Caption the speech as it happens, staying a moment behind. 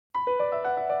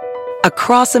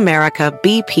Across America,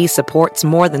 BP supports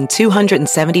more than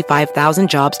 275,000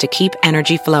 jobs to keep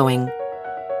energy flowing.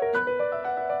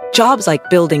 Jobs like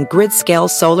building grid-scale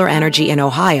solar energy in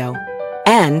Ohio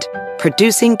and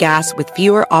producing gas with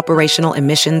fewer operational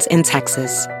emissions in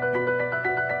Texas.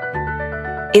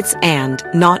 It's and,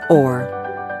 not or.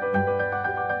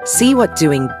 See what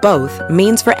doing both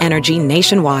means for energy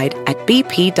nationwide at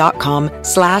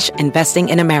bp.com/investing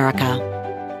in America.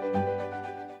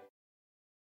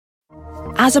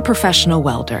 As a professional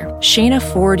welder, Shayna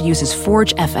Ford uses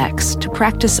Forge FX to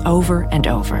practice over and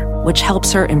over, which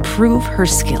helps her improve her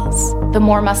skills. The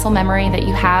more muscle memory that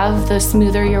you have, the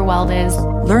smoother your weld is.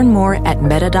 Learn more at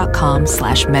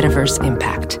meta.com/metaverse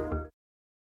impact.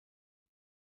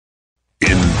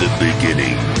 In the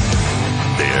beginning,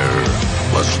 there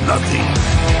was nothing.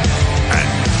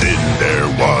 And then there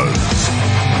was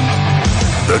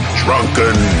the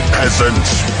Drunken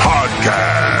Peasants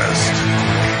Podcast.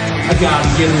 I gotta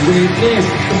get rid of this.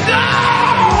 No!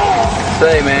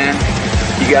 Say, man,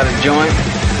 you got a joint?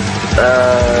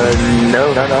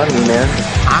 No, not on me, man.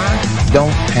 I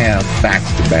don't have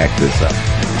facts to back this up.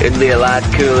 It'd be a lot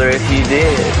cooler if you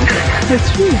did.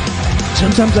 That's true.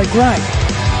 Sometimes I cry.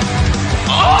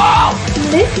 Oh!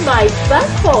 Lick my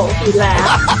butthole, he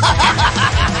laughed.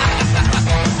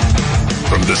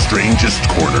 From the strangest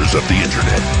corners of the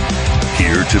internet,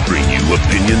 here to bring you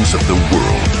opinions of the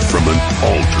world from an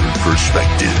altered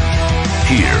perspective.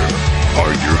 Here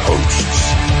are your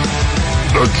hosts,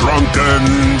 the Drunken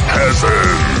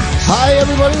Peasants. Hi,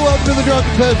 everybody. Welcome to the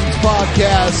Drunken Peasants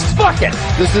Podcast. Fuck it.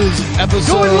 This is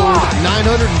episode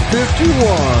 951.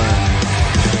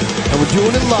 And we're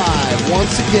doing it live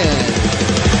once again.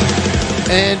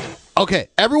 And, okay,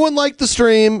 everyone liked the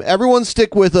stream. Everyone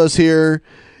stick with us here.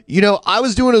 You know, I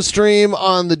was doing a stream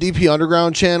on the DP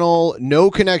Underground channel,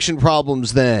 no connection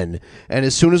problems then. And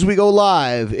as soon as we go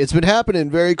live, it's been happening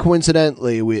very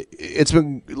coincidentally. It's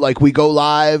been like we go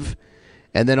live,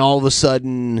 and then all of a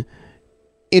sudden,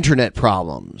 internet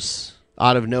problems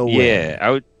out of nowhere.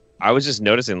 Yeah, I was just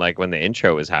noticing, like, when the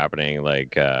intro was happening,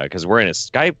 like, because we're in a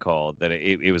Skype call, that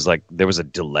it was like there was a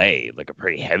delay, like a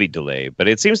pretty heavy delay, but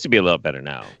it seems to be a little better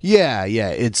now. Yeah,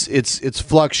 it's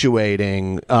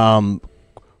fluctuating.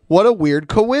 What a weird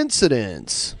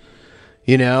coincidence,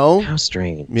 you know? How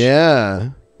strange.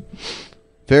 Yeah,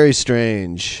 very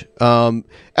strange.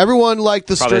 Everyone liked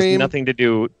the Probably stream. Has nothing to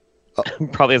do.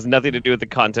 Probably has nothing to do with the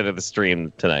content of the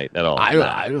stream tonight at all.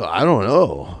 I don't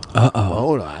know.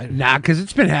 Nah, because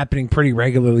it's been happening pretty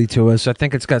regularly to us. I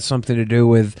think it's got something to do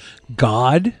with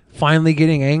God finally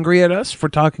getting angry at us for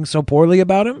talking so poorly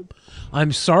about him.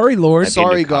 I'm sorry, Lord.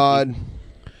 Sorry, God.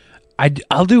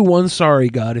 I'll do one sorry,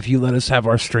 God, if you let us have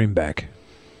our stream back.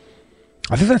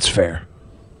 I think that's fair.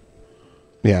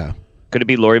 Yeah. Could it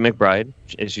be Lori McBride?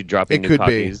 Is she dropping new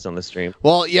copies on the stream?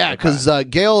 Well, yeah, because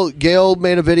Gail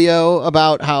made a video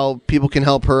about how people can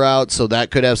help her out, so that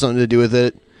could have something to do with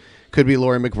it. Could be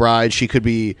Lori McBride. She could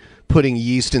be putting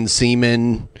yeast and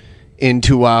semen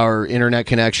into our internet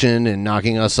connection and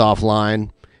knocking us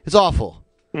offline. It's awful.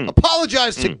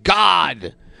 Apologize to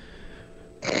God.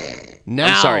 Now.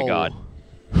 I'm sorry, God.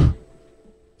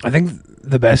 I think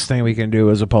the best thing we can do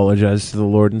is apologize to the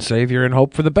Lord and Savior and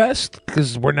hope for the best,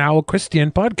 because we're now a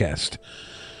Christian podcast.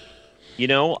 You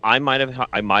know, I might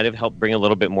have helped bring a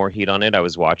little bit more heat on it. I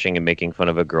was watching and making fun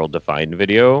of a Girl Defined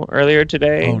video earlier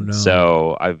today. Oh, no.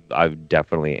 So I've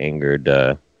definitely angered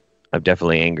the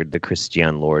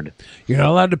Christian Lord. You're not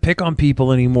allowed to pick on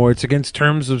people anymore. It's against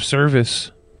terms of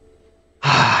service.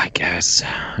 I guess.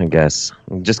 I'm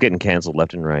just getting canceled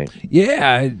left and right.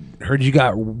 Yeah, I heard you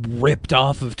got ripped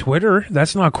off of Twitter.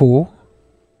 That's not cool.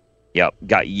 Yep,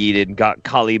 got yeeted, got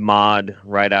Kali Mod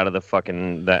right out of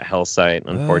that hell site,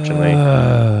 unfortunately.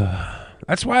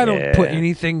 That's why I don't put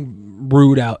anything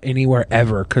rude out anywhere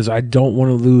ever, because I don't want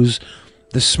to lose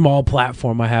the small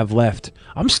platform I have left.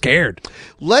 I'm scared.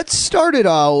 Let's start it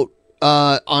out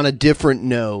on a different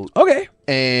note. Okay.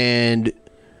 And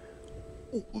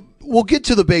we'll get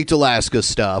to the Baked Alaska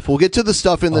stuff. We'll get to the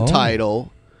stuff in the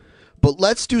title. But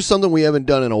let's do something we haven't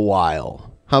done in a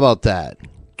while. How about that?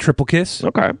 Triple kiss?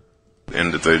 Okay.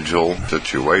 Individual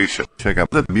situation. Check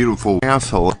out the beautiful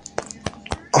asshole.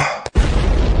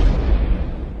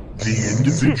 The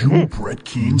individual Brett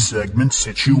Keane segment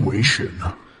situation.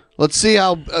 Let's see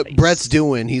how Brett's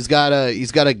doing. He's got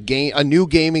a new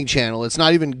gaming channel. It's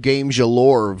not even Games You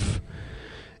Lorve.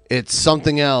 It's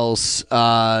something else.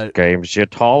 Games you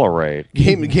tolerate.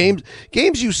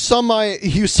 Games you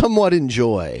somewhat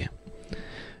enjoy.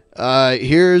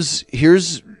 Here's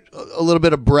a little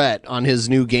bit of Brett on his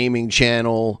new gaming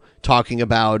channel talking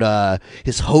about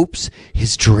his hopes,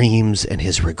 his dreams, and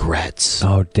his regrets.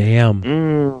 Oh, damn.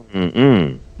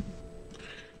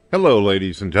 Hello,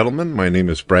 ladies and gentlemen. My name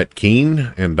is Brett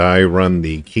Keene, and I run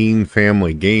the Keene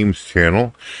Family Games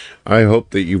channel. I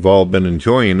hope that you've all been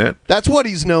enjoying it. That's what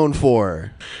he's known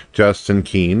for. Justin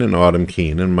Keene and Autumn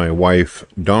Keene and my wife,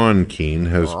 Dawn Keene,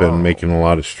 has been making a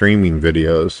lot of streaming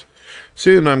videos.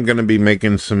 Soon I'm going to be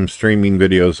making some streaming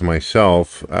videos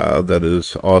myself that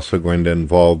is also going to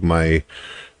involve my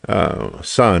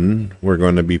son. We're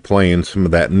going to be playing some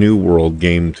of that New World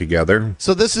game together.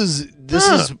 So this is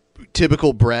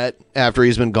typical Brett. After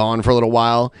he's been gone for a little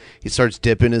while, he starts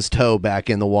dipping his toe back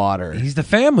in the water. He's the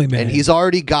family man. And he's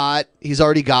already got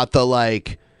the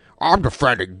like, I'm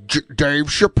defending Dave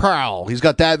Chappelle. He's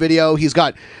got that video. He's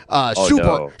got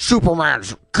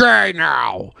Superman's gay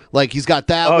now. Like he's got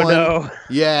that one. No.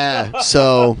 Yeah.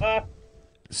 So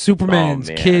Superman's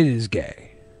kid is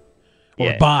gay.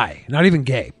 Or bi. Not even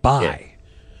gay. Bi.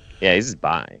 Yeah, he's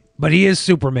bi. But he is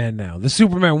Superman now. The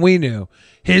Superman we knew,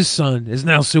 his son is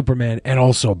now Superman and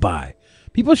also bi.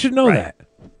 People should know that.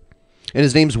 And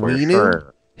his name's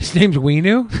Weenu? His name's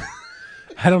Weenu?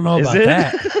 I don't know about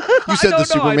that. You said the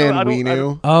Superman we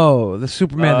knew. Oh, the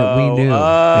Superman that we knew.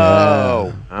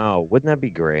 Oh, wouldn't that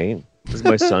be great? This is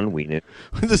my son, Weenu.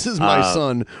 This is my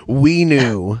son,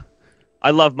 Weenu.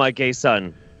 I love my gay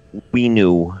son,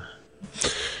 Weenu.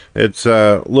 It's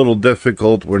a little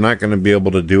difficult. We're not going to be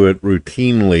able to do it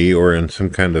routinely or in some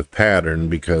kind of pattern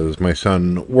because my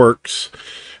son works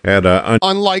at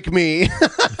unlike me,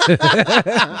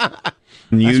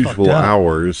 unusual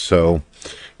hours. So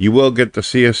you will get to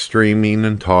see us streaming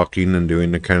and talking and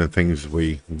doing the kind of things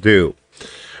we do.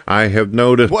 I have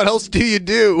noticed. What else do you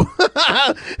do?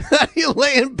 You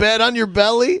lay in bed on your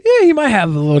belly? Yeah, he might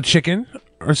have a little chicken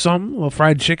or something, a little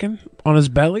fried chicken on his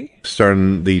belly.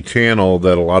 Starting the channel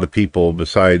that a lot of people,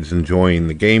 besides enjoying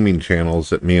the gaming channels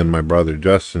that me and my brother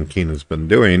Justin Keene has been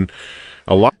doing,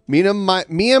 a lot. Me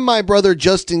and my brother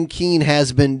Justin Keene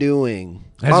has been doing.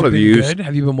 Has a lot of views. Good?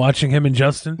 Have you been watching him and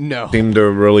Justin? No. Seem to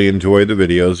really enjoy the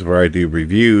videos where I do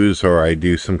reviews or I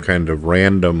do some kind of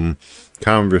random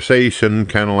conversation,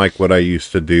 kind of like what I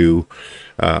used to do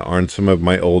on some of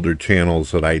my older channels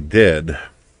that I did.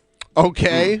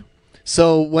 Okay.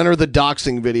 So when are the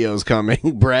doxing videos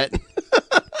coming, Brett?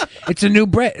 It's a new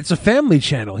Brett. It's a family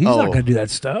channel. He's not going to do that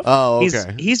stuff. Oh,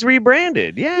 okay. He's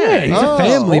rebranded. Yeah, he's a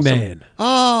family man.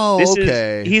 Oh,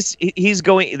 okay. He's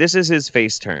going. This is his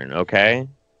face turn. Okay,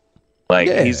 like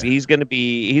he's gonna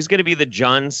be the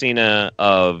John Cena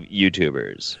of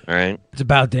YouTubers. All right. It's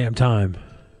about damn time.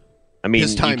 I mean,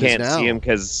 you can't see him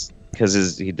because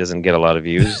he doesn't get a lot of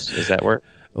views. Does that work?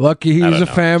 Lucky he's a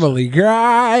family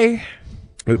guy.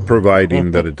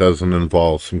 Providing that it doesn't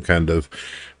involve some kind of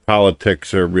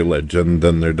politics or religion,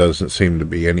 then there doesn't seem to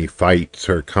be any fights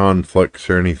or conflicts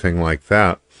or anything like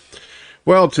that.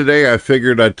 Well, today I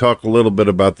figured I'd talk a little bit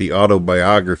about the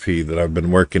autobiography that I've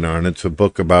been working on. It's a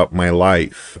book about my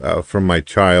life from my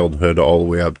childhood all the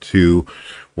way up to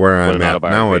where I'm at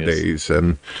nowadays.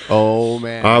 And oh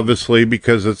man, obviously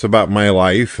because it's about my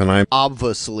life and I'm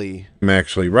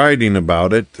actually writing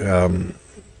about it,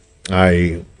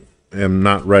 I am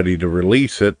not ready to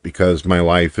release it because my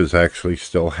life is actually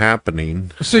still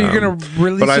happening. So you're going to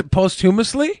release it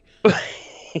posthumously?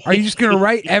 Are you just going to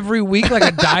write every week like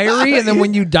a diary, and then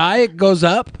when you die, it goes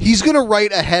up? He's going to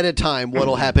write ahead of time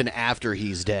what'll happen after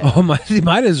he's dead. Oh, he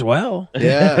might as well.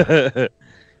 Yeah.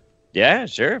 Yeah,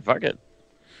 sure. Fuck it.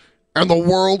 And the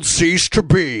world ceased to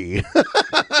be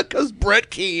because Brett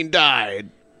Keene died.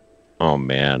 Oh,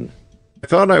 man. I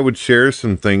thought I would share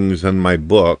some things in my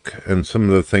book and some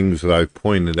of the things that I've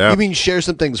pointed out. You mean share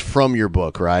some things from your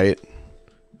book, right?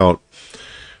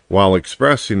 While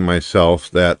expressing myself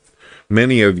that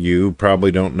many of you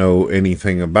probably don't know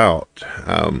anything about.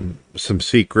 Some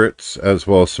secrets as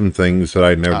well as some things that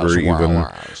I never even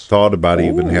thought about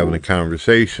even having a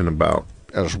conversation about.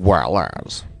 As well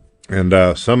as.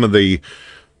 And some of the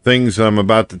things I'm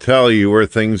about to tell you are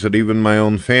things that even my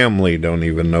own family don't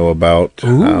even know about.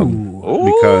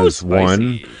 Because spicy.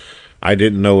 One, I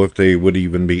didn't know if they would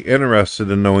even be interested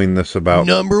in knowing this about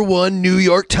 #1 New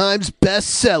York Times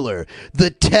bestseller, The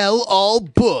Tell-All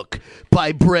Book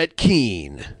by Brett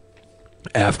Keene.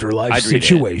 Afterlife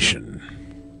Situation.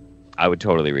 I would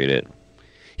totally read it.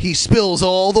 He spills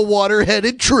all the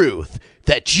water-headed truth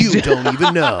that you don't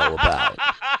even know about.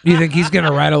 You think he's going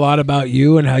to write a lot about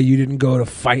you and how you didn't go to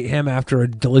fight him after a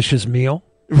delicious meal?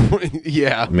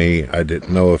 Yeah. I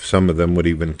didn't know if some of them would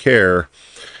even care.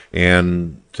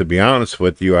 And to be honest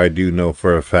with you, I do know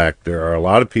for a fact there are a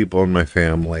lot of people in my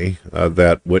family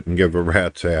that wouldn't give a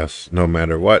rat's ass no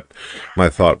matter what my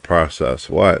thought process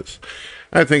was.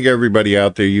 I think everybody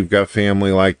out there, you've got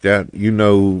family like that. You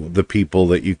know the people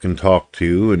that you can talk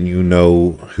to, and you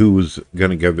know who's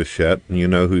going to give a shit, and you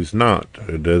know who's not.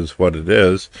 It is what it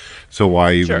is. So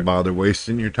why even bother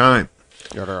wasting your time?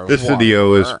 This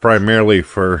video is primarily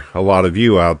for a lot of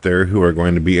you out there who are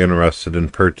going to be interested in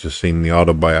purchasing the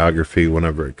autobiography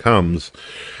whenever it comes.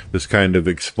 This kind of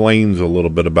explains a little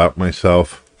bit about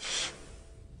myself.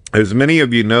 As many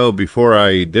of you know, before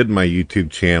I did my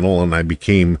YouTube channel and I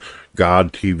became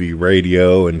God TV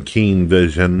Radio and Keen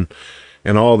Vision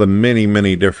and all the many,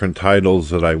 many different titles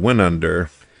that I went under.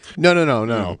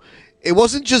 No. It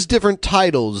wasn't just different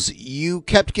titles. You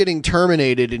kept getting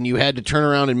terminated and you had to turn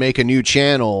around and make a new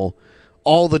channel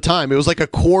all the time. It was like a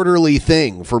quarterly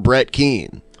thing for Brett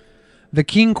Keen. The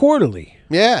Keen Quarterly.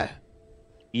 Yeah.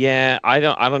 Yeah, I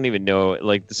don't even know.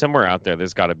 Like somewhere out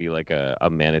there's got to be like a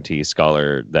manatee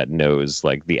scholar that knows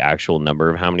like the actual number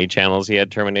of how many channels he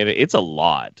had terminated. It's a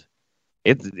lot.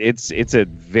 It's a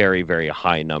very, very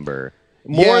high number.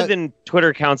 More than Twitter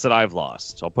accounts that I've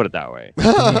lost. I'll put it that way.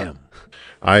 Damn.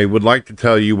 I would like to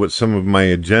tell you what some of my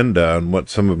agenda and what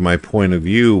some of my point of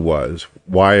view was,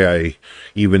 why I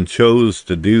even chose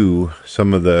to do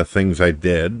some of the things I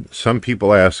did. Some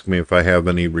people ask me if I have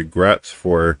any regrets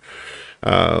for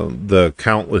the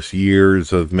countless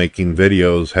years of making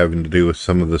videos having to do with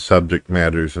some of the subject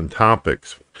matters and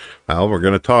topics. Well, we're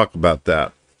going to talk about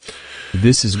that.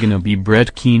 This is going to be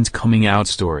Brett Keen's coming out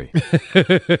story.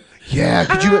 Yeah,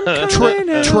 could you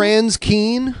trans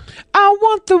Keen? I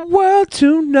want the world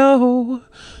to know.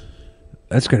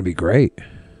 That's going to be great.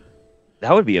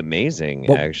 That would be amazing,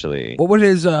 actually. What would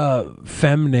his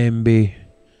femme name be?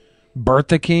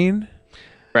 Bertha Keen?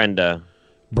 Brenda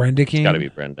Keen? It's got to be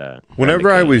Brenda. Whenever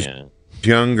Brenda I was Keen,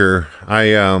 younger,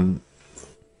 I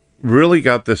really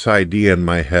got this idea in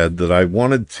my head that I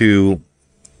wanted to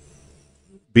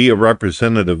be a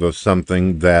representative of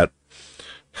something that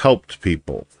helped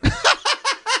people.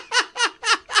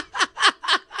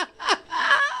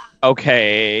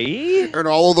 Okay. And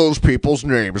all of those people's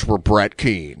names were Brett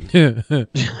Keen. I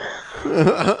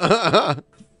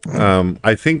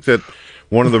think that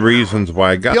one of the reasons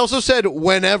why I got... He also said,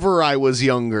 whenever I was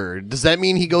younger. Does that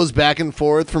mean he goes back and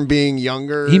forth from being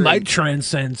younger? He might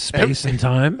transcend space and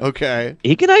time. Okay.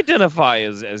 He can identify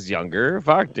as younger.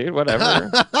 Fuck, dude,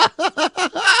 whatever.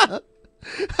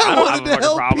 I wanted to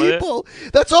help people.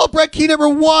 That's all Brett Keen ever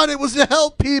wanted, was to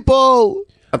help people.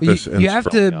 You have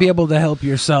to be able to help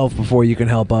yourself before you can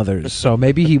help others. So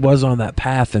maybe he was on that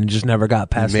path and just never got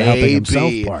past the helping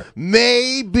himself part.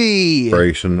 Maybe.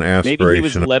 Aspiration. Maybe he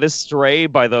was led astray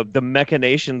by the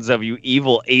machinations of you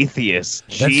evil atheists.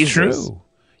 That's Jesus. true.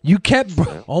 You kept.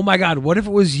 Oh my God! What if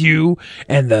it was you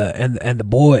and the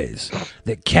boys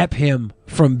that kept him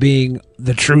from being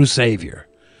the true savior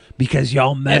because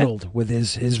y'all meddled with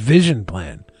his vision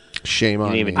plan? Shame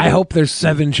on me. I hope there's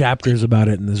 7 chapters about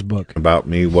it in this book. About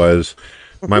me was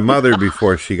my mother,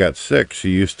 before she got sick, she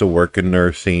used to work in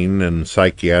nursing and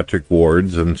psychiatric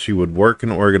wards, and she would work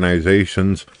in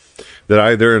organizations that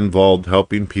either involved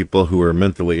helping people who were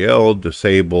mentally ill,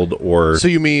 disabled, or... So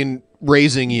you mean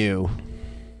raising you,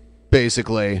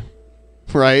 basically,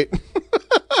 right?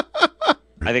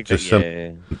 I think just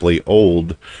simply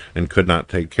old and could not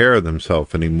take care of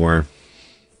themselves anymore.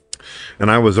 And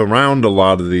I was around a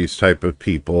lot of these type of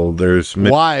people.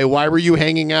 Why? Why were you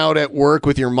hanging out at work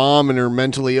with your mom and her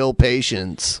mentally ill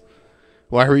patients?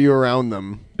 Why were you around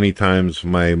them? Many times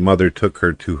my mother took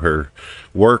her to her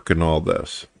work and all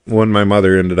this. When my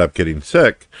mother ended up getting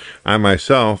sick, I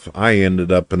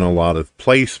ended up in a lot of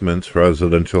placements,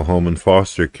 residential home and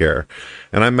foster care.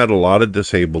 And I met a lot of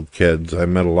disabled kids. I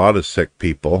met a lot of sick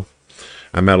people.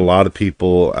 I met a lot of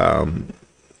people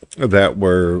that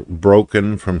were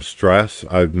broken from stress.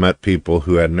 I've met people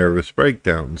who had nervous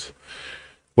breakdowns.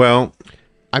 Well,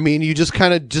 I mean, you just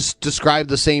kind of just described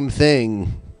the same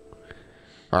thing.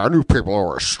 I knew people who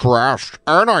were stressed,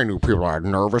 and I knew people who had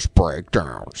nervous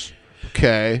breakdowns.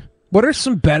 Okay. What are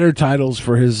some better titles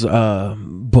for his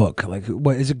book? Like,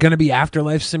 what is it going to be?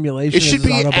 Afterlife Simulation? It should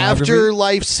be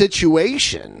Afterlife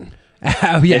Situation.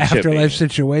 Afterlife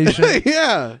Situation.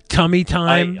 Yeah. Tummy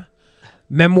Time.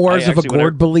 Memoirs of a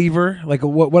Gourd Believer. Like,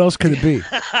 what else could it be?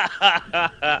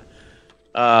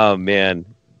 Oh man,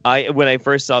 when I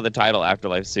first saw the title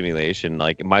Afterlife Simulation,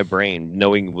 like my brain,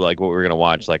 knowing like what we were gonna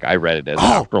watch, like I read it as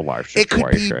Afterlife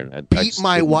Situation. It could be Beat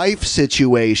My Wife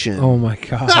Situation. Oh my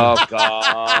God. Oh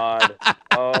God.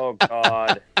 Oh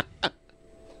God.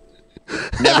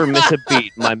 Never miss a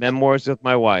beat. My memoirs with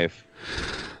my wife.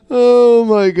 Oh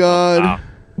my God.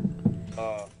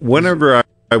 Whenever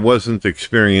I wasn't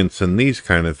experiencing these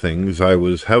kind of things, I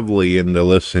was heavily into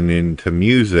listening to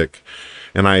music,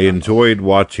 and I enjoyed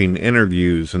watching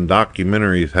interviews and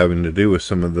documentaries having to do with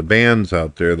some of the bands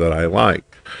out there that I like.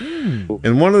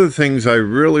 And one of the things I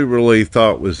really, really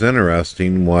thought was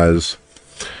interesting was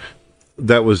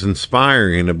that was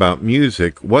inspiring about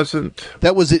music wasn't...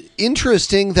 That was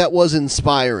interesting, that was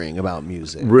inspiring about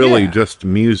music. Really just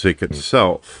music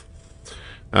itself.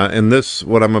 And this,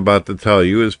 what I'm about to tell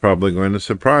you, is probably going to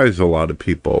surprise a lot of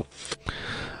people.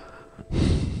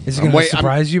 Is it going to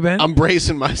surprise you, Ben? I'm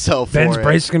bracing myself Ben's for it.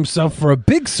 bracing himself for a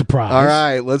big surprise. All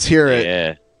right, let's hear it.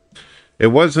 Yeah. It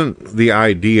wasn't the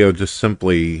idea of just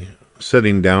simply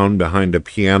sitting down behind a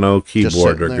piano,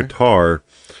 keyboard, or guitar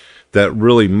that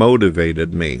really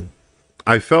motivated me.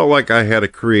 I felt like I had a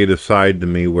creative side to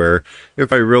me where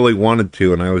if I really wanted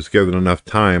to and I was given enough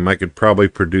time, I could probably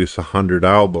produce 100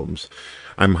 albums.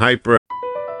 I'm hyper...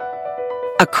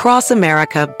 Across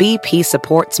America, BP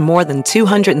supports more than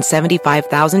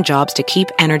 275,000 jobs to keep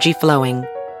energy flowing.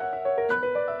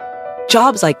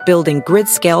 Jobs like building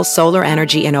grid-scale solar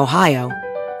energy in Ohio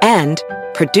and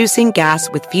producing gas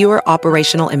with fewer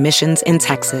operational emissions in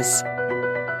Texas.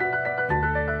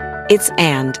 It's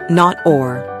and, not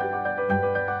or.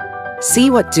 See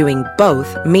what doing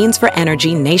both means for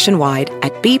energy nationwide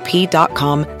at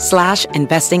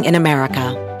bp.com/investing in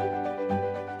America.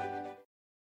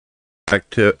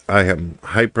 I am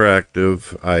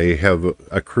hyperactive. I have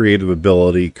a creative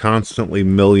ability, constantly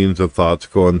millions of thoughts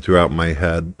going throughout my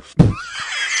head.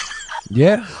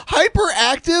 Yeah.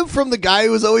 Hyperactive from the guy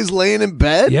who was always laying in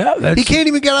bed? Yeah. He can't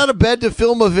even get out of bed to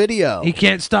film a video. He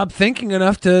can't stop thinking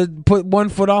enough to put 1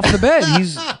 foot off the bed.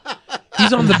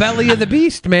 He's on the belly of the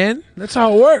beast, man. That's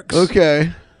how it works.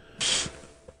 Okay.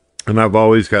 And I've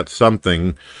always got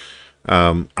something...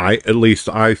 at least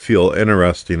I feel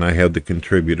interesting. I had the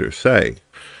contributor say.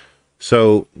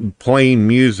 So playing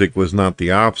music was not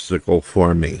the obstacle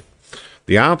for me.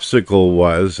 The obstacle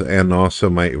was, and also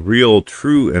my real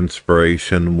true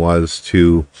inspiration was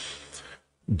to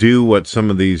do what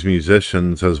some of these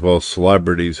musicians as well as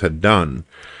celebrities had done.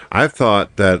 I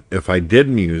thought that if I did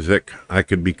music, I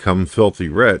could become filthy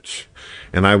rich,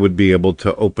 and I would be able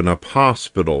to open up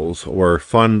hospitals or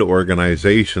fund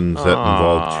organizations that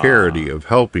involve charity of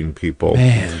helping people.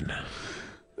 Man.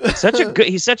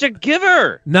 He's such a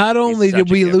giver. Not only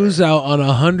did we lose out on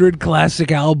 100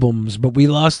 classic albums, but we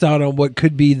lost out on what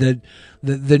could be the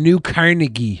new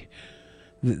Carnegie,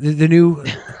 the new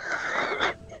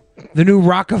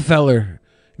Rockefeller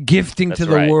gifting to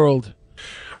the world.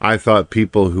 I thought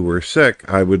people who were sick,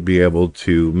 I would be able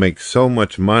to make so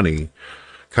much money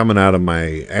coming out of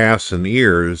my ass and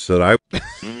ears that I...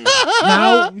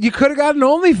 Now, you could have gotten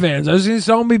OnlyFans. I've seen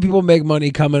so many people make money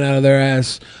coming out of their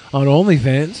ass on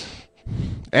OnlyFans.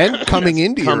 And coming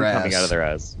into your ass. Coming out of their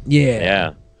ass.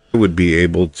 Yeah. I would be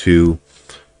able to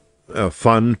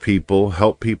fund people,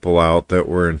 help people out that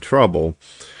were in trouble,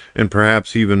 and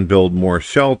perhaps even build more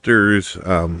shelters.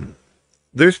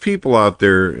 There's people out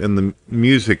there in the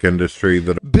music industry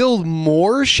that build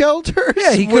more shelters?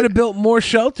 Yeah, he could have built more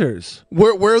shelters.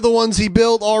 Where are the ones he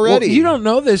built already? Well, you don't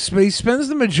know this, but he spends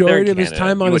the majority of his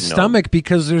time on his stomach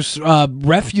because there's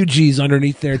refugees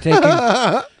underneath there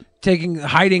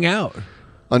hiding out.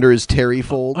 Under his terry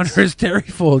folds? Under his terry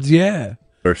folds, yeah.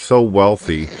 They're so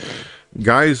wealthy.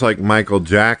 Guys like Michael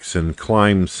Jackson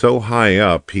climbed so high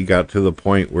up, he got to the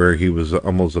point where he was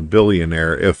almost a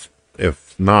billionaire, if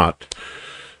not,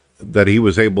 that he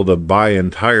was able to buy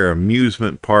entire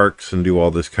amusement parks and do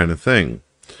all this kind of thing.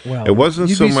 Well, it wasn't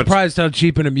you'd so be much surprised how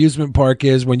cheap an amusement park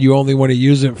is when you only want to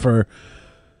use it for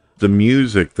the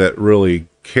music that really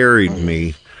carried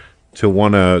me to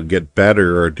want to get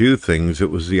better or do things.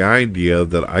 It was the idea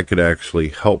that I could actually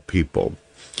help people,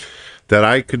 that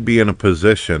I could be in a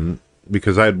position,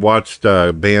 because I'd watched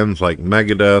bands like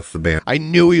Megadeth, the band. I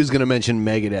knew he was going to mention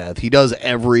Megadeth. He does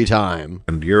every time.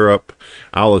 And Europe,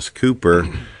 Alice Cooper.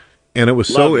 And it was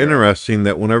so interesting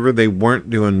that whenever they weren't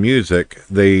doing music,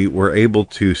 they were able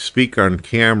to speak on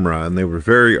camera, and they were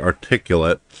very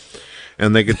articulate,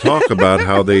 and they could talk about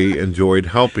how they enjoyed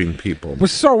helping people. It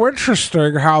was so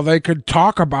interesting how they could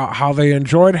talk about how they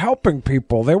enjoyed helping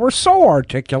people. They were so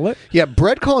articulate. Yeah,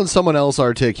 Brett calling someone else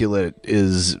articulate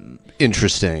is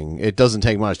interesting. It doesn't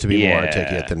take much to be more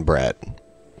articulate than Brett.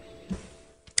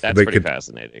 That's They pretty could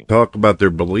fascinating. talk about their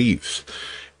beliefs.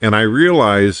 And I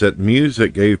realized that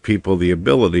music gave people the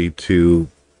ability to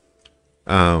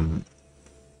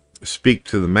speak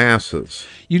to the masses.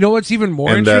 You know what's even more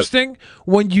And interesting?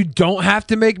 When you don't have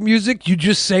to make music, you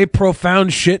just say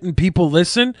profound shit and people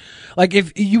listen. Like,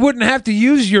 if you wouldn't have to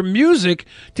use your music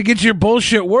to get your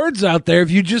bullshit words out there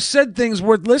if you just said things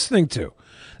worth listening to.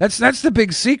 That's the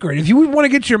big secret. If you want to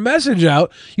get your message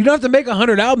out, you don't have to make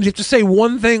 100 albums. You have to say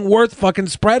one thing worth fucking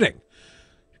spreading.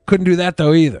 Couldn't do that,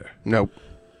 though, either. Nope.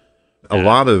 A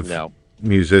lot of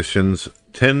musicians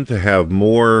tend to have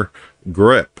more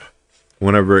grip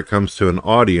whenever it comes to an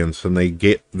audience, and they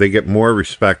get more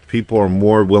respect. People are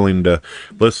more willing to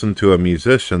listen to a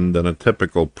musician than a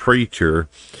typical preacher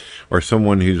or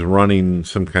someone who's running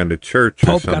some kind of church.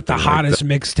 Pope got the hottest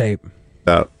mixtape.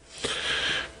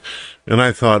 And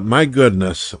I thought, my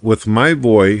goodness, with my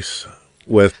voice,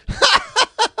 with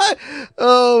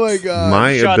oh my god,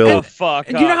 my Shut ability. the fuck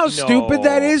And you know up. how stupid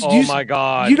that is? Oh my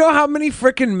god. You know how many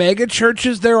freaking mega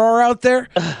churches there are out there?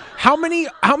 How many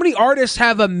artists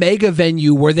have a mega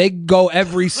venue where they go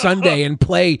every Sunday and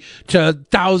play to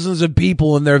thousands of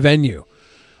people in their venue?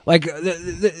 Like,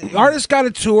 the artists got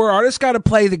to tour, artists got to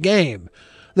play the game.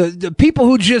 The people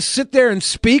who just sit there and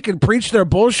speak and preach their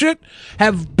bullshit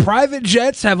have private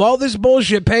jets, have all this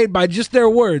bullshit paid by just their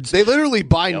words. They literally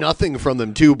buy nothing from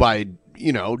them too by,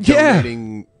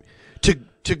 donating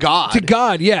to God. To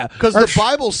God, yeah. Because the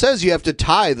Bible says you have to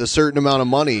tithe a certain amount of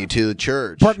money to the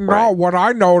church. But no, what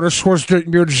I noticed was that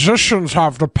musicians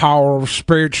have the power of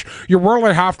speech. You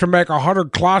really have to make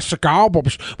 100 classic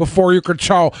albums before you could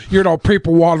tell,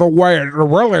 people what the way it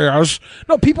really is.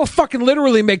 No, people fucking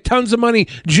literally make tons of money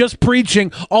just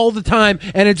preaching all the time,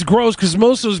 and it's gross because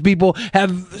most of those people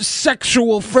have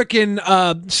sexual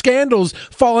freaking scandals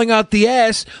falling out the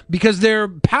ass because their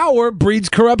power breeds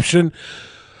corruption.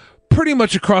 Pretty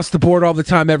much across the board all the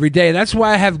time, every day. That's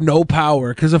why I have no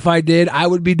power, because if I did, I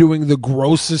would be doing the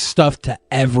grossest stuff to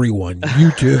everyone.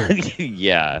 You too.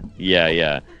 Yeah.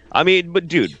 I mean, but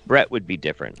dude, Brett would be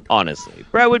different, honestly.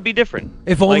 Brett would be different.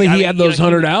 If only he had those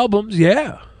 100 albums,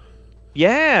 yeah.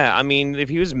 Yeah, I mean, if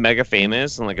he was mega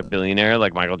famous and like a billionaire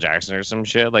like Michael Jackson or some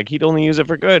shit, like he'd only use it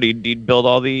for good. He'd build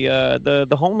all the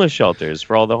homeless shelters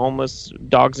for all the homeless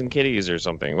dogs and kitties or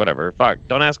something. Whatever. Fuck.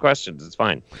 Don't ask questions. It's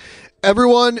fine.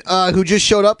 Everyone who just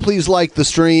showed up, please like the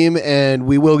stream, and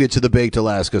we will get to the Baked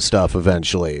Alaska stuff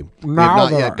eventually. We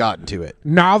have not yet gotten to it.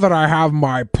 Now that I have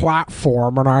my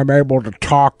platform and I'm able to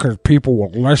talk because people will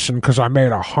listen because I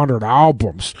made 100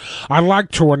 albums, I'd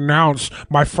like to announce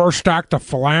my first act of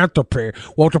philanthropy.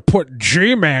 Well, to put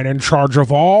G-Man in charge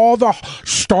of all the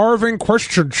starving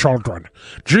Christian children.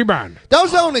 G-Man.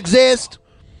 Those don't exist.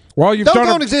 Well,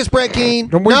 don't exist, Brett Keane.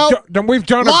 Then we've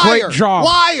done a great job.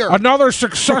 Liar. Another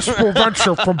successful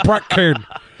venture from Brett Keane.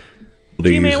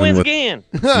 G-Man wins again.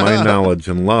 My knowledge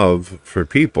and love for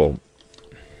people,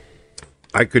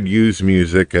 I could use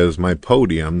music as my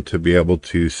podium to be able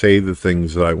to say the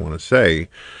things that I want to say,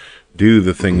 do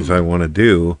the things I want to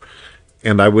do,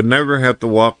 and I would never have to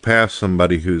walk past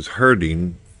somebody who's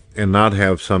hurting and not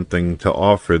have something to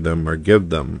offer them or give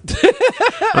them.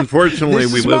 Unfortunately,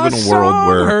 we live in a world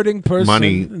where hurting person,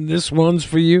 money, this one's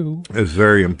for you, is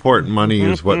very important. Money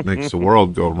is what makes the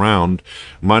world go round.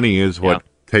 Money is what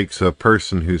takes a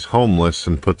person who's homeless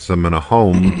and puts them in a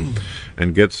home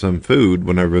and gets them food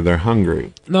whenever they're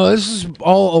hungry. No, this is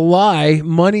all a lie.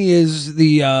 Money is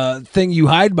the thing you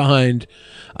hide behind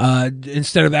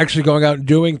instead of actually going out and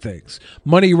doing things.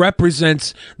 Money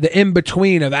represents the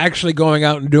in-between of actually going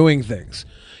out and doing things.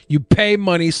 You pay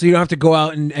money so you don't have to go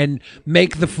out and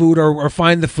make the food or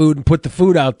find the food and put the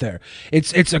food out there.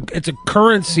 It's a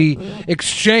currency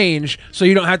exchange, so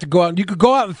you don't have to go out. You could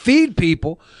go out and feed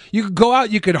people. You could go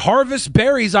out, you could harvest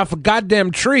berries off a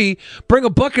goddamn tree, bring a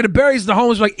bucket of berries to the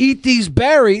homeless, like, eat these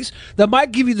berries that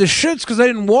might give you the shits because they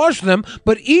didn't wash them,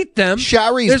 but eat them.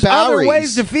 There's other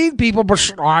ways to feed people,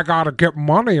 but I got to get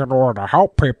money in order to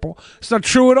help people. It's not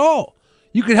true at all.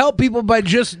 You can help people by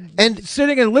just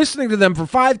sitting and listening to them for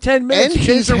 5-10 minutes. And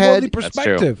change their worldly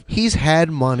perspective. He's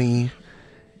had money,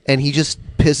 and he just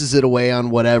pisses it away on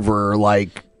whatever,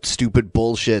 like, stupid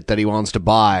bullshit that he wants to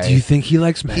buy. Do you think he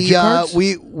likes magic cards?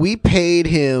 We paid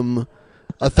him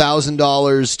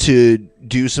 $1,000 to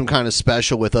do some kind of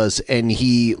special with us, and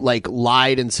he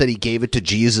lied and said he gave it to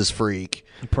Jesus Freak.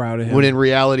 I'm proud of him. When in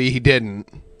reality he didn't.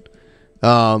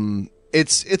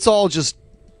 It's all just.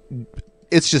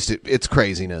 It's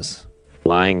craziness.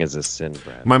 Lying is a sin,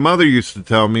 Brad. My mother used to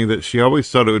tell me that she always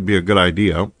thought it would be a good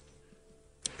idea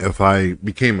if I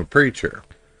became a preacher.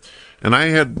 And I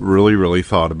had really, really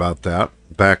thought about that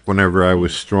back whenever I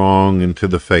was strong into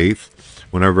the faith.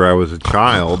 Whenever I was a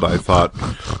child, I thought,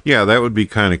 yeah, that would be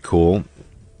kind of cool.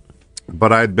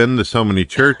 But I'd been to so many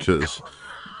churches,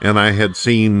 and I had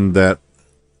seen that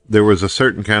there was a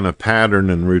certain kind of pattern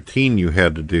and routine you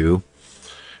had to do.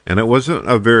 And it wasn't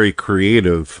a very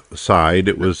creative side.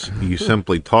 It was you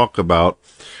simply talk about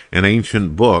an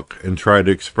ancient book and try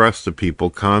to express to people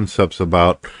concepts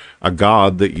about a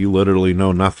God that you literally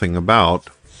know nothing about,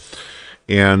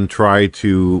 and try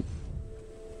to...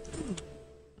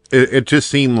 It just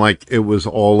seemed like it was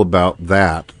all about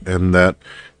that, and that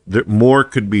more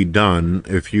could be done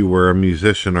if you were a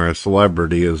musician or a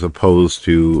celebrity as opposed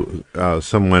to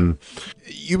someone...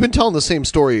 You've been telling the same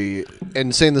story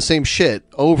and saying the same shit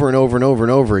over and over and over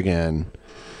and over again.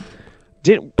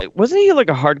 Wasn't he like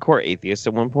a hardcore atheist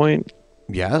at one point?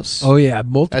 Yes. Oh yeah,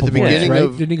 multiple at the points, beginning right?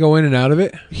 of, Didn't he go in and out of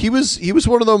it? He was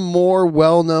one of the more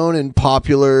well-known and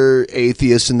popular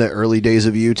atheists in the early days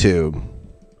of YouTube.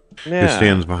 Who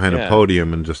stands behind a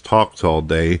podium and just talks all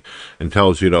day and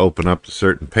tells you to open up to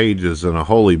certain pages in a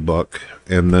holy book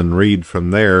and then read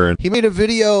from there. And he made a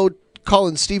video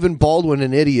calling Stephen Baldwin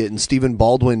an idiot, and Stephen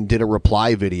Baldwin did a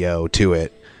reply video to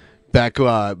it back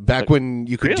when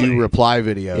you could do reply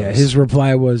videos. Yeah, his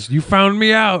reply was, "You found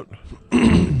me out."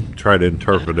 Try to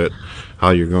interpret it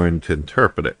how you're going to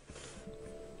interpret it.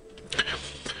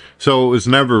 So it was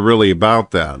never really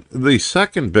about that. The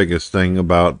second biggest thing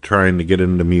about trying to get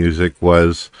into music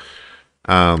was...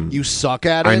 you suck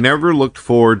at it? I never looked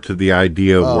forward to the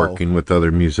idea of working with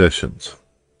other musicians.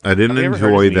 I didn't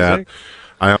enjoy that.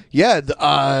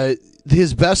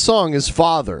 His best song is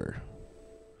Father.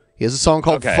 He has a song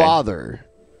called Father.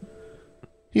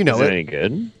 You know is it any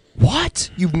good? What?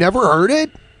 You've never heard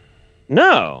it?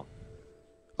 No.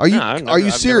 Are you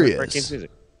serious?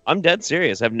 I'm dead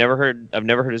serious. I've never heard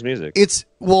his music.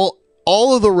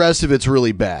 All of the rest of it's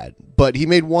really bad, but he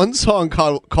made one song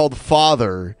called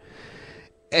Father,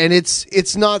 and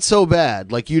it's not so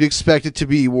bad. Like, you'd expect it to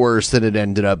be worse than it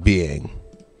ended up being.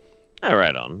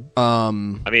 Right on. I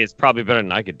mean, it's probably better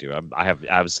than I could do. I have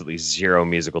absolutely zero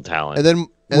musical talent. And then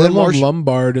William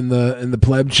Lombard in the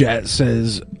pleb chat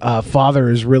says Father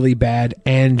is really bad,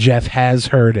 and Jeff has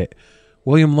heard it.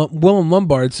 Willem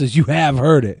Lombard says you have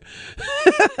heard it.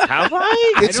 Have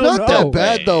I? It's not that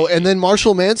bad though. And then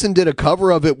Marshall Manson did a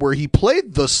cover of it where he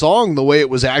played the song the way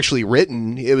it was actually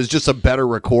written. It was just a better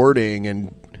recording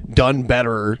and done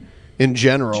better in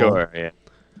general. Sure. Yeah.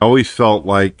 I always felt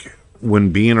like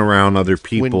when being around other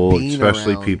people,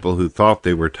 especially people who thought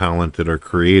they were talented or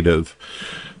creative,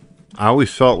 I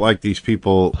always felt like these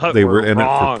people, they were in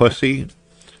it for pussy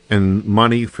and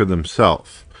money for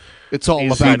themselves. It's all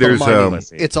about the money.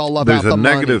 It's all about the money. There's a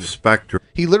negative spectrum.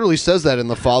 He literally says that in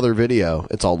the Father video.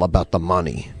 It's all about the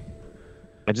money.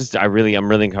 I'm really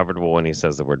uncomfortable when he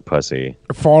says the word pussy.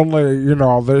 If only,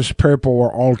 these people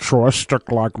were altruistic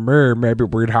like me, maybe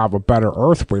we'd have a better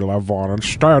earth we live on.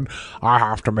 Instead, I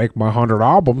have to make my 100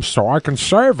 albums so I can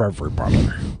save everybody.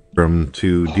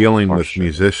 To dealing with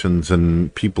musicians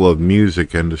and people of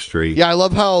music industry. Yeah, I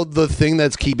love how the thing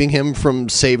that's keeping him from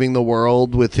saving the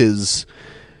world with his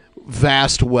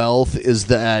vast wealth is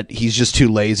that he's just too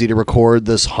lazy to record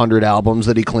this 100 albums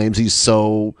that he claims he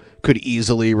could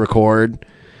easily record.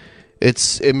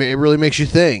 It really makes you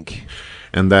think.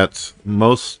 And that's,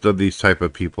 most of these type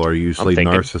of people are usually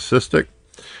narcissistic.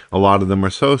 A lot of them are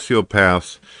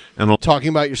sociopaths, and talking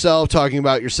about yourself.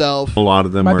 A lot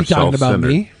of them are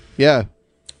self-centered. Yeah.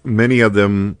 Many of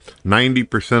them,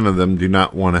 90% of them, do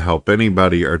not want to help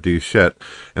anybody or do shit.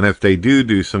 And if they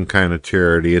do some kind of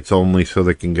charity, it's only so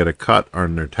they can get a cut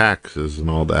on their taxes and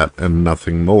all that, and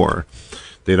nothing more.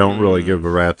 They don't really give a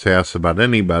rat's ass about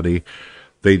anybody.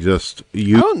 They just... I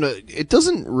don't know. It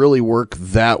doesn't really work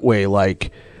that way.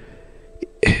 Like,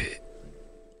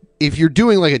 if you're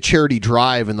doing like a charity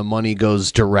drive and the money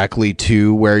goes directly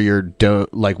to where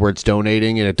where it's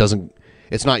donating, and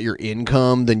it's not your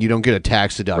income, then you don't get a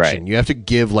tax deduction. Right. You have to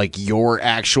give like your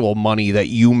actual money that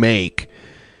you make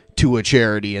to a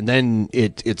charity, and then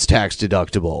it's tax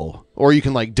deductible. Or you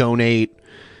can like donate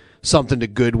something to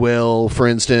Goodwill, for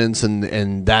instance,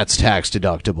 and that's tax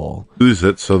deductible. Use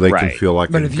it so they can feel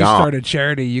like But if you start a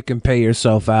charity, you can pay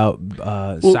yourself out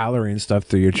salary and stuff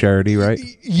through your charity, right?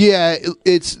 Yeah,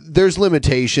 there's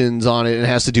limitations on it. It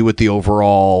has to do with the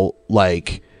overall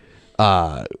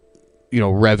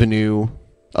revenue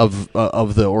of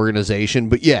the organization.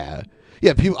 But yeah,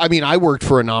 people. I mean, I worked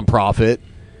for a nonprofit.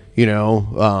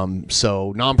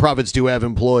 So nonprofits do have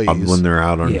employees when they're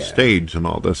out on stage and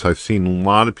all this. I've seen a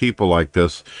lot of people like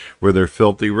this where they're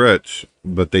filthy rich,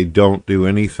 but they don't do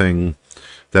anything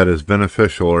that is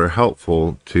beneficial or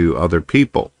helpful to other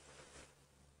people.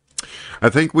 I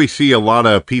think we see a lot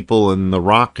of people in the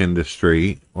rock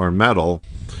industry or metal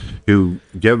who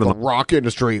give the rock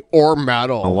industry or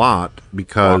metal a lot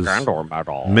because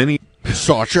many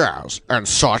such as.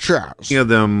 Many of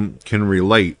them can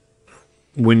relate.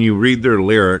 When you read their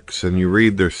lyrics and you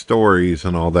read their stories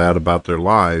and all that about their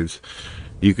lives,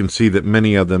 you can see that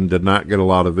many of them did not get a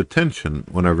lot of attention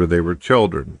whenever they were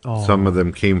children. Oh. Some of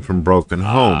them came from broken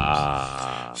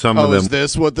homes. Some of them is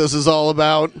this what this is all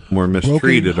about? were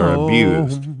mistreated or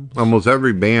abused. Almost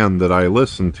every band that I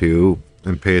listen to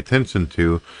and pay attention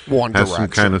to has some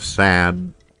kind of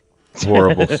sad,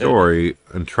 horrible story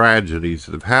and tragedies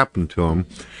that have happened to them,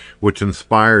 which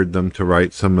inspired them to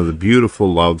write some of the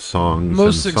beautiful love songs.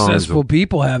 Most and songs successful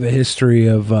people have a history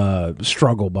of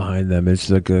struggle behind them. It's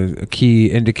like a key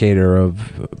indicator of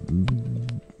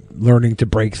learning to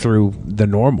break through the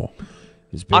normal.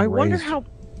 I wonder how.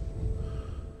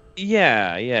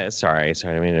 Yeah. Sorry, I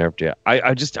didn't mean to interrupt you.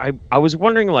 I was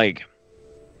wondering, like,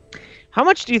 how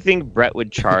much do you think Brett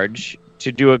would charge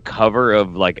to do a cover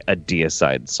of like a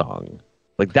Deicide song?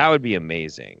 Like, that would be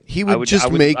amazing. He would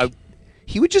just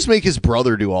make his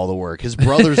brother do all the work. His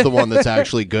brother's the one that's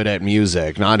actually good at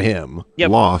music, not him. Yeah,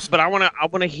 but I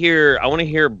want to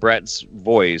hear Brett's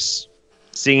voice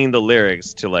singing the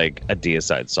lyrics to like a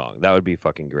Deicide song. That would be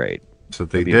fucking great. That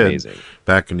they did amazing.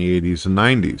 Back in the 80s and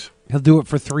 90s. He'll do it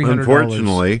for $300.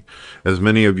 Unfortunately, as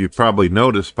many of you probably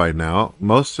noticed by now,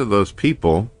 most of those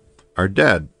people are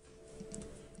dead.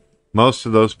 Most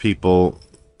of those people,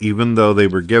 even though they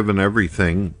were given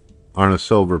everything on a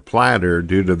silver platter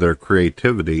due to their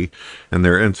creativity and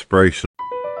their inspiration.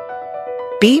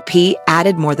 BP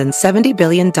added more than $70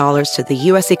 billion to the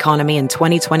U.S. economy in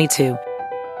 2022.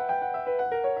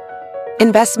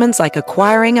 Investments like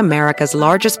acquiring America's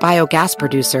largest biogas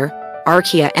producer,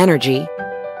 Archaea Energy,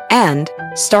 and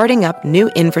starting up new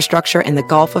infrastructure in the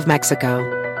Gulf of Mexico.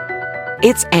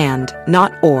 It's and,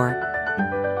 not or.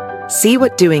 See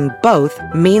what doing both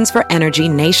means for energy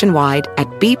nationwide at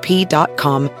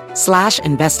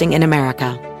bp.com/investing in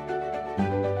America.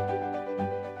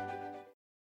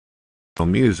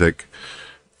 Music,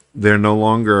 they're no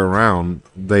longer around.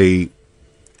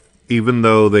 Even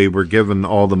though they were given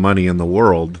all the money in the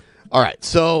world. All right,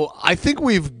 so I think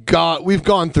we've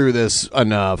gone through this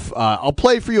enough. I'll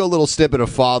play for you a little snippet of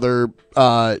Father.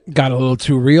 Got a little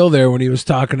too real there when he was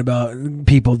talking about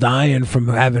people dying from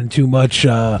having too much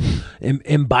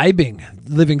imbibing,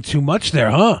 living too much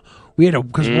there, huh?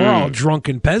 Because we're all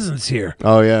drunken peasants here.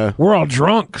 Oh yeah, we're all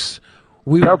drunks.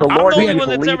 Tell the Lord that you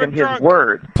believe in His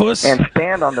word and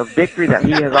stand on the victory that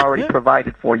He has already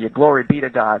provided for you. Glory be to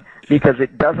God, because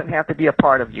it doesn't have to be a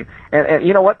part of you. And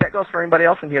you know what? That goes for anybody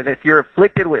else in here. That if you're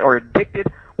afflicted with or addicted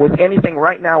with anything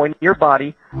right now in your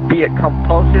body, be it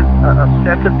compulsive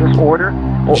obsessive disorder,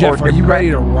 or Jeff, are you ready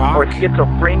to rock? Or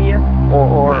schizophrenia,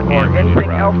 or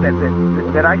anything else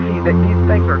that I see, that these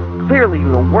things are clearly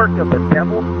the work of the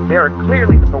devil. They are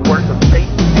clearly the work of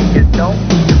Satan, and you don't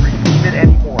need to receive it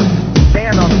anymore.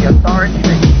 Stand on the authority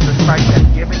that Jesus Christ has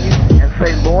given you and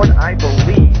say, Lord, I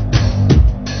believe.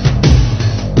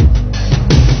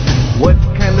 What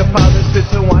kind of father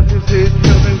sits and watches his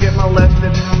children get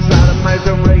molested, sodomized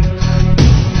and raped?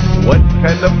 What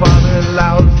kind of father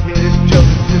allows his children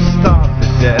to starve to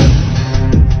death?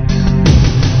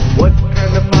 What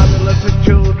kind of father lets his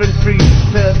children freeze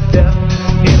to death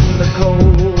in the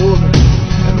cold?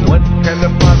 And what kind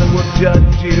of father will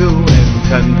judge you and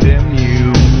condemn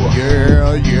you?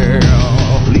 Yeah.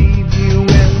 Leave you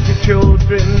and your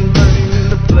children burning in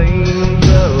the flames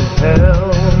of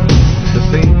hell. The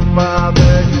same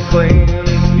father who claims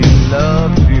he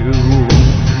loves you.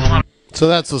 So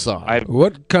that's the song.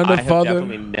 What kind of I have father?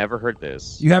 definitely never heard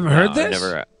this. You haven't heard this?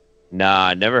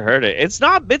 I never heard it. It's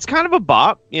kind of a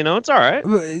bop. It's all right.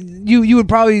 You would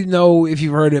probably know if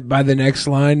you've heard it by the next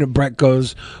line. Brett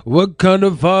goes, "What kind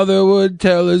of father would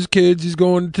tell his kids he's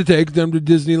going to take them to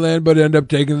Disneyland, but end up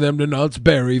taking them to Knott's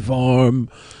Berry Farm?"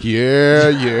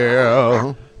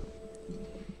 Yeah.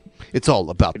 It's all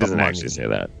about the money. He doesn't actually say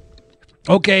that.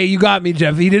 Okay, you got me,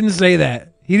 Jeff. He didn't say that.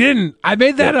 He didn't. I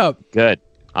made that up. Good.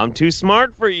 I'm too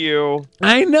smart for you.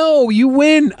 I know. You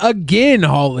win again,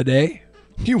 Holiday.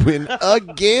 You win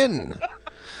again.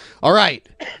 All right.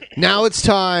 Now it's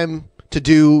time to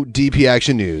do DP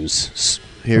Action News.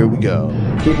 Here we go.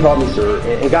 He called me sir.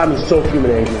 It got me so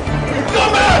human angry.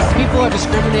 People are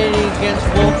discriminating against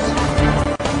wolves.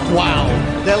 Wow.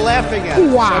 They're laughing at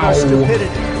us. Wow. At our stupidity.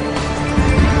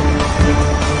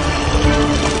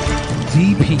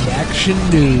 DP Action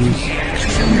News.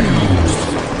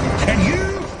 And you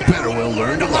better well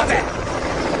learn to love it.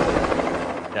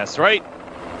 That's right.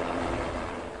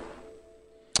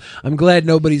 I'm glad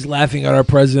nobody's laughing at our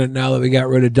president now that we got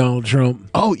rid of Donald Trump.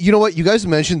 Oh, you know what? You guys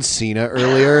mentioned Cena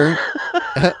earlier.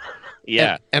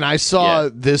 Yeah. And I saw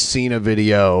this Cena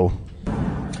video.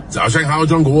 早上好，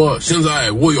中国！现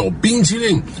在我有冰淇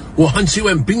淋，我很喜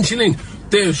欢冰淇淋，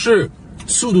但是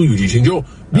速度与激情就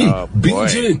比冰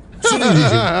淇淋。速度与激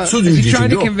情，速度与 Is 激 he 情 trying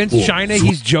to 就 convince China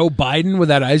he's Joe Biden with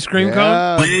that ice cream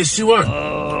cone? 我也希望。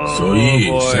所以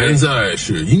现在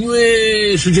是音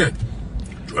乐时间，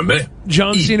准备。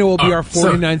John Cena will be our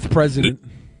 49th president.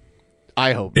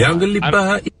 I hope. 2个礼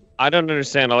拜。I don't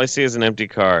understand. All I see is an empty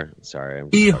car. Sorry.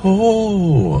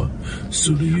 All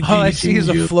I see is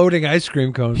a floating ice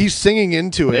cream cone. He's singing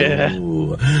into it. I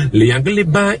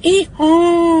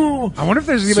wonder if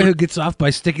there's anybody who gets off by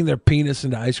sticking their penis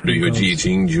into ice cream cones.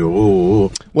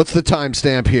 What's the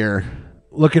timestamp here?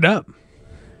 Look it up.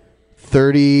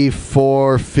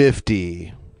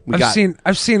 34:50.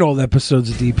 I've seen old episodes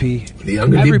of DP.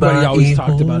 Everybody always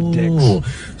talked about dicks.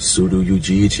 速度与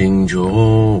激情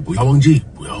就不要忘记，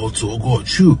不要错过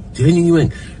去电影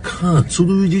院看《速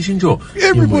度与激情就》，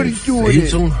因为非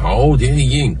常好电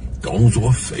影，动作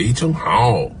非常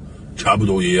好，差不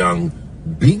多一样。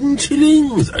冰淇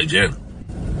淋，再见。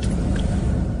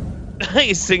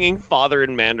He's singing Father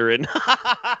in Mandarin.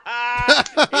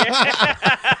 Yeah.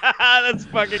 That's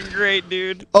fucking great,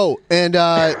 dude. Oh, and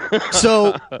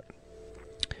so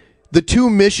the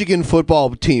two Michigan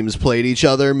football teams played each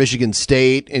other, Michigan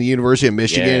State and University of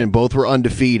Michigan, and both were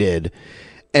undefeated.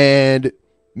 And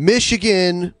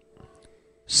Michigan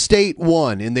State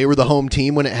won, and they were the home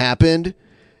team when it happened.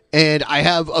 And I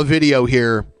have a video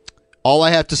here. All I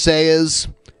have to say is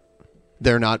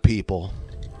they're not people.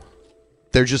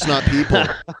 They're just not people.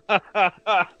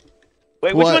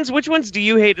 Wait, which ones do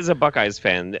you hate as a Buckeyes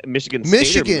fan? Michigan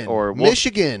State or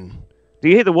Michigan. Do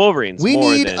you hate the Wolverines? We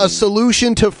need a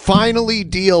solution to finally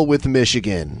deal with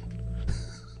Michigan.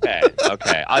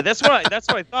 Okay. That's what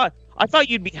I thought. I thought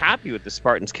you'd be happy with the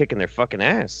Spartans kicking their fucking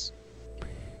ass.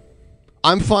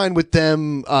 I'm fine with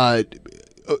them.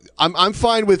 I'm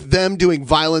fine with them doing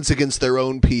violence against their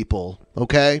own people.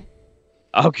 Okay.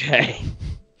 Okay.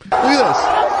 Look at this.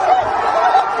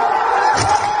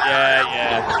 Yeah.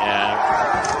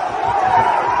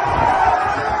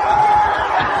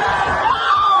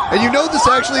 And you know this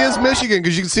actually is Michigan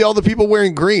because you can see all the people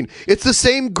wearing green. It's the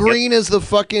same green as the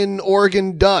fucking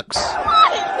Oregon Ducks.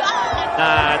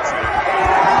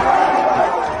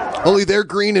 Only they're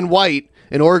green and white,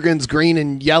 and Oregon's green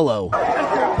and yellow.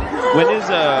 When is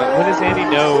Andy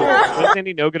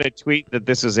No going to tweet that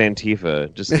this is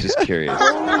Antifa? Just curious.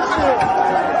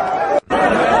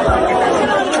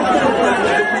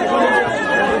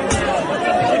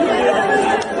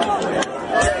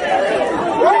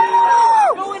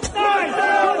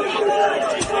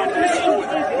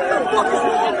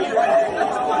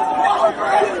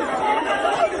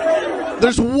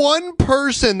 There's one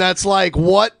person that's like,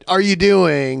 what are you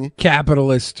doing?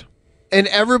 Capitalist. And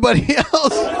everybody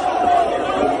else.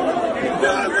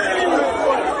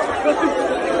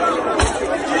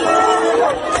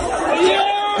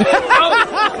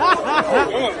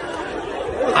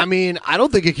 I mean, I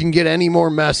don't think it can get any more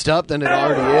messed up than it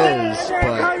already is.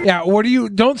 But yeah,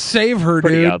 don't save her,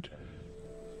 dude.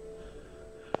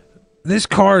 This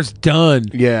car's done.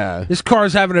 Yeah. This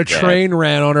car's having a train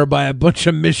ran on her by a bunch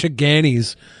of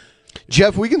Michiganis.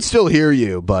 Jeff, we can still hear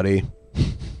you, buddy.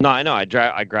 No, I know. I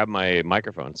grabbed my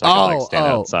microphone so I can stand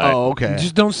outside. Oh, okay.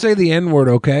 Just don't say the N-word,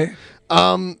 okay?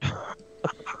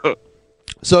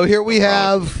 So here we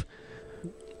have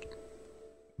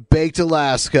Baked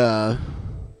Alaska.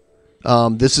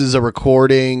 This is a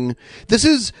recording. This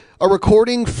is a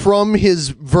recording from his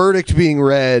verdict being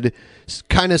read,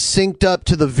 kind of synced up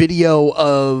to the video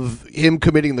of him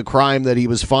committing the crime that he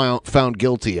was found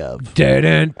guilty of.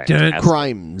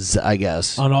 Crimes, I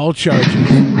guess. On all charges.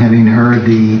 Having heard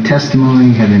the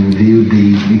testimony, having viewed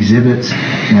the exhibits,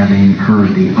 having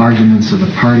heard the arguments of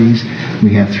the parties,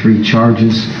 we have 3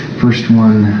 charges. First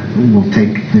one, we'll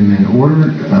take them in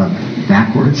order,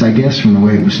 backwards, I guess, from the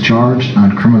way it was charged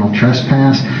on criminal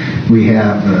trespass. We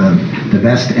have the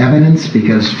best evidence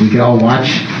because we could all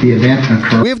watch the event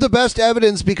occur. We have the best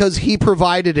evidence because he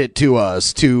provided it to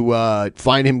us to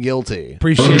find him guilty.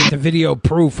 Appreciate the video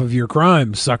proof of your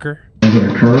crime, sucker.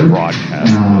 It occurred,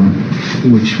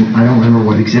 which I don't remember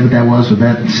what exhibit that was, but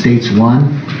that states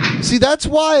 1. See, that's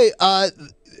why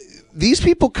these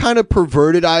people kind of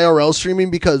perverted IRL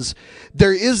streaming because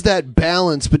there is that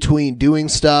balance between doing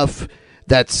stuff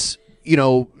that's, you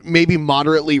know, maybe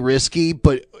moderately risky,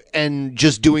 and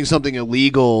just doing something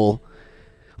illegal.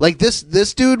 Like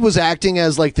this dude was acting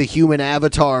as like the human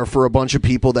avatar for a bunch of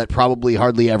people that probably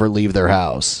hardly ever leave their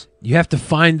house. You have to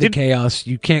find the chaos.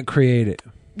 You can't create it.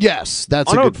 Yes,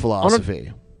 that's a good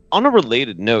philosophy. On a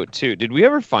related note, too, did we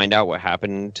ever find out what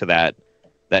happened to that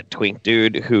that twink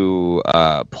dude who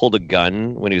pulled a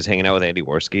gun when he was hanging out with Andy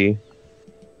Worski.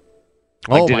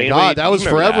 Oh my God, that was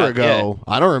forever ago. Yeah.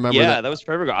 I don't remember Yeah, that. that was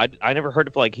forever ago. I never heard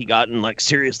of like he got in like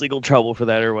serious legal trouble for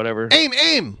that or whatever.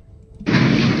 Aim!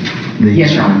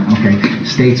 Yes, Your Honor. Okay.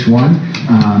 States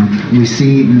 1, we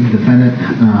see the defendant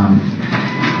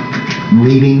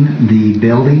leaving the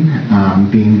building,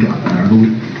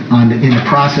 in the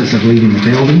process of leaving the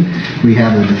building. We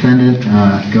have the defendant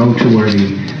go to where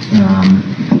the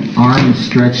arm is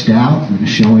stretched out,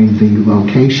 showing the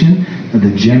location, the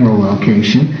general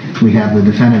location. We have the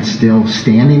defendant still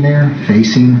standing there,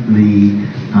 facing the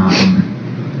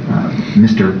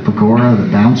Mr. Pecora, the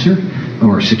bouncer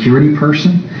or security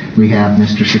person. We have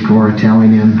Mr. Pecora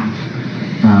telling him,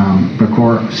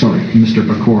 Mr.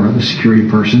 Pecora, the security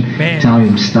person, telling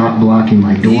him, stop blocking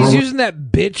my door. He's using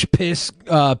that bitch piss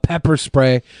pepper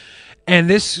spray, and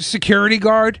this security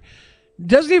guard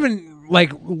doesn't even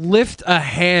like lift a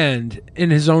hand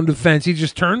in his own defense. He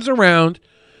just turns around.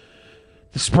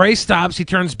 The spray stops. He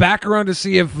turns back around to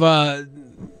see if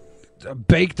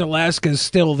Baked Alaska is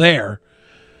still there.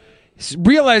 He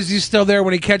realizes he's still there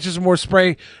when he catches more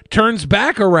spray. Turns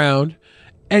back around,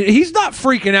 and he's not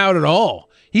freaking out at all.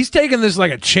 He's taking this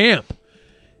like a champ.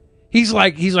 He's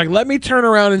like, let me turn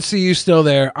around and see you still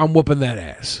there. I'm whooping that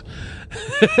ass.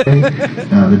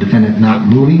 The defendant not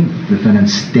moving, the defendant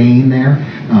staying there.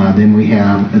 Then we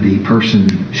have the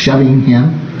person shoving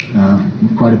him,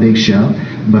 quite a big shove.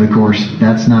 But of course,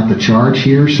 that's not the charge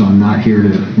here, so I'm not here to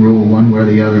rule one way or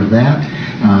the other of that.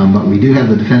 But we do have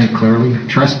the defendant clearly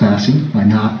trespassing by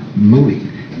not moving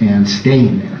and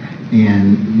staying there,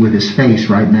 and with his face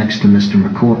right next to Mr.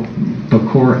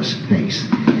 Pecora's face.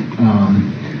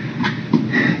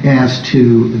 As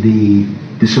to the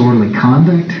disorderly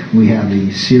conduct, we have the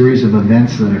series of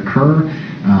events that occur.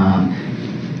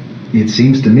 It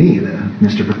seems to me that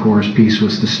Mr. Pecora's peace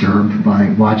was disturbed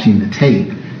by watching the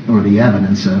tape or the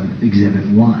evidence of Exhibit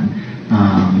 1,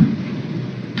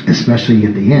 especially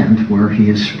at the end where he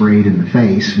is sprayed in the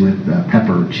face with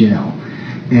pepper gel.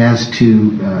 As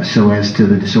to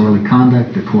the disorderly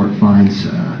conduct, the court finds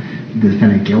the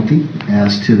defendant guilty.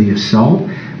 As to the assault,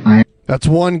 that's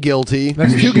one guilty.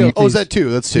 That's two guilty. Oh, is that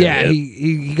two? That's two. Yeah,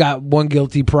 he got one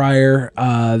guilty prior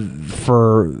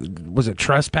for, was it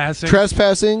trespassing?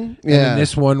 Trespassing? And Yeah. then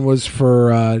this one was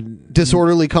for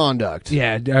disorderly conduct.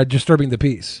 Yeah, disturbing the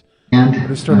peace. And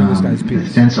disturbing this guy's peace.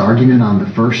 Defense argument on the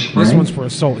first spray. This one's for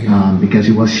assault here. Because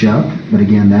he was shoved. But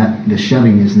again, the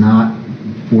shoving is not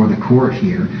for the court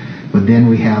here. But then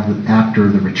we have, after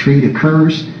the retreat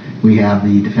occurs, we have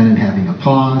the defendant having a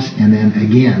pause, and then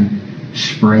again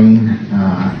spraying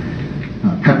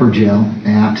pepper gel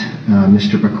at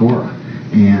Mr. Pecora.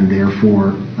 And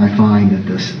therefore, I find that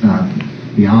this,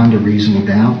 beyond a reasonable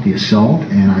doubt, the assault,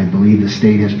 and I believe the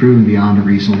state has proven beyond a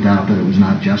reasonable doubt that it was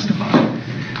not justified.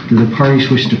 Do the parties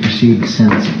wish to proceed with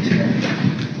sentencing today?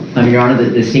 Your Honor,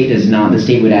 the state does not. The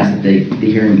state would ask that the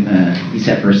hearing be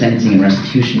set for a sentencing and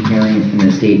restitution hearing, and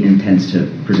the state intends to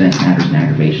present matters in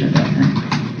aggravation at that time.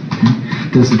 Okay.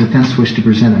 Does the defense wish to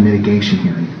present a mitigation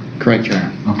hearing? Correct, Your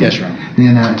Honor. Okay. Yes, Your Honor.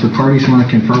 Then if the parties want to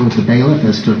confer with the bailiff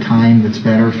as to a time that's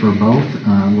better for both,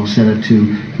 we'll set it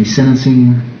to a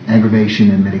sentencing, aggravation,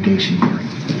 and mitigation hearing.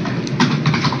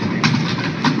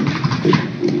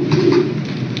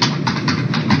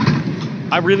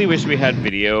 I really wish we had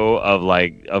video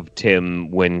of Tim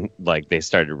when they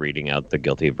started reading out the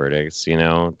guilty verdicts. You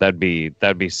know, that'd be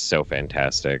so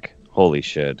fantastic. Holy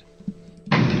shit!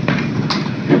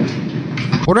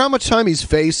 Wonder how much time he's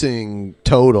facing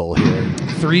total here.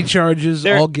 3 charges,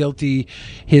 all guilty.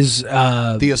 His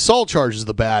the assault charge is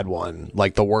the bad one,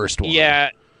 like the worst one.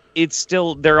 Yeah, it's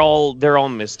still they're all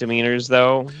misdemeanors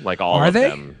though, like all Are of they?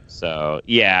 them. So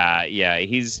yeah,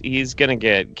 he's gonna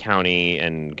get county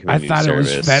and community I thought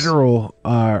service. it was federal,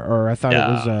 or I thought it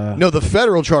was. No, the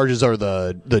federal charges are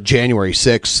the January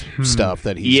 6th stuff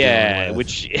that he's dealing with.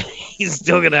 which he's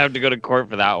still gonna have to go to court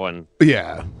for that one.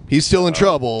 Yeah, he's still in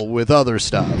trouble with other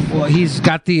stuff. Well, he's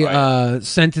got the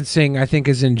sentencing. I think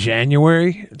is in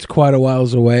January. It's quite a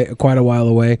while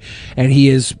away, and he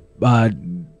is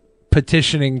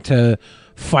petitioning to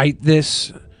fight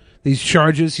these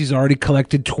charges. He's already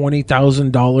collected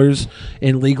 $20,000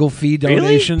 in legal fee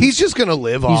donations. Really? He's just gonna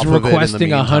live off of it in the He's requesting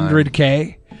meantime.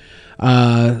 $100K.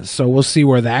 So we'll see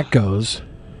where that goes.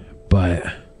 But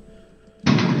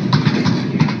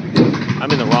I'm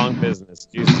in the wrong business.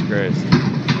 Jesus Christ.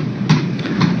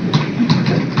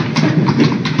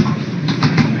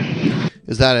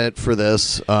 Is that it for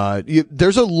this?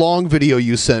 There's a long video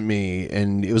you sent me,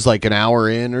 and it was like an hour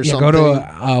in or something. Go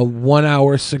to 1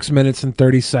 hour, 6 minutes, and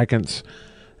 30 seconds.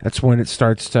 That's when it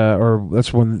starts to, or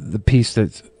that's when the piece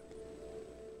that's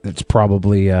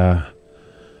probably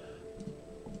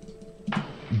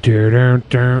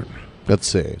Let's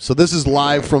see. So this is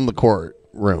live from the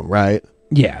courtroom, right?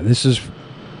 Yeah, this is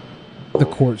the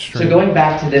court stream. So going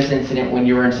back to this incident when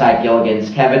you were inside Gilligan's,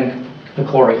 Kevin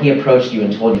Pecora, he approached you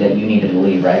and told you that you needed to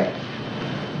leave, right?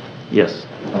 Yes.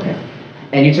 Okay.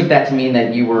 And you took that to mean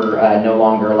that you were no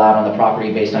longer allowed on the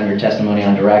property based on your testimony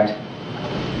on direct?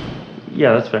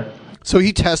 Yeah, that's fair. So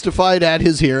he testified at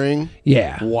his hearing?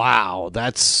 Yeah. Wow,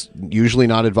 that's usually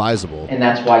not advisable. And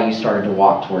that's why you started to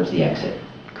walk towards the exit?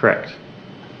 Correct.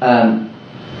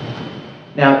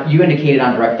 Now, you indicated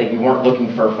on direct that you weren't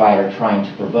looking for a fight or trying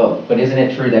to provoke, but isn't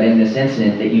it true that in this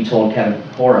incident that you told Kevin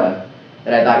Pecora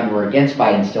that I thought you were against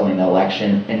Biden stealing the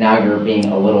election, and now you're being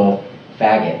a little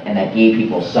faggot, and that gay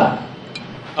people suck?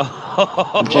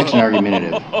 Objection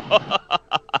argumentative.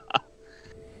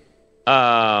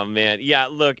 Oh man, yeah.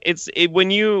 Look,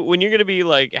 when you're gonna be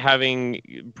like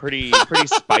having pretty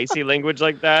spicy language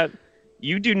like that,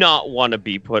 you do not want to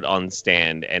be put on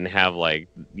stand and have like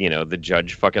the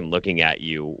judge fucking looking at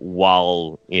you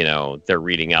while they're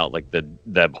reading out like the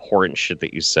abhorrent shit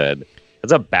that you said.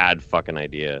 That's a bad fucking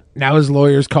idea. Now his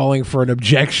lawyer's calling for an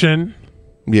objection.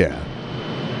 Yeah.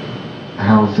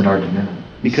 How is it argumentative?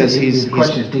 Because the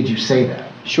question is, did you say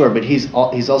that? Sure, but he's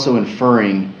also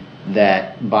inferring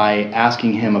that by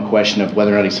asking him a question of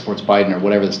whether or not he supports Biden or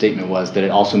whatever the statement was, that it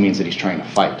also means that he's trying to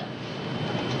fight.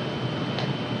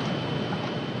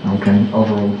 Okay,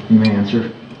 overruled. You may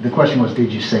answer. The question was,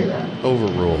 did you say that?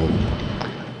 Overruled.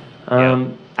 I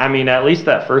mean, at least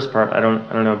that first part. I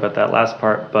don't know about that last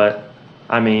part, but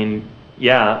I mean,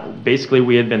 yeah. Basically,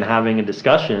 we had been having a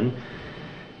discussion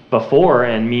before,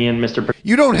 and me and Mr.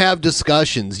 You don't have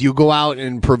discussions. You go out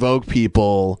and provoke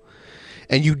people,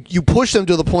 and you push them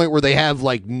to the point where they have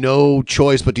like no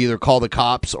choice but to either call the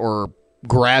cops or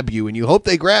grab you, and you hope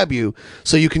they grab you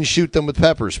so you can shoot them with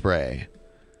pepper spray.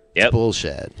 Yep.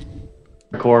 Bullshit.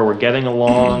 Core, we're getting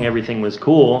along, everything was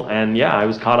cool, and yeah, I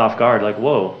was caught off guard. Like,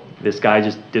 whoa, this guy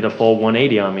just did a full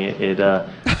 180 on me.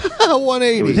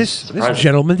 180. This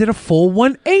gentleman did a full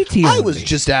 180. I was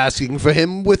just asking for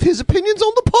him with his opinions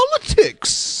on the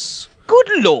politics.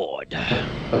 Good Lord.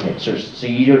 Okay, so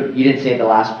you didn't say the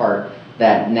last part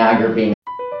that now you're being.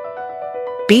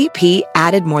 BP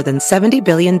added more than $70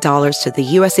 billion to the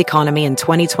U.S. economy in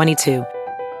 2022.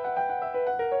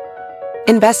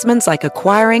 Investments like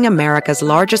acquiring America's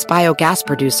largest biogas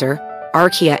producer,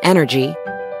 Archaea Energy,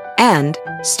 and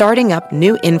starting up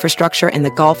new infrastructure in the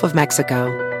Gulf of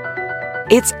Mexico.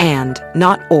 It's and,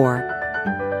 not or.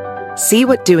 See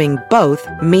what doing both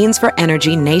means for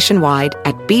energy nationwide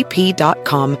at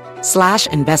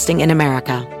bp.com/investing in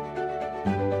America.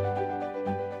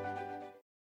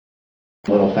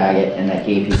 Little faggot, and that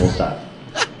gay people suck.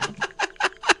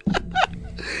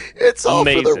 It's all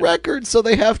for the record, so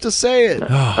they have to say it.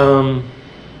 No,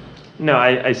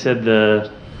 I said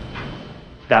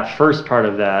that first part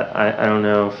of that. I don't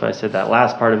know if I said that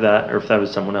last part of that or if that was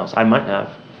someone else. I might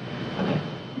have. Okay.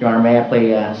 Your Honor, may I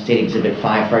play State Exhibit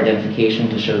 5 for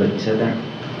identification to show that he said that?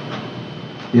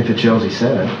 If it shows he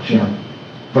said it, sure.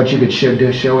 But you could show it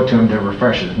to him to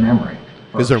refresh his memory.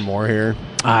 Is there more here?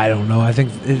 I don't know. I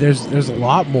think there's a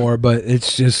lot more, but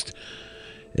it's just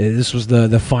this was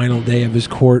the final day of his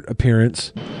court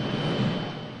appearance.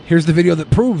 Here's the video that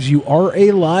proves you are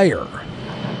a liar.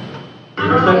 Can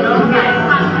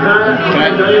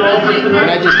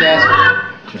I just ask,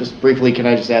 just briefly,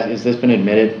 has this been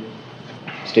admitted?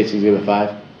 State's Exhibit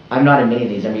 5? I'm not admitting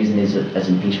these. I'm using these as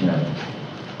impeachment evidence.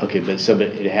 Okay, but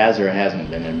it has or it hasn't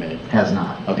been admitted? Has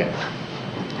not. Okay.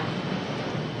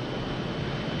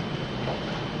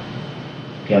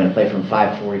 Okay, I'm going to play from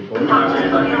 544.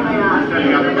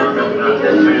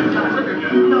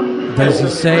 Does he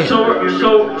say? So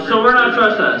we're not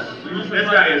trespass. This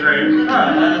guy is right here.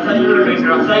 That's how you're against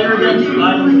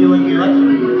Biden stealing the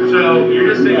election. So you're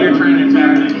just sitting here trying to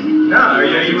attack me. No,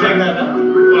 yeah, you take that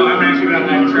down. Well, I'm actually not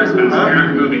trespassing. You're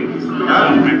not moving.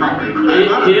 My property.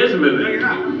 He is moving. No, you're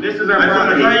not. This is our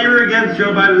property. I thought you were against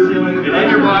Joe Biden stealing. And then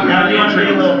you're blocking out the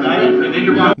entrance. And then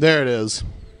you're blocking. There it is.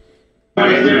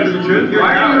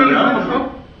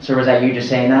 Sir, was that you just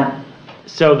saying that?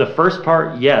 So the first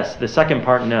part, yes. The second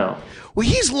part, no. Well,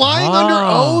 he's lying under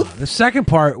oath. The second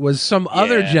part was some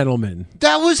other gentleman.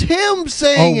 That was him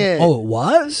saying it. Oh, it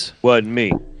was? Wasn't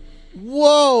me.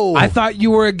 Whoa. I thought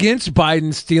you were against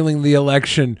Biden stealing the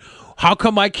election. How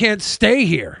come I can't stay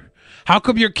here? How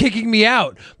come you're kicking me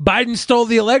out? Biden stole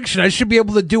the election. I should be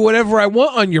able to do whatever I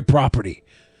want on your property.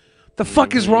 The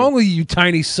fuck is wrong with you, you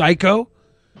tiny psycho?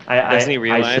 Doesn't he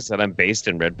realize that I'm based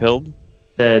in Red Pilled?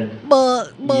 said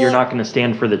you're not going to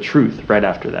stand for the truth right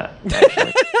after that.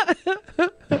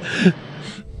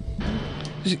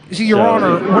 See, Your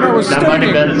Honor, when I was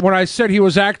stating, when I said he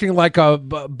was acting like a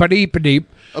badeep,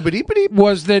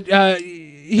 was that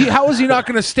how is he not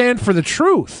going to stand for the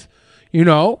truth? You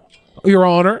know, Your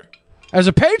Honor, as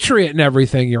a patriot and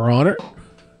everything, Your Honor.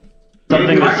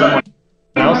 Something that someone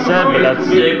else said, but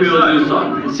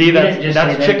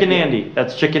that's Chicken Andy.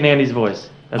 That's Chicken Andy's voice.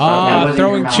 That's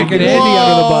throwing Chicken Andy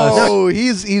under the bus. Oh,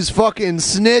 he's fucking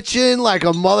snitching like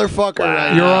a motherfucker.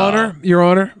 Right Your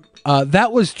Honor,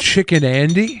 that was Chicken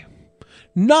Andy,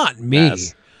 not me.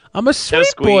 Yes. I'm a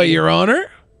sweet boy, Your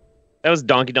Honor. That was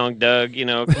Donkey Donk Doug. You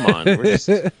know, come on.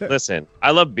 Listen,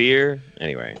 I love beer.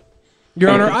 Anyway. Your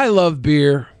Honor, I love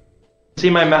beer. See,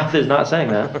 my mouth is not saying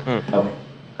that.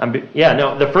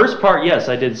 The first part, yes,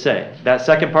 I did say. That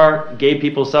second part, gay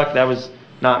people suck, that was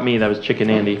not me. That was Chicken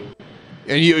Andy.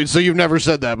 And so you've never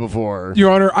said that before? Your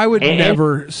Honor, I would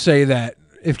never say that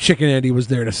if Chicken Andy was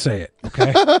there to say it,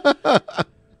 okay?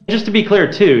 Just to be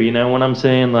clear, too, you know, when I'm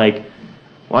saying, like,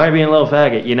 why are you being a little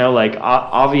faggot? You know, like,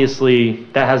 obviously,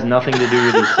 that has nothing to do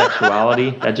with his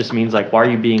sexuality. That just means, like, why are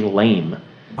you being lame?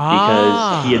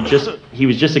 Because he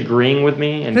was just agreeing with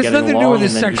me and getting along. There's nothing to do with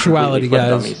his sexuality,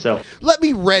 guys. Me, so. Let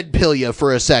me red pill you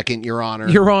for a second, Your Honor.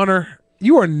 Your Honor,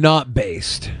 you are not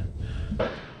based.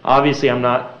 Obviously, I'm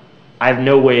not. I have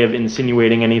no way of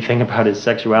insinuating anything about his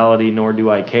sexuality, nor do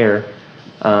I care.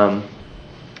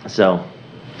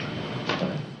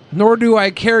 Nor do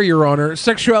I care, Your Honor.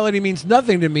 Sexuality means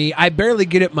nothing to me. I barely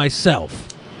get it myself.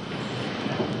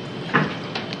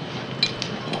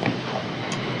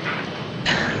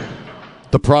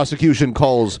 The prosecution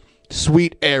calls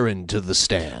Sweet Aaron to the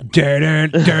stand.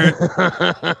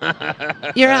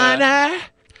 Your Honor,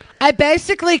 I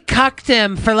basically cucked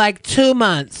him for like 2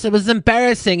 months. It was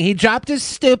embarrassing. He dropped his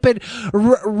stupid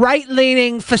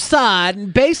right-leaning facade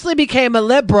and basically became a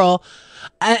liberal.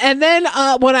 And then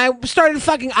when I started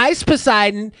fucking Ice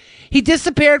Poseidon, he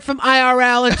disappeared from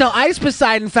IRL until Ice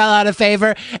Poseidon fell out of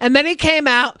favor. And then he came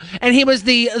out and he was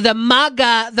the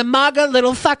MAGA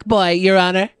little fuckboy, Your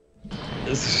Honor.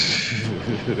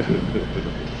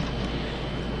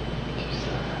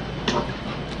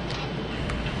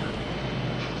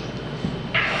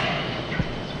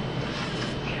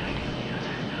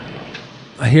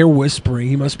 I hear whispering.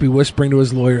 He must be whispering to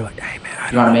his lawyer, like, "Hey man,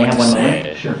 I don't know what to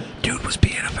say. Sure. Dude was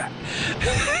being a fat."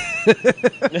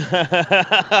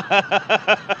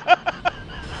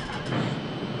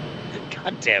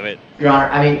 God damn it, Your Honor.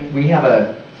 I mean, we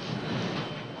have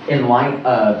in light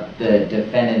of the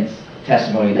defendant's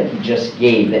testimony that he just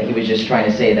gave, that he was just trying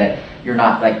to say that you're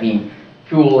not like being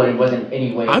cool and it wasn't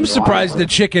any way. I'm surprised the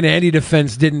Chicken Andy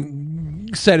defense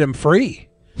didn't set him free.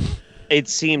 It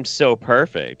seemed so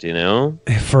perfect, you know?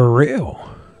 For real.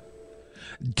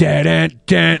 The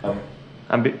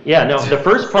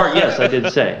first part, yes, I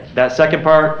did say. That second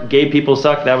part, gay people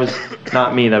suck, that was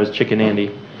not me, that was Chicken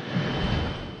Andy.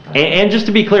 And just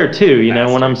to be clear, too, you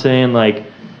know, when I'm saying, like,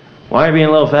 why are you being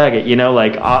a little faggot? You know,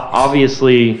 like,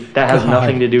 obviously, that has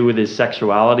nothing to do with his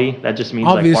sexuality. That just means,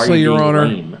 like, why are you being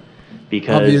lame?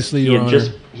 Because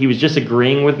he was just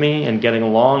agreeing with me and getting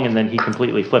along, and then he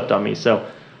completely flipped on me. So,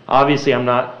 obviously,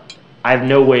 I have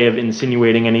no way of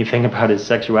insinuating anything about his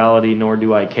sexuality, nor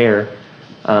do I care.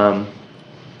 I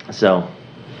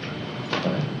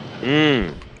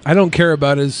don't care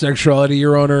about his sexuality,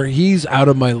 Your Honor. He's out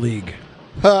of my league.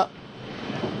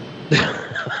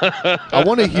 I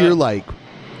want to hear, like,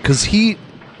 because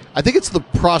I think it's the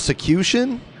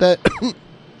prosecution that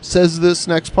says this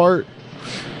next part.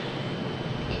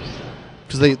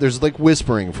 Because there's, like,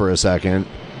 whispering for a second.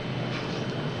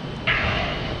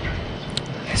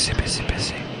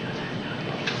 Busy.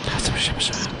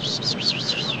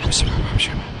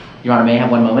 Your Honor, may I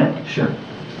have 1 moment? Sure.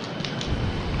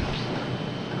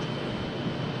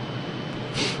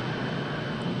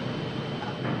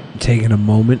 Taking a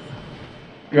moment.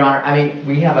 Your Honor, I mean,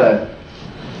 we have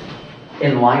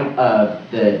in light of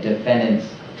the defendant's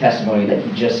testimony that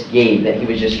he just gave, that he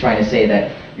was just trying to say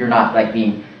that you're not like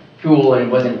being cool and it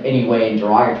wasn't any way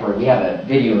derogatory. We have a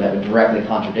video that would directly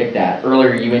contradict that.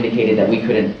 Earlier, you indicated that we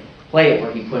couldn't play it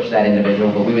where he pushed that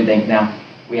individual, but we would think now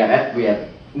we have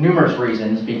numerous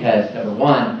reasons because number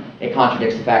one, it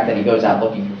contradicts the fact that he goes out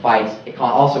looking for fights. It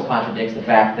also contradicts the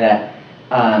fact that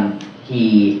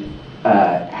he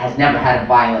has never had a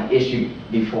violent issue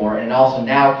before, and it also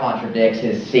now contradicts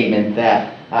his statement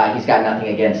that he's got nothing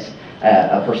against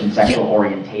a person's sexual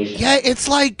orientation. Yeah, it's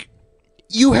like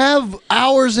you have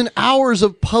hours and hours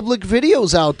of public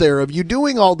videos out there of you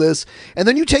doing all this, and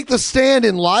then you take the stand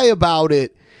and lie about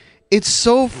it. It's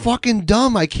so fucking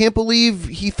dumb. I can't believe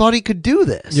he thought he could do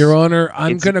this. Your Honor,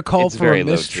 I'm going to call for a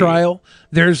mistrial.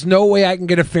 There's no way I can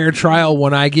get a fair trial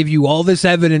when I give you all this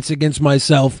evidence against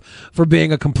myself for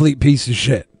being a complete piece of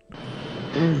shit.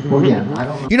 Well, again, I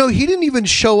don't know. You know, he didn't even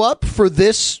show up for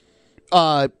this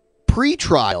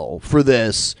pre-trial for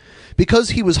this because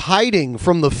he was hiding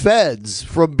from the feds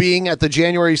from being at the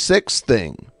January 6th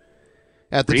thing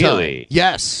at the time.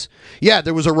 Yes. Yeah,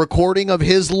 there was a recording of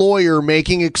his lawyer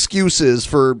making excuses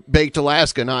for Baked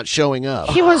Alaska not showing up.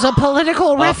 He was a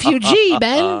political refugee,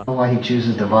 Ben. I don't know why he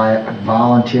chooses to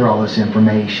volunteer all this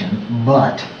information,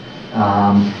 but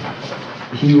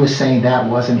he was saying that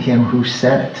wasn't him who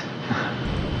said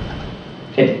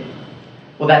it.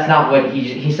 Well, that's not what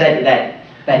he said.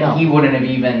 That no. He wouldn't have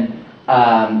even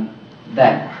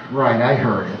that. Right, I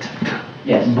heard it.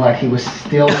 Yes, but he was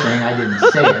still saying I didn't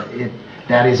say it.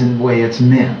 That isn't the way it's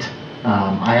meant.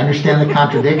 I understand the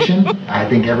contradiction. I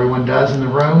think everyone does in the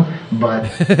room, but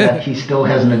that he still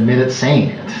hasn't admitted saying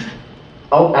it.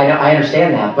 Oh, I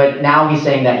understand that, but now he's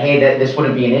saying that, hey, that this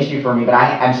wouldn't be an issue for me, but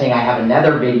I'm saying I have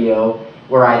another video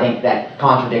where I think that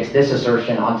contradicts this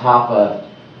assertion on top of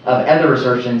other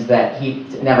assertions that he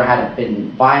never had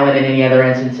been violent in any other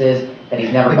instances, that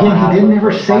he's never gone out. Again, he didn't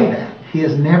ever say that. He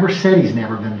has never said he's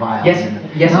never been violent.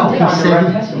 Yes, no,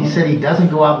 he said he doesn't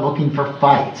go out looking for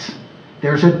fights.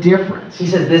 There's a difference. He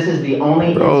says this is the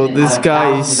only. Bro, this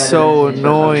guy is so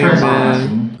annoying,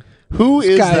 man. Who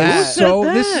is that?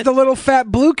 This is the little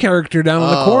fat blue character down in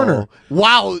the corner.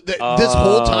 Wow, this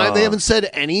whole time they haven't said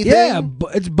anything? Yeah,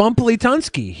 it's Bumply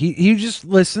Tunsky. He just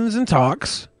listens and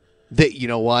talks. You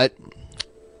know what?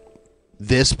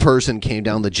 This person came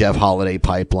down the Jeff Holiday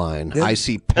pipeline. I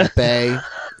see Pepe.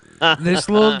 This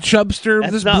little chubster,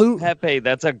 That's this not blue. Pepe.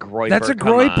 That's a groiper. That's a Come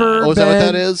groiper. on. Oh, is that what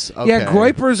Ben. that is? Okay. Yeah,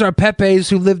 groipers are Pepes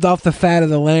who lived off the fat of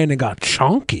the land and got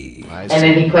chunky. And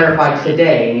then he clarified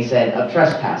today, and he said of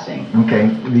trespassing. Okay,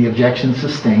 the objection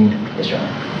sustained. Yes, Your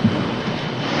Honor.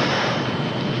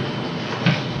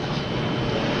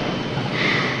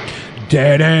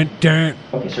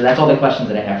 Okay, so that's all the questions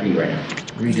that I have for you right now.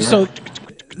 So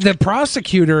the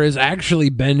prosecutor is actually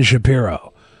Ben Shapiro.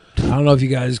 I don't know if you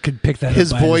guys could pick that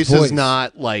His up by voice his voice. is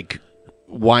not, like,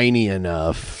 whiny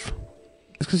enough.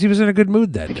 It's because he was in a good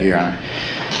mood that day. Your Honor.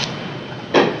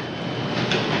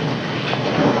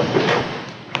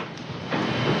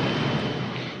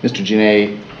 Mr.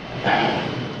 Janae,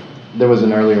 there was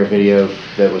an earlier video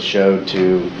that was showed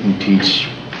to impeach.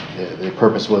 The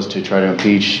purpose was to try to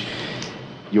impeach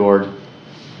your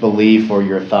belief or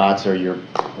your thoughts or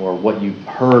what you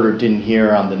heard or didn't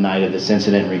hear on the night of this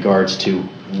incident in regards to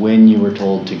when you were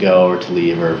told to go or to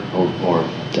leave or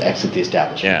to exit the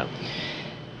establishment.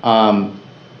 Yeah.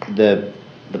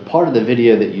 The part of the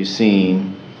video that you've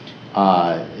seen,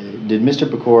 did Mr.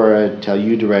 Pecora tell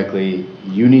you directly,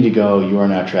 you need to go, you are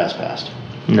not trespassed?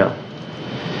 No.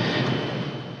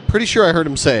 Pretty sure I heard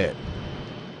him say it.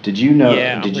 Did you know?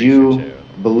 Yeah, I'm did pretty you sure too.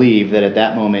 believe that at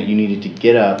that moment you needed to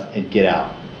get up and get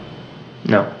out?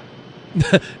 No.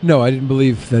 No, I didn't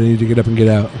believe that I needed to get up and get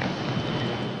out.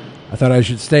 I thought I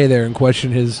should stay there and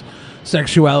question his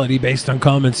sexuality based on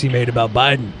comments he made about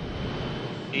Biden.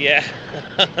 Yeah,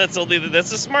 that's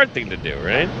a smart thing to do,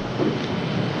 right?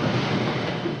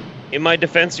 In my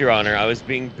defense, Your Honor, I was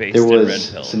being based There in Red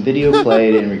was Pill. some video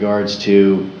played in regards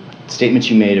to statements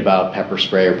you made about pepper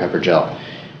spray or pepper gel.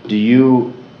 Do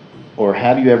you or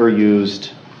have you ever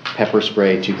used pepper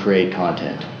spray to create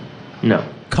content? No.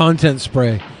 Content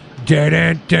spray.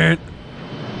 Dun.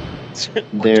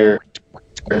 There,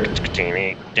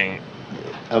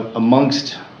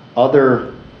 amongst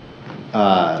other,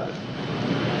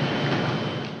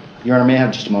 Your Honor, may I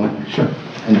have just a moment? Sure.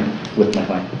 And with my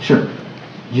client. Sure.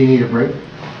 Do you need a break?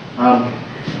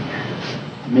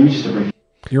 Maybe just a break.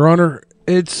 Your Honor,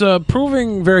 it's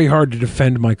proving very hard to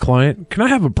defend my client. Can I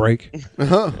have a break?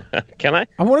 Can I?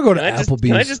 I want to go to Can I Applebee's.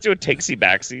 Can I just do a takesy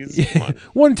backsies? Come on.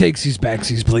 One takesies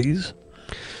backsies, please.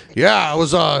 Yeah, I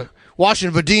was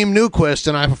watching Vadim Newquist,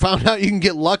 and I found out you can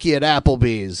get lucky at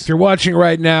Applebee's. If you're watching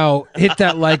right now, hit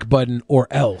that like button or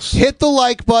else. Hit the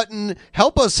like button.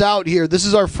 Help us out here. This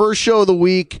is our first show of the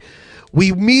week.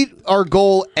 We meet our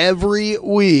goal every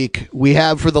week. We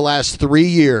have for the last 3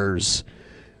 years.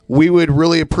 We would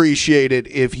really appreciate it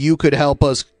if you could help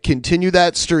us continue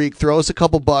that streak. Throw us a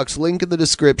couple bucks. Link in the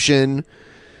description.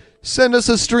 Send us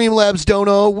a Streamlabs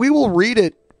dono. We will read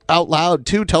it out loud,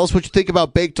 too. Tell us what you think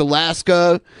about Baked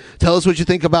Alaska. Tell us what you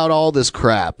think about all this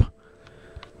crap.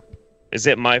 Is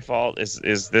it my fault? Is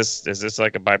this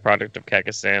like a byproduct of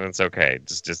Kekistan? It's okay.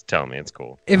 Just tell me. It's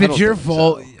cool. If it's your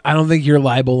fault, I don't think you're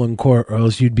liable in court, or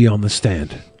else you'd be on the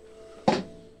stand.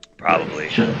 Probably.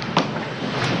 Sure.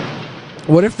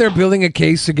 What if they're building a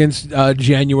case against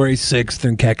January 6th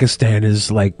and Kekistan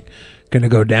is like going to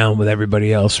go down with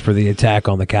everybody else for the attack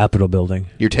on the Capitol building?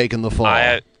 You're taking the fall.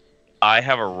 I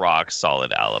have a rock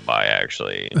solid alibi,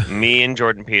 actually. Me and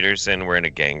Jordan Peterson were in a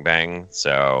gangbang,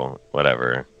 so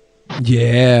whatever.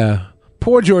 Yeah.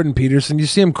 Poor Jordan Peterson. You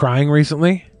see him crying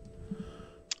recently?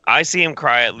 I see him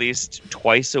cry at least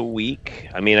twice a week.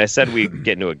 I mean, I said we'd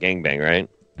get into a gangbang, right?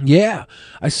 Yeah.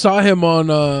 I saw him on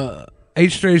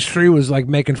H3H3 was like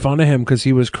making fun of him because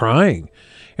he was crying.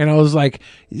 And I was like,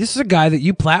 this is a guy that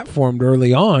you platformed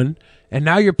early on, and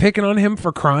now you're picking on him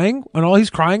for crying, and all he's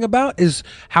crying about is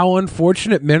how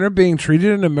unfortunate men are being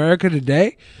treated in America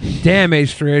today. Damn,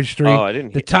 H3H3. Oh, I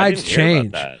didn't. The tides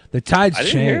change. The tides I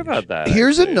change. didn't hear about that.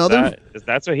 Here's actually. another. Is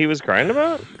that what he was crying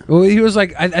about? Well, he was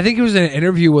like, I think he was in an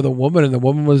interview with a woman, and the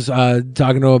woman was talking to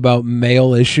him about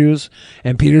male issues,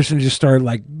 and Peterson just started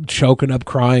like choking up,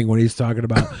 crying when he's talking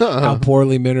about how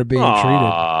poorly men are being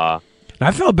treated. And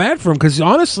I felt bad for him because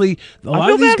honestly, a lot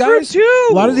of these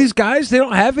guys, they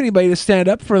don't have anybody to stand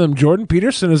up for them. Jordan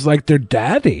Peterson is like their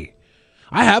daddy.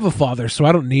 I have a father, so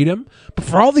I don't need him. But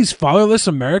for all these fatherless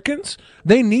Americans,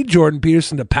 they need Jordan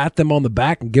Peterson to pat them on the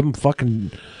back and give them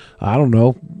fucking, I don't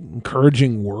know,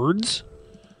 encouraging words.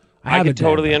 I can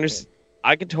totally understand.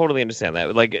 I can totally understand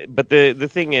that. Like, but the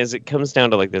thing is, it comes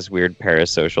down to like this weird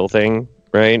parasocial thing,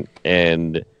 right?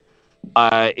 And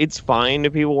it's fine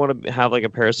if people want to have like a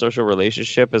parasocial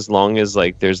relationship as long as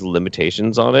like there's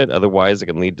limitations on it. Otherwise, it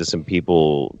can lead to some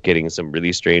people getting some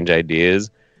really strange ideas.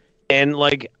 And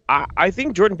like, I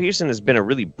think Jordan Peterson has been a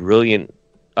really brilliant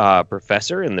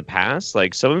professor in the past.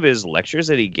 Like some of his lectures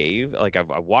that he gave, like I've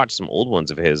watched some old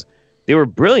ones of his, they were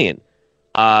brilliant.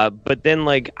 But then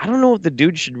like, I don't know if the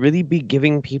dude should really be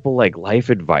giving people like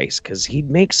life advice because he'd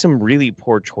make some really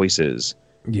poor choices.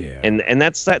 Yeah. And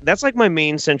that's like my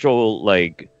main central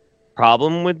like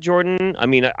problem with Jordan. I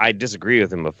mean, I disagree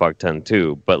with him a fuck ton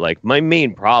too, but like my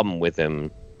main problem with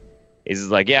him is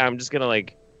like, yeah, I'm just gonna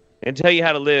tell you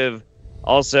how to live.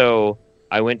 Also,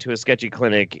 I went to a sketchy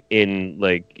clinic in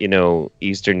like,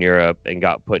 Eastern Europe and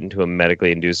got put into a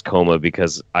medically induced coma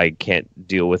because I can't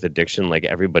deal with addiction like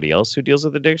everybody else who deals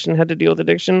with addiction had to deal with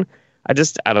addiction. I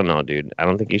don't know, dude. I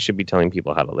don't think you should be telling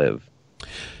people how to live.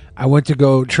 I went to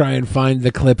go try and find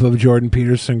the clip of Jordan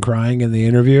Peterson crying in the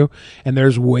interview, and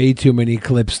there's way too many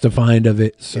clips to find of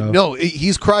it. So no,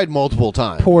 he's cried multiple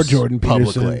times. Poor Jordan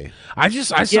Peterson. Publicly. I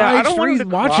saw H3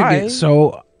 watching it,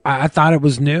 so I thought it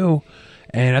was new,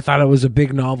 and I thought it was a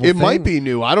big novel. It might be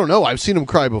new. I don't know. I've seen him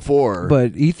cry before.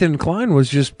 But Ethan Klein was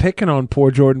just picking on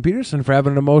poor Jordan Peterson for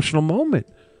having an emotional moment.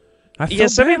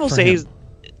 Some people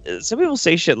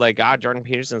say shit like, Jordan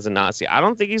Peterson's a Nazi. I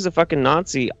don't think he's a fucking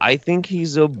Nazi. I think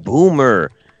he's a boomer.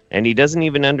 And he doesn't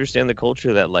even understand the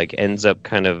culture that, like, ends up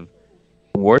kind of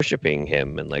worshiping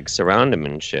him and, like, surround him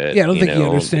and shit. Yeah, I don't think he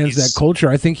understands that culture.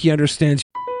 I think he understands.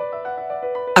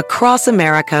 Across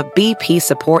America, BP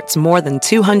supports more than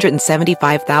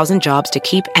 275,000 jobs to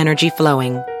keep energy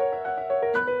flowing.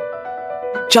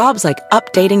 Jobs like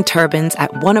updating turbines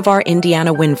at one of our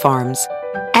Indiana wind farms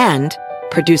and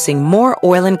producing more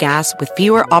oil and gas with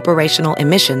fewer operational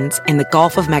emissions in the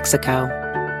Gulf of Mexico.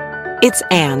 It's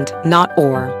and, not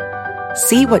or.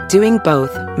 See what doing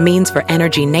both means for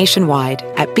energy nationwide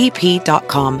at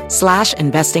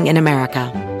bp.com/investing in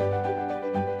America.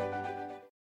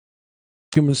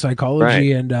 Human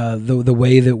psychology and the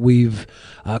way that we've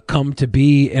come to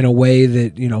be in a way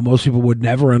that most people would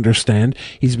never understand.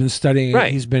 He's been studying.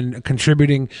 Right. He's been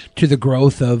contributing to the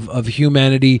growth of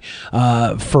humanity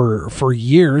for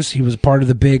years. He was part of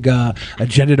the big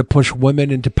agenda to push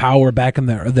women into power back in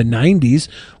the 90s.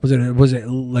 Was it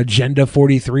Agenda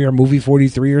 43 or Movie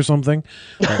 43 or something?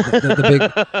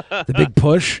 The big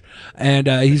push, and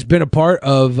he's been a part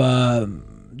of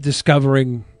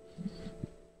discovering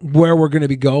where we're going to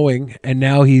be going, and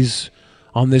now he's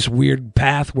on this weird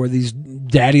path where these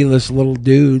daddyless little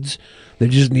dudes that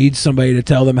just need somebody to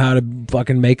tell them how to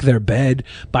fucking make their bed.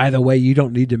 By the way, you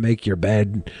don't need to make your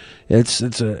bed. It's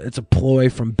a ploy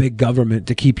from big government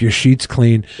to keep your sheets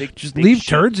clean. Just leave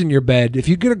turds in your bed. If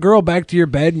you get a girl back to your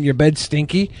bed and your bed's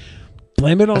stinky,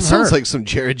 blame it on her. Sounds like some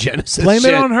Jared Genesis Blame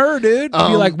shit. it on her, dude. Be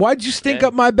like, why'd you stink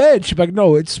up my bed? She'd be like,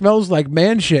 no, it smells like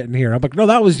man shit in here. I'm like, no,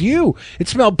 that was you. It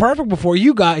smelled perfect before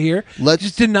you got here. Let's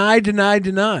just deny.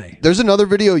 There's another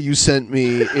video you sent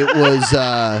me. It was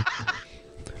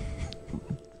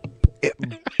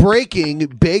breaking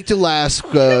baked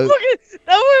Alaska. Wait.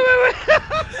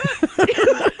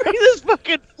 Bring this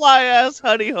fucking fly ass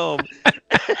honey home.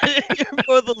 You're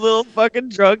both a little fucking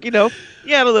drunk, You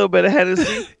had a little bit of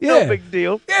Hennessy. No big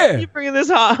deal. Yeah. You bringing this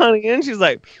hot honey in. She's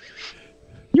like,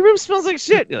 your room smells like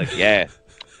shit. You're like, yeah.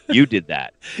 You did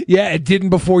that. Yeah, it didn't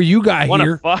before you got What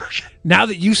here. a fuck. Now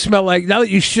that you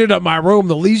shit up my room,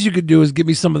 the least you could do is give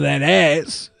me some of that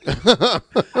ass.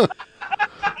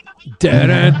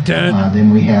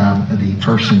 Then we have the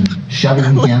person shoving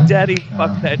him. Daddy,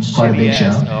 fuck that Quite a big shitty show.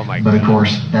 ass. Oh my But of God.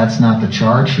 course, that's not the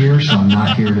charge here, so I'm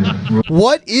not here to.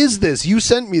 What is this? You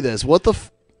sent me this. What the?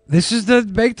 This is the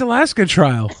Baked Alaska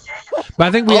trial. But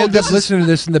I think we ended up listening to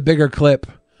this in the bigger clip.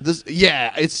 This,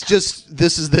 yeah, it's just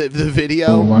this is the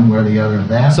video. One way or the other of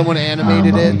that. Someone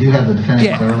animated but it. We do have the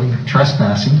defendant clearly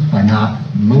trespassing by not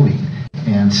moving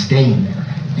and staying there,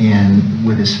 and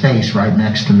with his face right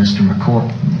next to Mr.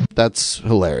 McCoy. That's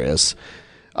hilarious.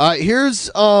 Here's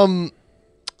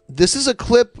this is a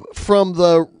clip from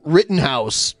the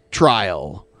Rittenhouse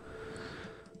trial.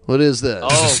 What is this?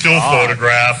 This is a still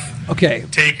photograph. Okay.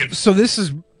 Taken. So this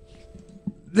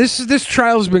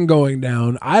trial's been going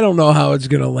down. I don't know how it's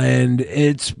going to land.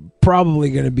 It's probably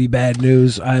going to be bad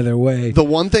news either way. The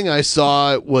one thing I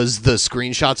saw was the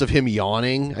screenshots of him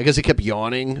yawning. I guess he kept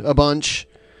yawning a bunch.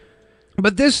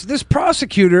 But this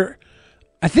prosecutor,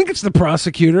 I think it's the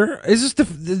prosecutor. Is this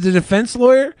the defense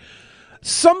lawyer?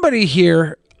 Somebody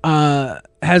here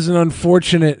has an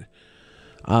unfortunate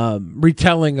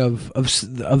retelling of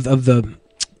the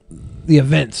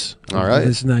events of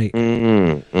this night.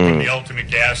 From the ultimate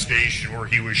gas station where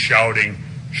he was shouting,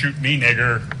 "Shoot me,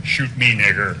 nigger! Shoot me,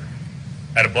 nigger!"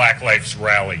 at a Black Lives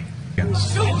rally. Shoot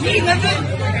me,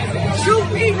 nigga!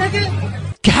 Shoot me, nigga!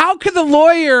 How could the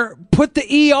lawyer put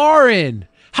the ER in?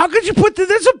 How could you put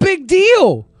that's a big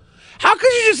deal. How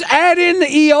could you just add in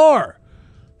the ER?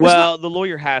 Well, the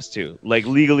lawyer has to, like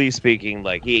legally speaking,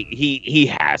 like he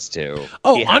has to.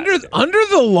 Oh, He has under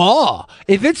the law,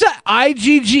 if it's a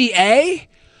IGGA,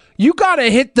 you gotta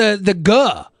hit the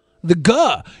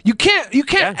guh. You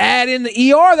can't add in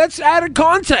the ER. That's added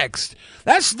context.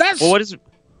 That's. Well,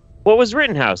 what was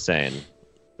Rittenhouse saying?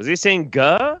 Was he saying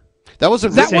 "guh"? That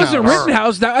wasn't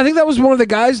Rittenhouse. I think that was one of the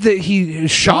guys that he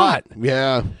shot.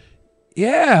 Yeah.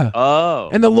 Yeah. Oh.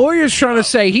 And the lawyer's trying to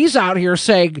say he's out here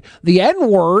saying the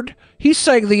N-word. He's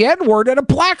saying the N-word at a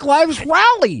Black Lives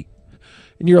rally.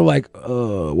 And you're like,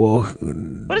 well.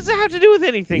 What does that have to do with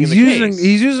anything? He's in the using case?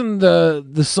 he's using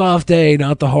the soft A,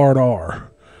 not the hard R.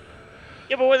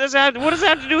 Yeah, but what does that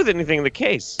have to do with anything in the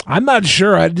case? I'm not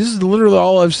sure. This is literally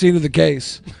all I've seen of the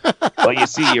case. Well, you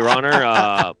see, Your Honor,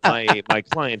 my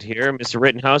client here, Mr.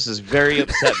 Rittenhouse, is very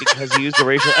upset because he used a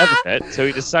racial epithet, so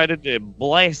he decided to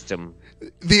blast him.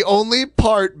 The only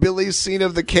part Billy's seen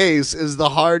of the case is the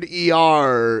hard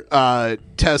ER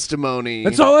testimony.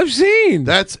 That's all I've seen.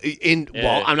 That's in.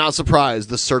 Well, I'm not surprised.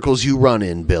 The circles you run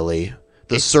in, Billy.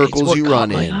 The circles you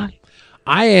run in.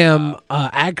 I am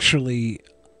actually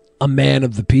a man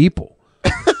of the people.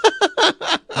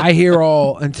 I hear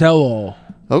all and tell all.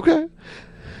 Okay.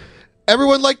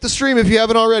 Everyone like the stream if you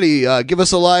haven't already. Give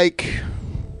us a like.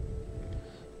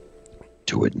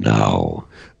 Do it now.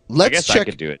 Let's I guess check. I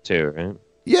could do it too, right?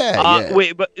 Yeah.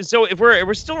 Wait, but so if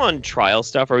we're still on trial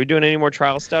stuff, are we doing any more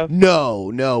trial stuff?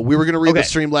 No. We were going to read the Okay.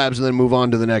 Streamlabs and then move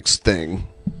on to the next thing.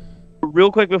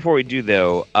 Real quick before we do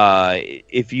though,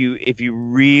 if you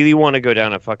really want to go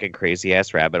down a fucking crazy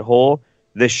ass rabbit hole,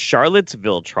 the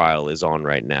Charlottesville trial is on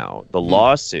right now, the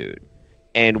lawsuit.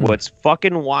 And what's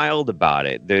fucking wild about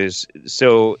it, there's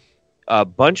a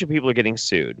bunch of people are getting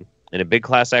sued in a big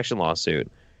class action lawsuit.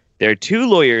 There are two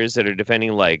lawyers that are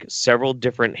defending like several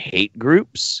different hate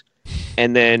groups.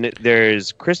 And then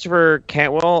there's Christopher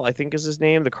Cantwell, I think is his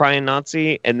name, the crying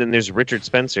Nazi, and then there's Richard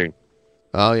Spencer.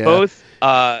 Oh yeah.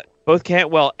 Both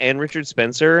Cantwell and Richard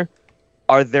Spencer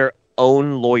are their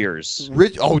own lawyers.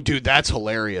 Oh, dude, that's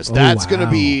hilarious. That's going to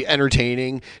be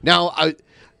entertaining. Now,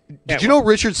 did you know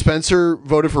Richard Spencer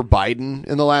voted for Biden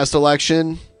in the last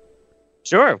election?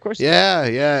 Sure, of course. Yeah.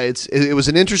 It was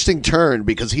an interesting turn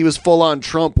because he was full on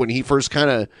Trump when he first kind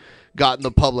of got in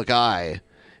the public eye.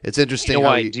 It's interesting. You know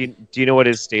why? Do you know what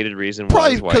his stated reason was?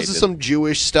 Probably why because he of did- some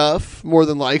Jewish stuff, more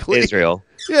than likely. Israel.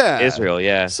 Yeah. Israel,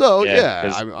 yeah. So, yeah,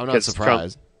 'cause- I'm not 'cause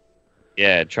surprised.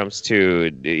 Trump's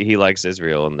too. He likes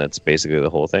Israel, and that's basically the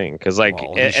whole thing. Because, like,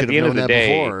 Well, he at should the have end of known the that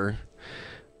day, before.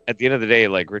 at the end of the day,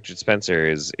 like Richard Spencer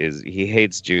is he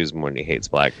hates Jews more than he hates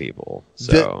black people.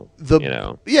 So you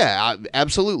know, Yeah,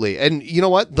 absolutely. And you know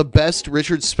what? The best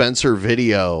Richard Spencer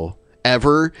video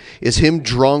ever is him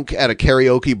drunk at a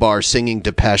karaoke bar singing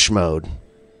Depeche Mode.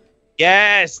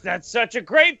 yes, that's such a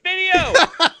great video.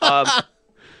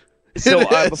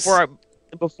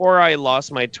 Before I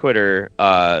lost my Twitter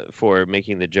for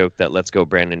making the joke that "Let's Go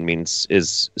Brandon"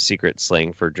 is secret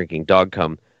slang for drinking dog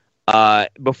cum.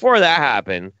 Before that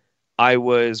happened, I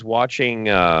was watching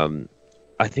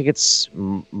I think it's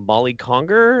Molly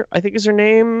Conger, I think is her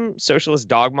name, Socialist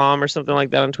Dog Mom or something like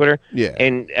that on Twitter. Yeah.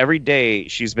 And every day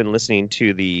she's been listening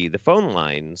to the phone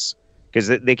lines because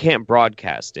they can't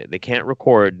broadcast it. They can't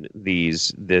record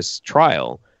this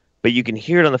trial, but you can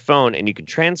hear it on the phone and you can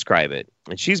transcribe it.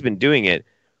 And she's been doing it.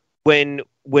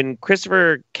 When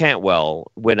Christopher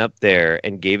Cantwell went up there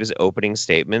and gave his opening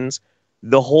statements,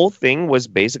 the whole thing was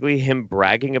basically him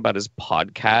bragging about his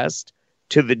podcast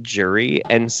to the jury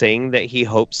and saying that he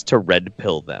hopes to red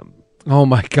pill them. Oh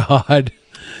my God.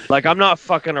 Like, I'm not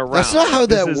fucking around. That's not how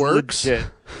that works.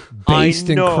 Based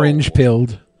and cringe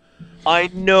pilled. I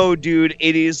know, dude.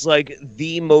 It is like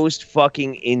the most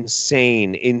fucking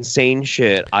insane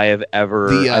shit I have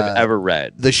I've ever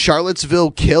read. The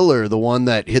Charlottesville killer, the one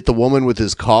that hit the woman with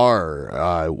his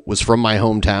car, was from my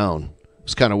hometown. It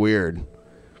was kind of weird.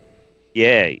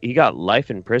 Yeah, he got life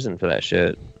in prison for that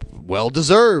shit. Well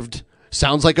deserved.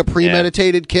 Sounds like a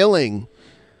premeditated killing.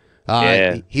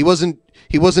 He wasn't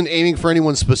aiming for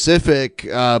anyone specific,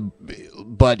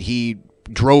 but he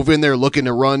drove in there looking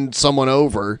to run someone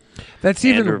over. That's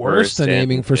even worse than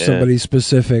aiming for somebody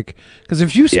specific. Because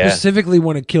if you specifically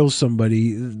want to kill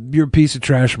somebody, you're a piece of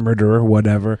trash murderer or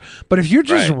whatever. But if you're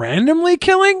just randomly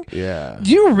killing, do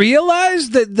you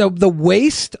realize that the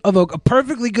waste of a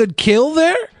perfectly good kill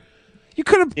there? You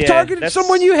could have targeted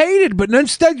someone you hated, but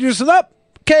instead you're just up.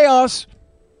 Chaos.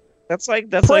 That's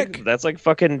like fucking that's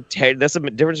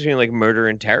the difference between like murder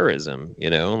and terrorism,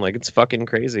 you know? Like, it's fucking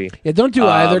crazy. Yeah, don't do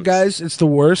either, guys. It's the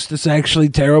worst. It's actually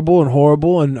terrible and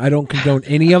horrible, and I don't condone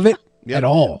any of it at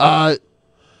all.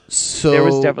 So there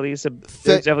was definitely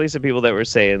some people that were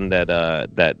saying that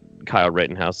that Kyle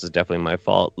Rittenhouse is definitely my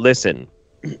fault. Listen,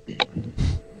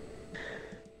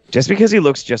 just because he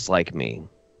looks just like me,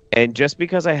 and just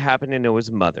because I happen to know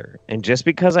his mother, and just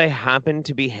because I happen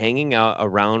to be hanging out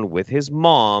around with his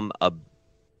mom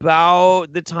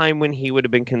about the time when he would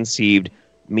have been conceived,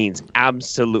 means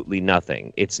absolutely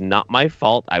nothing. It's not my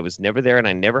fault. I was never there, and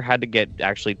I never had to get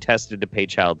actually tested to pay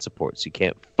child support, so you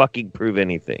can't fucking prove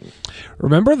anything.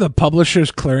 Remember the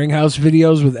Publishers Clearinghouse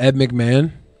videos with Ed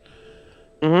McMahon?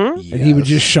 Mm-hmm. And he would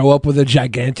just show up with a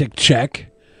gigantic check?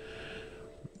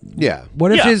 Yeah.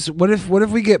 What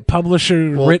if we get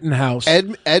Publisher Rittenhouse?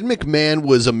 Ed McMahon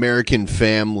was American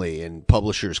Family, and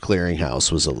Publishers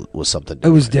Clearinghouse was something different.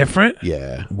 It was different?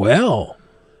 Yeah. Well,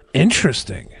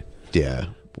 interesting. Yeah.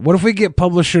 What if we get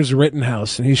Publishers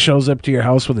Rittenhouse and he shows up to your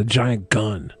house with a giant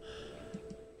gun?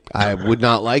 I would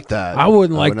not like that. I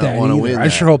wouldn't like that either. I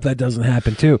sure hope that doesn't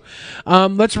happen too.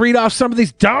 Let's read off some of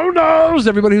these donos.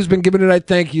 Everybody who's been giving it, I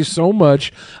thank you so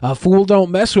much. Fool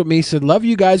Don't Mess With Me said, love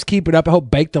you guys. Keep it up. I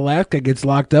hope Baked Alaska gets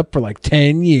locked up for like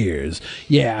 10 years.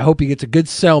 Yeah, I hope he gets a good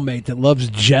cellmate that loves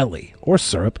jelly or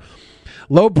syrup.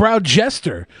 Lowbrow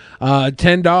Jester,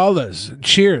 $10.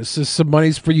 Cheers. This is some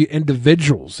money's for you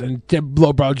individuals. And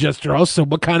Lowbrow Jester also,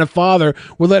 what kind of father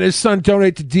would let his son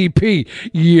donate to DP?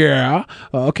 Yeah.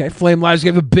 Okay. Flame Lives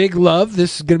gave a big love.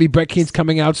 This is going to be Brett Keen's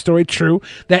coming out story. True.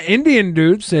 That Indian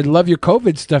dude said, love your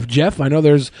COVID stuff, Jeff. I know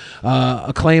there's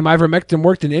a claim ivermectin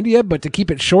worked in India, but to keep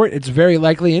it short, it's very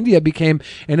likely India became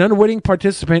an unwitting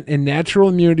participant in natural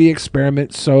immunity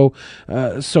experiment, so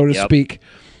to speak.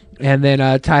 And then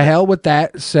Ty Hell with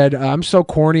that said, I'm so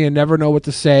corny and never know what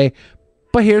to say,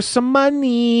 but here's some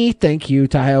money. Thank you,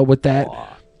 Ty Hell with that.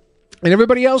 And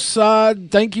everybody else,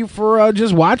 thank you for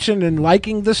just watching and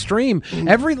liking the stream.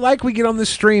 Every like we get on the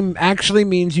stream actually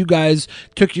means you guys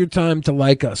took your time to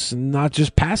like us and not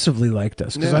just passively liked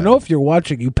us. Because I know if you're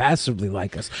watching, you passively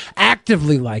like us.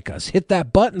 Actively like us. Hit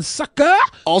that button, sucker.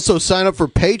 Also, sign up for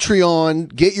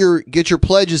Patreon. Get your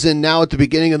pledges in now at the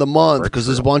beginning of the month, because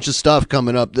there's a bunch of stuff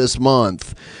coming up this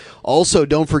month. Also,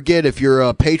 don't forget, if you're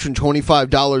a patron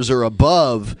 $25 or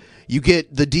above, you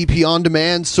get the DP On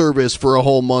Demand service for a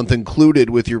whole month included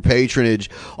with your patronage.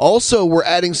 Also, we're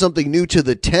adding something new to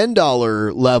the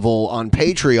 $10 level on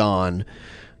Patreon.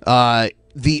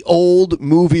 The old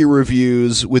movie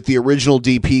reviews with the original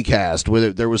DP cast,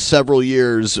 where there was several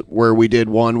years where we did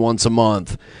one once a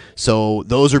month. So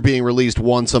those are being released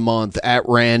once a month at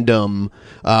random.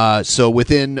 So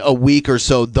within a week or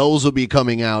so, those will be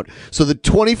coming out. So the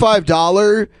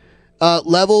 $25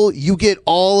 level, you get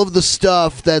all of the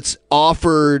stuff that's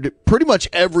offered, pretty much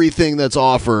everything that's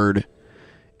offered,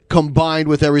 combined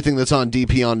with everything that's on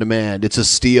DP On Demand. It's a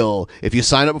steal. If you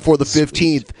sign up before the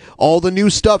 15th, all the new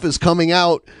stuff is coming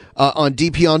out on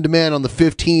DP On Demand on the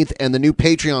 15th, and the new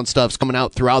Patreon stuff's coming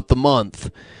out throughout the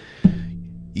month.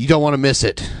 You don't want to miss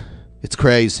it. It's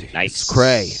crazy. Nice. It's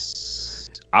cray.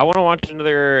 I want to watch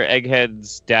another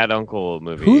Egghead's Dad Uncle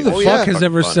movie. Who the fuck has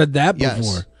ever said that before?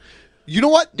 Yes. You know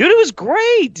what? Dude, it was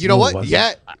great. You know what?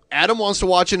 Yeah, Adam wants to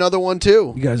watch another one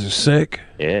too. You guys are sick.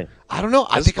 Yeah. I don't know.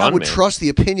 I think I would trust the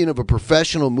opinion of a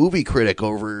professional movie critic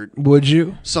over. Would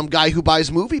you? Some guy who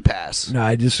buys Movie Pass. No,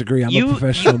 I disagree. I'm a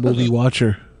professional movie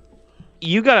watcher.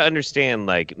 You got to understand,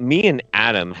 like, me and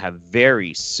Adam have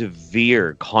very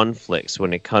severe conflicts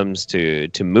when it comes to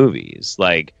movies.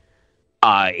 Like,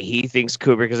 he thinks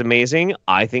Kubrick is amazing.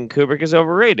 I think Kubrick is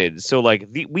overrated. So, like,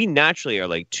 we naturally are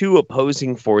like two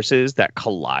opposing forces that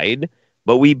collide,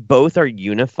 but we both are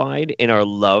unified in our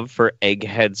love for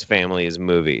Egghead's family's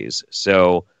movies.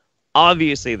 So,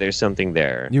 obviously, there's something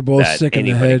there. You're both sick in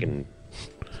the head.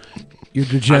 You're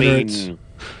degenerates.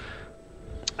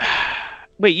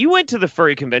 Wait, you went to the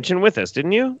furry convention with us,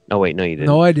 didn't you? Oh, wait, no, you didn't.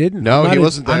 No, I didn't. No, he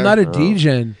wasn't there. I'm not a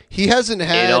degen. He hasn't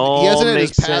had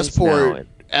his passport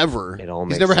ever.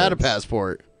 He's never had a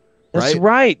passport. That's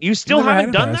right. You still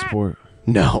haven't done that?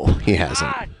 No, he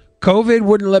hasn't. COVID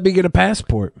wouldn't let me get a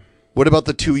passport. What about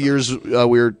the 2 years we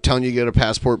were telling you to get a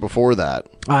passport before that?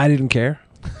 I didn't care.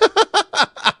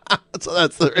 So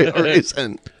that's the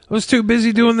reason. I was too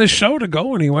busy doing this show to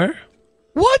go anywhere.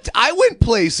 What? I went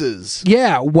places.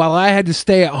 Yeah, while I had to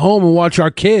stay at home and watch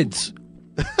our kids.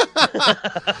 By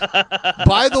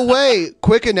the way,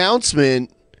 quick announcement.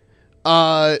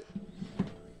 I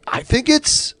think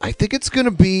it's going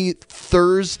to be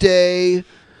Thursday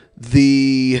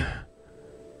the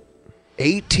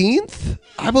 18th,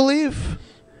 I believe.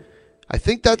 I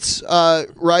think that's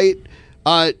right.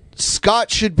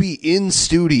 Scott should be in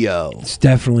studio. It's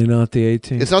definitely not the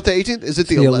 18th. It's not the 18th? Is it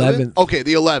the 11th? Okay,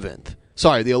 the 11th.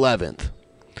 Sorry, the 11th.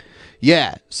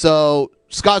 Yeah, so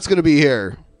Scott's going to be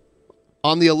here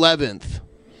on the 11th.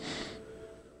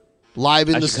 Live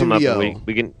in the studio.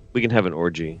 We can have an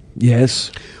orgy.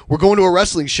 Yes. We're going to a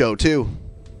wrestling show too.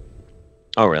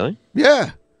 Oh, really?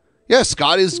 Yeah. Yeah,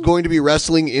 Scott is going to be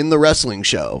wrestling in the wrestling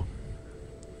show.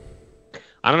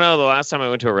 I don't know. The last time I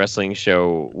went to a wrestling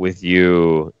show with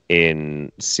you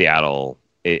in Seattle,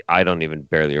 I don't even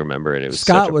barely remember it. It was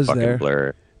Scott such a was fucking there.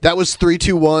 blur. That was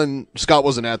 3-2-1. Scott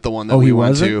wasn't at the one that we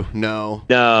went to. No.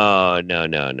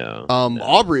 No.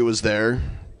 Aubrey was there.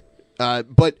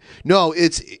 But no,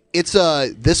 it's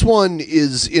this one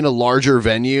is in a larger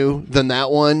venue than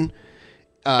that one.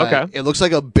 Okay. It looks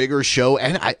like a bigger show,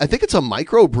 and I think it's a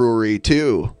microbrewery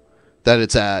too that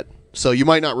it's at. So you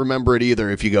might not remember it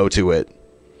either if you go to it.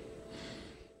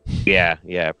 Yeah,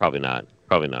 probably not.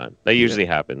 That usually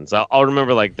happens. I'll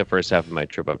remember like the first half of my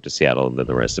trip up to Seattle, and then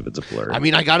the rest of it's a blur. I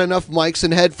mean, I got enough mics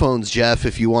and headphones, Jeff,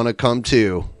 if you want to come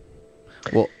too.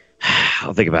 Well,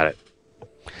 I'll think about it.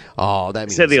 Oh, that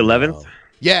means said the 11th.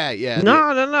 Yeah. No.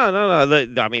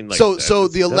 I mean, like, so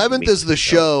the 11th is the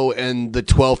show, and the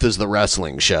 12th is the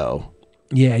wrestling show.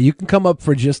 Yeah, you can come up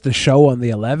for just the show on the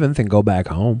 11th and go back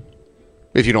home.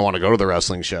 If you don't want to go to the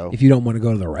wrestling show. If you don't want to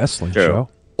go to the wrestling show.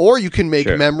 Or you can make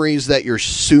memories that you're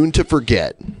soon to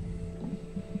forget.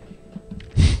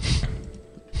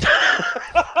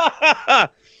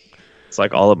 It's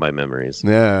like all of my memories.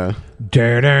 Yeah.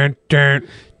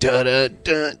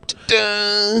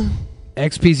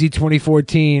 XPZ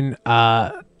 2014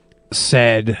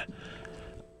 said,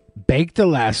 Baked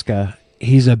Alaska,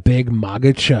 he's a big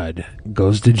MAGA chud,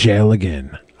 goes to jail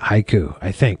again. Haiku,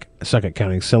 I think. I suck at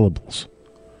counting syllables.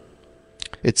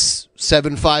 It's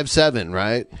 757,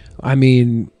 right? I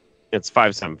mean, it's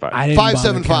 575.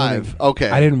 575.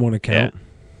 Okay. I didn't want to count. Yeah.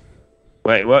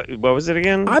 Wait, what was it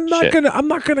again? I'm not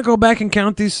gonna go back and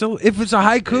count these syllables. If it's a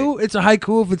haiku, it's a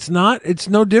haiku. If it's not, it's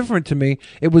no different to me.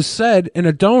 It was said in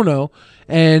a dono,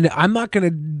 and I'm not gonna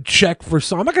check for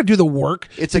some. I'm not gonna do the work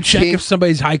to check if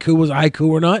somebody's haiku was a haiku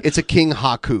or not. It's a king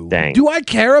haku. Dang. Do I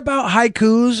care about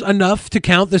haikus enough to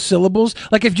count the syllables?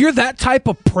 Like, if you're that type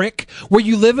of prick where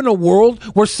you live in a world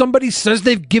where somebody says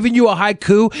they've given you a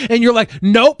haiku and you're like,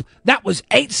 nope, that was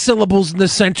 8 syllables in the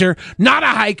center, not a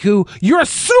haiku, you're a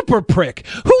super prick.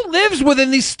 Who lives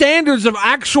within these standards of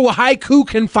actual haiku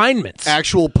confinements?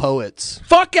 Actual poets.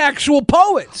 Fuck actual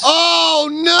poets. Oh,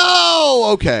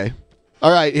 no! Okay.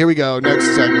 All right, here we go.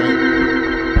 Next segment.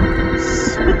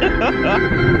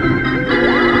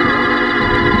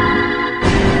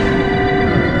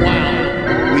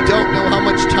 Wow. We don't know how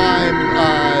much time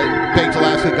Baked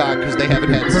Alaska got because they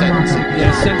haven't had sentencing.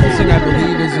 Yeah, sentencing, I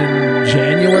believe, is in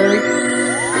January.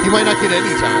 You might not get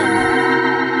any time.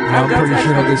 I'm pretty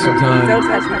sure I'll get some time. Don't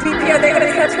touch my teeth. Yeah, they're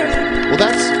gonna touch my teeth. Well,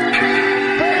 that's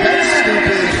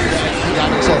stupid that he got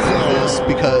himself in this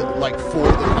because, like, for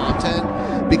the content.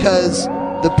 Because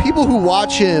the people who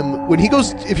watch him,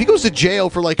 if he goes to jail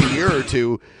for like a year or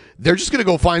two, they're just gonna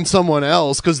go find someone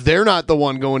else because they're not the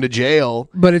one going to jail.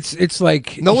 But it's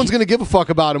like no one's gonna give a fuck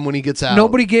about him when he gets out.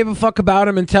 Nobody gave a fuck about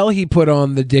him until he put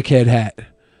on the dickhead hat.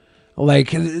 Like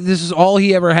this is all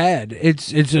he ever had.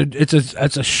 It's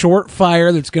a short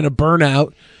fire that's gonna burn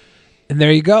out, and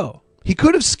there you go. He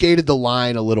could have skated the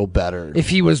line a little better if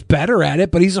he was better at it,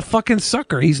 but he's a fucking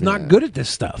sucker. He's not good at this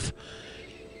stuff.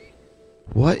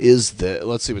 What is this?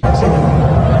 Let's see what this is.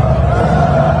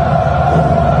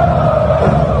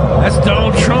 That's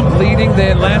Donald Trump leading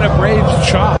the Atlanta Braves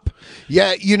chop.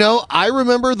 Yeah, I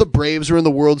remember the Braves were in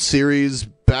the World Series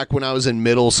back when I was in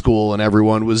middle school and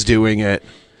everyone was doing it.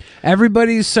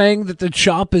 Everybody's saying that the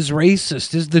chop is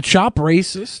racist. Is the chop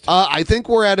racist? I think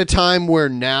we're at a time where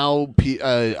now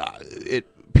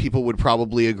people would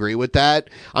probably agree with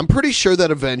that. I'm pretty sure that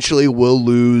eventually we'll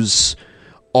lose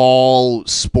all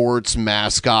sports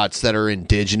mascots that are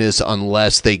indigenous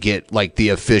unless they get like the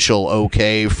official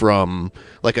okay from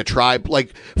like a tribe,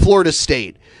 like Florida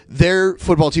State. Their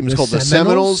football team is called the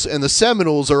Seminoles, and the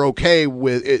Seminoles are okay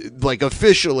with it, like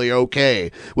officially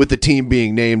okay with the team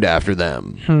being named after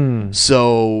them.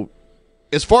 So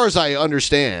as far as I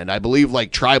understand, I believe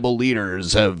like tribal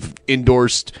leaders have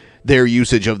endorsed their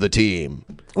usage of the team.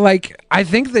 Like, I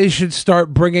think they should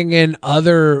start bringing in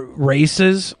other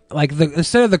races. Like,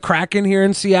 instead of the Kraken here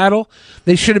in Seattle,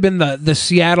 they should have been the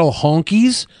Seattle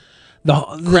Honkies. The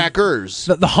Crackers.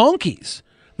 The Honkies.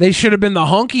 They should have been the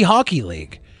Honky Hockey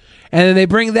League. And then they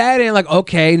bring that in, like,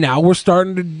 okay, now we're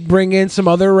starting to bring in some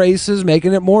other races,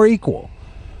 making it more equal.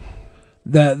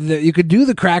 You could do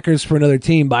the Crackers for another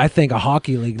team, but I think a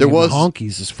hockey league named the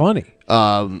Honkies is funny.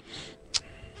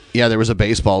 Yeah, there was a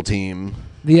baseball team.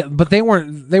 But they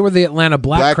weren't. They were the Atlanta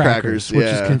Black Crackers, which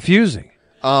is confusing.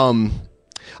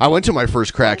 I went to my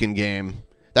first Kraken game.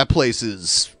 That place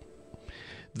is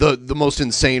the most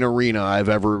insane arena I've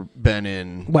ever been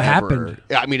in. What happened?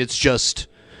 I mean, it's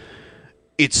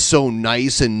so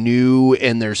nice and new,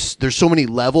 and there's so many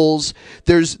levels.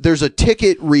 There's a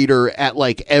ticket reader at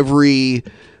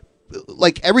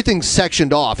everything's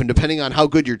sectioned off, and depending on how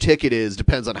good your ticket is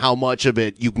depends on how much of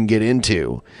it you can get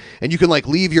into. And you can like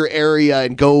leave your area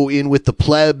and go in with the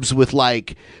plebs, with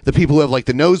like the people who have like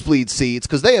the nosebleed seats,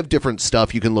 because they have different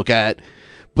stuff you can look at.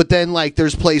 But then like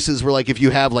there's places where like if you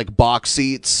have like box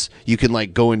seats, you can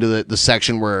like go into the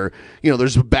section where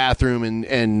there's a bathroom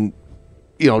and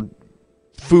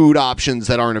food options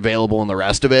that aren't available in the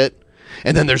rest of it.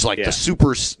 And then there's like the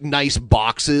super nice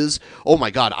boxes. Oh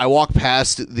my God. I walk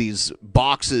past these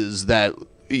boxes that,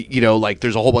 like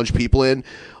there's a whole bunch of people in.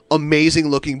 Amazing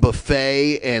looking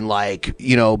buffet and like,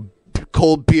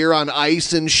 cold beer on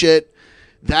ice and shit.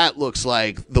 That looks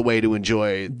like the way to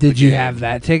enjoy. Did you have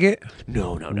that ticket?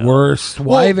 No. Worst.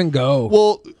 Why even go?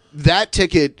 Well, that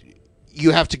ticket,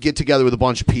 you have to get together with a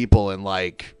bunch of people and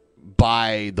like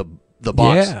buy the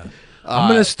box. Yeah. I'm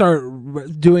gonna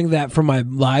start doing that for my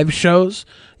live shows.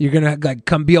 You're gonna like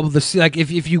come be able to see, like if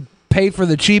you pay for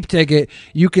the cheap ticket,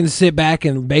 you can sit back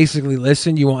and basically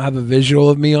listen. You won't have a visual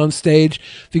of me on stage.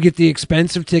 If you get the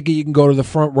expensive ticket, you can go to the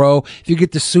front row. If you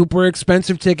get the super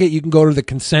expensive ticket, you can go to the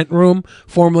consent room,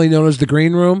 formerly known as the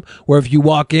green room, where if you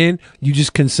walk in, you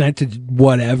just consent to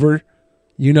whatever,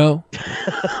 Yeah.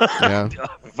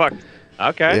 Fuck.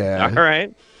 Okay. Yeah. All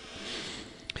right.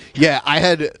 Yeah, I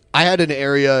had an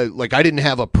area, like I didn't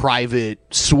have a private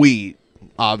suite,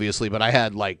 obviously, but I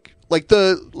had like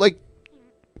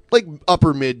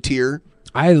upper mid tier.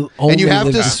 I only you have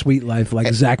lived to a sweet life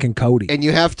like Zach and Cody. And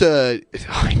you have to.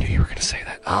 Oh, I knew you were going to say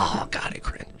that. Oh God, I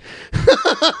cringe.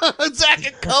 Zach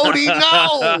and Cody,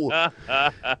 no.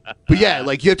 But yeah,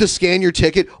 like you have to scan your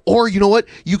ticket, or you know what?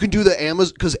 You can do the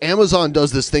Amazon, because Amazon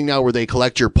does this thing now where they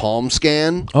collect your palm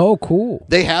scan. Oh, cool.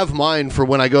 They have mine for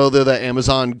when I go to the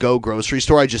Amazon Go grocery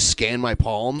store. I just scan my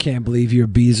palm. Can't believe you're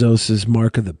Bezos'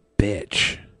 mark of the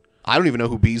bitch. I don't even know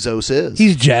who Bezos is.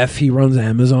 He's Jeff. He runs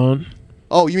Amazon.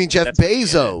 Oh, you mean Jeff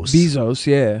Bezos? Bezos,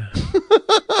 yeah.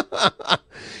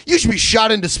 You should be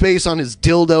shot into space on his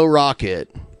dildo rocket.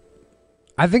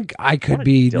 I think I could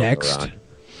be next.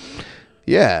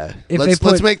 Yeah, If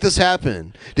let's make this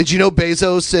happen. Did you know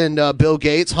Bezos and Bill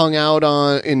Gates hung out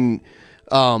in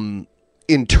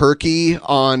Turkey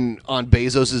on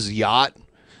Bezos's yacht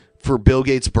for Bill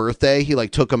Gates' birthday? He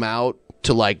like took him out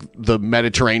to like the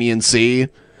Mediterranean Sea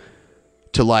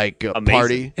to like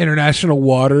party. International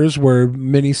waters where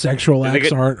many sexual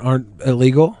acts aren't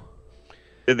illegal.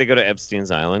 Did they go to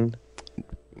Epstein's Island?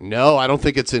 No, I don't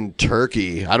think it's in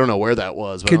Turkey. I don't know where that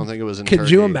was, but I don't think it was in Turkey. Could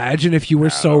you imagine if you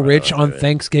were so rich on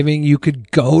Thanksgiving you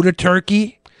could go to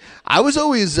Turkey? I was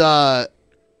always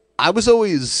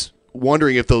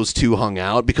wondering if those two hung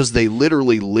out because they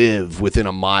literally live within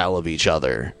a mile of each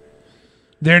other.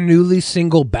 They're newly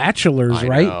single bachelors, I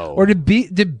right? know. Or did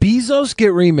Bezos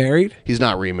get remarried? He's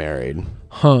not remarried.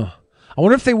 Huh. I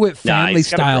wonder if they went family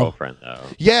he's got a style. girlfriend, though.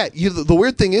 Yeah, the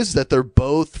weird thing is that they're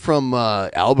both from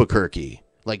Albuquerque.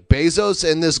 Like Bezos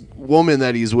and this woman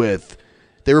that he's with,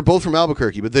 they were both from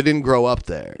Albuquerque, but they didn't grow up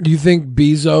there. Do you think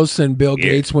Bezos and Bill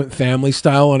Gates went family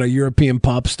style on a European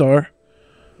pop star?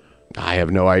 I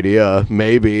have no idea.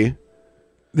 Maybe.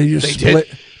 They just split.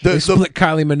 They split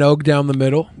Kylie Minogue down the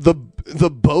middle. The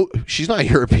boat. She's not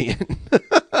European.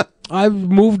 I've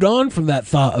moved on from that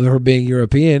thought of her being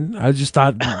European. I just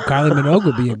thought Kylie Minogue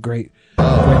would be a great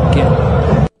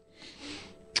get.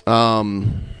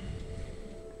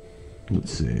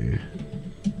 Let's see.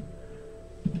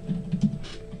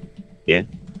 Yeah.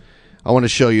 I want to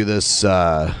show you this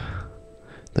the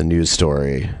news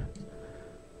story.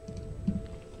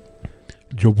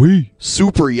 Joey.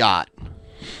 Super yacht.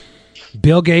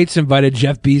 Bill Gates invited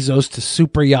Jeff Bezos to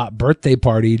super yacht birthday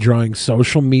party, drawing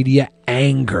social media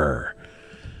anger.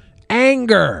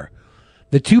 Anger.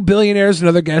 The two billionaires and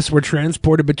other guests were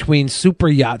transported between super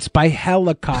yachts by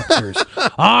helicopters.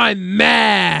 I'm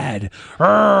mad.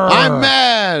 I'm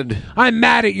mad. I'm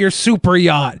mad at your super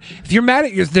yacht. If you're mad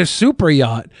at their super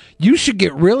yacht, you should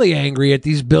get really angry at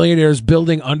these billionaires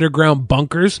building underground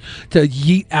bunkers to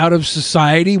yeet out of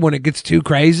society when it gets too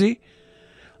crazy.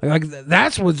 Like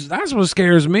that's what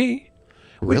scares me.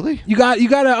 Really? You got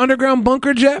an underground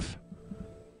bunker, Jeff?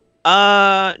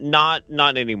 Not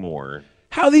anymore.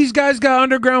 How these guys got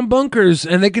underground bunkers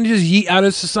and they can just yeet out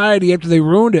of society after they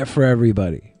ruined it for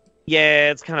everybody?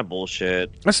 Yeah, it's kind of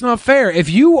bullshit. That's not fair. If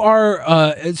you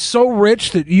are so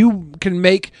rich that you can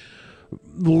make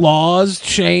laws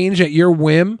change at your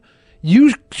whim,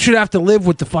 you should have to live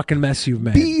with the fucking mess you've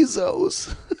made.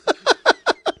 Bezos.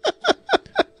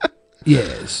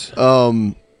 Yes. All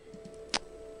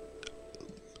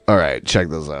right, check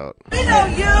this out. We know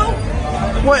you.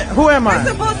 What? Who am I?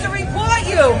 We're supposed to report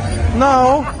you.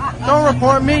 No, don't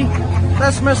report me.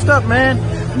 That's messed up, man.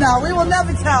 No, we will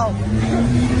never tell.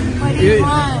 What do you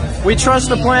want? We trust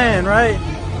the plan, right?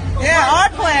 Yeah, our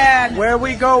plan. Where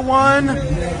we go one,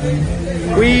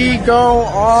 we go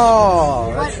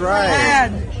all. That's right.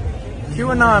 Plan?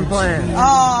 QAnon plan.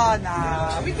 Oh,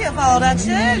 nah. We can't follow that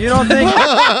shit. You don't think?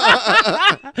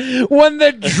 When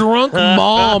the drunk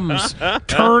moms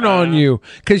turn on you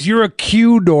because you're a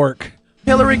Q dork.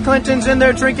 Hillary Clinton's in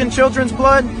there drinking children's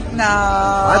blood? No.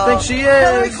 I think she is.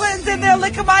 Hillary Clinton's in there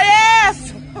licking my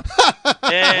ass.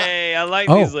 Hey, I like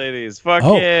these ladies. Fuck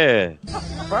yeah.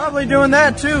 Probably doing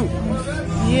that too.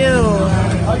 You.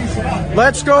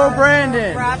 Let's go,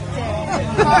 Brandon.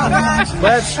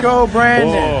 Let's go,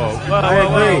 Brandon. I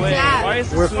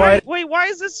agree. Why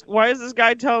is this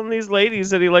guy telling these ladies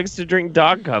that he likes to drink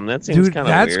dog cum? That seems Dude, kind of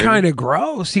that's weird. kind of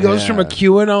gross. He goes from a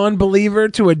QAnon believer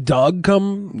to a dog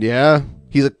cum. Yeah,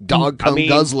 he's a dog cum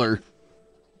guzzler.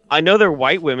 I know they're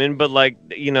white women, but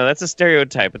that's a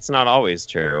stereotype. It's not always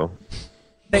true.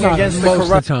 Against most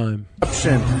the of the time.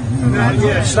 corruption.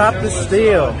 Stop the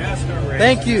steal.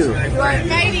 Thank you.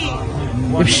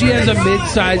 If she has a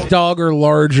mid-sized dog or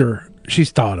larger,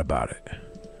 she's thought about it.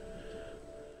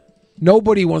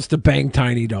 Nobody wants to bang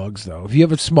tiny dogs, though. If you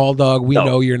have a small dog, we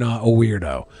know you're not a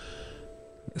weirdo.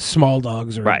 Small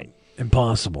dogs are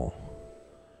impossible.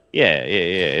 Yeah.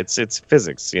 It's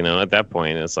physics, At that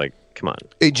point, it's like, come on.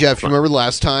 Hey, Jeff, you remember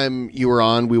last time you were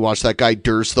on, we watched that guy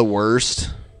Durst the Worst?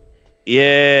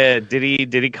 Yeah, did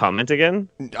he comment again?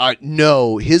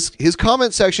 No, his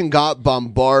comment section got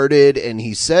bombarded, and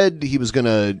he said he was going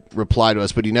to reply to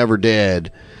us, but he never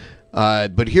did.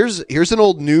 But here's an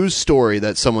old news story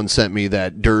that someone sent me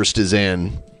that Durst is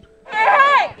in.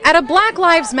 At a Black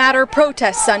Lives Matter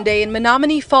protest Sunday in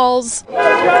Menominee Falls,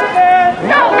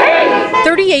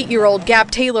 38-year-old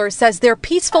Gab Taylor says their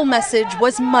peaceful message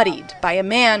was muddied by a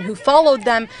man who followed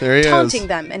them, taunting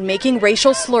them and making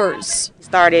racial slurs.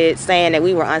 Started saying that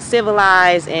we were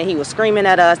uncivilized, and he was screaming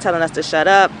at us, telling us to shut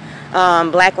up.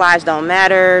 Black lives don't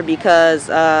matter because,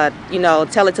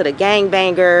 tell it to the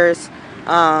gangbangers.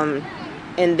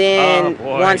 And then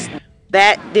once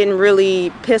that didn't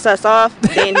really piss us off,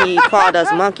 then he called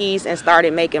us monkeys and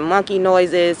started making monkey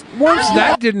noises. Once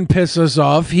that didn't piss us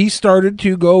off, he started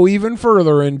to go even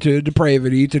further into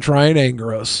depravity to try and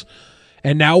anger us.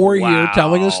 And now we're here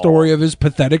telling a story of his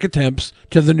pathetic attempts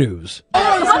to the news.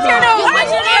 What's your name?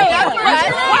 What's your name?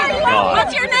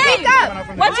 What's your name?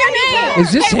 What's your name?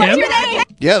 Is this him?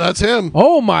 Yeah, that's him.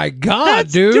 Oh my God,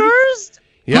 dude. Durst?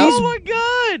 Yeah. Oh my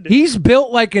God. He's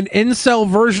built like an incel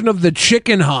version of the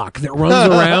chicken hawk that runs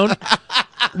around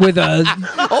with a...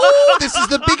 Oh, this is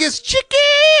the biggest chicken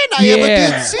I ever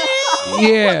did see.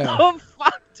 Yeah. Oh,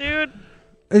 fuck, dude.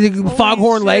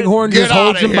 Foghorn Leghorn just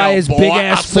holds him by his big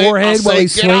ass forehead while he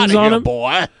swings on him.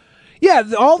 Boy. Yeah,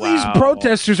 all these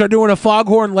protesters are doing a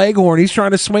Foghorn Leghorn. He's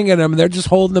trying to swing at him, and they're just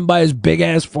holding him by his big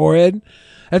ass forehead.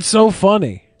 That's so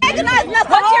funny. What's your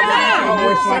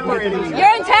name?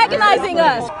 You're antagonizing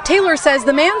us. Taylor says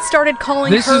the man started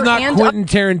calling This her is not and Quentin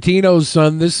Tarantino's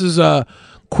son. This is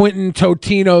Quentin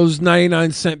Totino's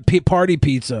 99-cent party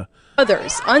pizza.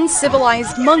 others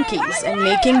uncivilized monkeys and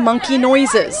making monkey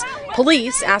noises.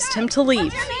 Police asked him to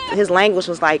leave. His language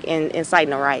was like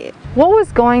inciting a riot. What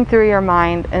was going through your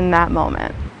mind in that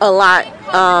moment? A lot,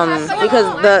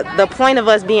 because the point of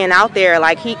us being out there,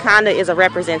 like, he kind of is a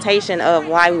representation of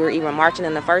why we were even marching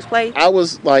in the first place. I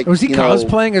was like, was he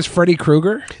cosplaying as Freddy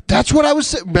Krueger? That's what I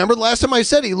was. Remember the last time I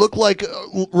said he looked like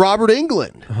Robert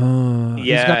Englund.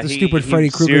 He's got the stupid Freddy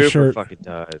Krueger shirt. Fucking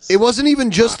does. It wasn't even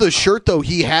just the shirt though.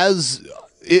 He has,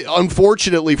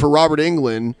 unfortunately for Robert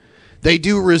Englund, they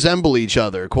do resemble each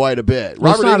other quite a bit.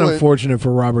 Well, it's not unfortunate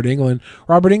for Robert Englund.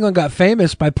 Robert Englund got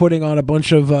famous by putting on a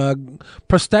bunch of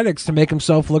prosthetics to make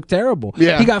himself look terrible.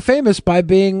 Yeah. He got famous by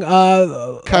being kind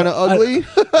of ugly.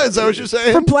 Is that what you're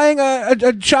saying? For playing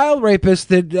a child rapist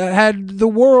that had the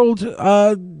world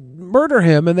murder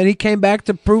him, and then he came back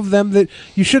to prove them that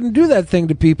you shouldn't do that thing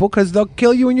to people because they'll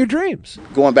kill you in your dreams.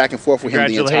 Going back and forth with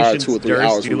him the entire Congratulations, 2 or 3 Durst.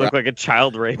 hours. You look like a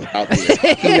child rape. Out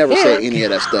there. He never said any of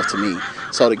that stuff to me.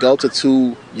 So to go to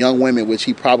 2 young women, which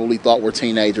he probably thought were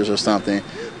teenagers or something,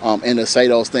 and to say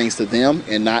those things to them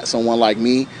and not someone like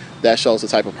me, that shows the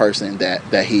type of person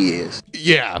that he is.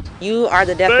 Yeah. You are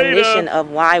the definition of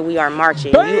why we are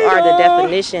marching. You are the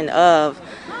definition of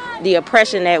the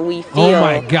oppression that we feel. Oh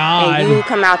my God. And you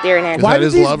come out there and Why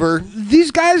do these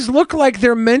guys look like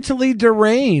they're mentally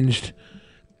deranged?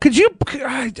 Could you?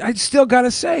 I still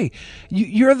gotta say,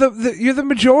 you're the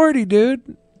majority,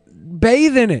 dude.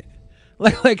 Bathe in it,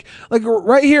 like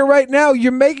right here, right now.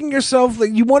 You're making yourself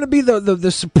like you want to be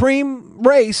the supreme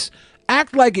race.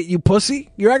 Act like it, you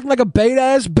pussy. You're acting like a beta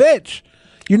ass bitch.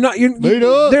 You're not.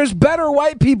 There's better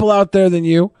white people out there than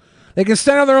you. They can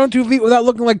stand on their own 2 feet without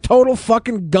looking like total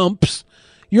fucking gumps.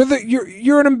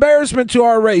 You're an embarrassment to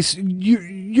our race.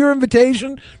 Your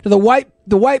invitation to the white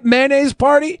mayonnaise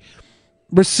party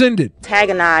rescinded.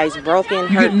 Antagonized,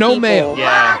 broken, You get no people. mail.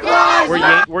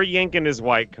 Yeah, we're yanking his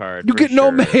white card. You for get no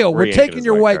sure. mail. We're yanking taking his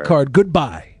your white card.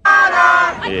 Goodbye.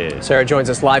 Yeah. Sarah joins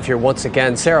us live here once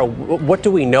again. Sarah, what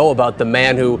do we know about the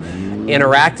man who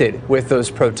interacted with those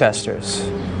protesters?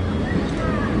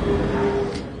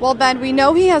 Well, Ben, we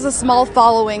know he has a small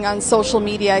following on social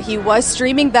media. He was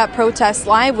streaming that protest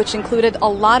live, which included a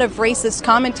lot of racist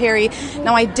commentary.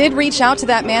 Now, I did reach out to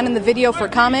that man in the video for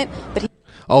comment, but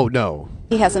Oh no.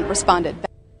 he hasn't responded.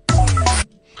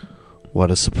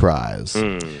 What a surprise.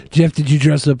 Jeff, did you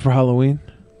dress up for Halloween?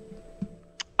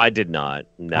 I did not.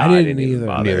 No, I didn't even either.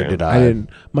 bother. Neither did I. I didn't.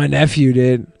 My nephew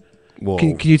did. Whoa.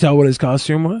 Can you tell what his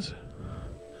costume was?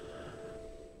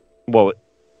 What?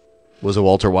 Was it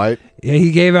Walter White? Yeah,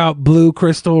 he gave out blue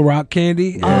crystal rock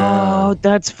candy. Oh,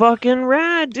 that's fucking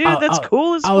rad, dude. That's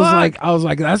cool as fuck. I was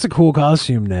like, that's a cool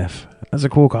costume, Neff. That's a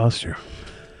cool costume.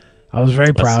 I was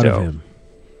very proud of him.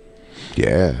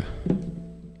 Yeah.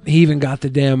 He even got the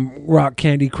damn rock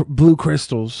candy, blue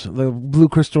crystals, the blue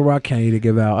crystal rock candy to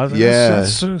give out. I was like,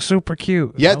 that's super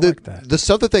cute. Yeah, I like that. the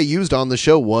stuff that they used on the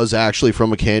show was actually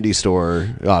from a candy store.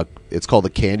 It's called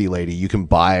the Candy Lady. You can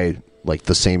buy like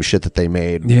the same shit that they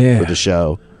made for the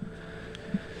show.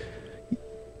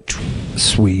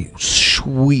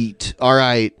 Sweet. All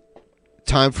right.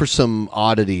 Time for some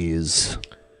oddities.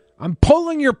 I'm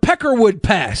pulling your Peckerwood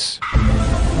pass.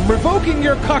 I'm revoking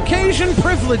your Caucasian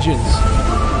privileges.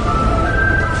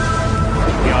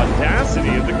 The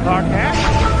audacity of the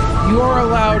Caucasian. You are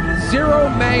allowed 0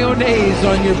 mayonnaise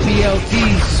on your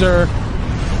BLTs, sir.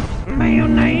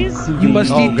 Mayonnaise? You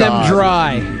must eat them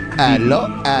dry. Hello.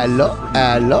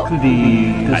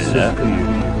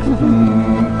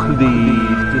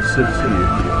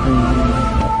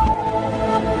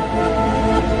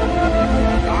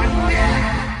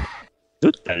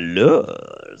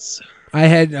 I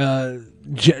had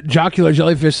jocular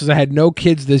jellyfishes. I had no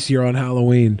kids this year on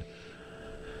Halloween.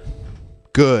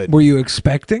 Good. Were you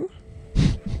expecting?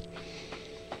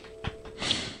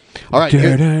 All right.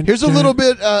 Here's a little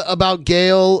bit about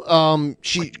Gail.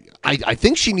 I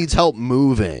think she needs help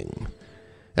moving,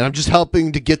 and I'm just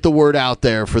helping to get the word out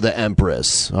there for the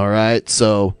Empress. All right.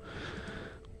 So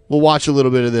we'll watch a little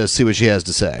bit of this, see what she has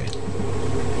to say.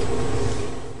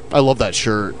 I love that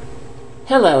shirt.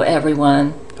 Hello,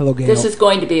 everyone. Hello, Gail. This is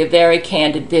going to be a very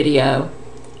candid video.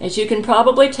 As you can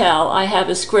probably tell, I have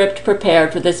a script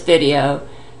prepared for this video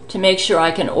to make sure I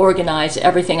can organize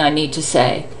everything I need to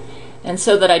say. and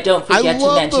so that I don't forget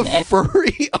to mention the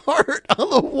furry art on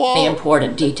the wall. Any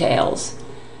important details.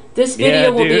 This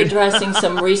video will be addressing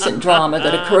some recent drama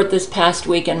that occurred this past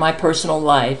week in my personal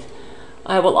life.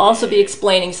 I will also be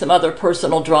explaining some other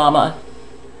personal drama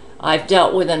I've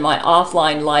dealt with in my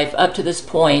offline life up to this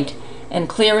point, and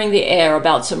clearing the air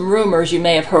about some rumors you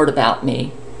may have heard about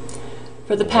me.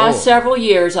 For the past several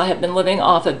years, I have been living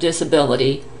off of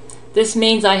disability. This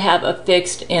means I have a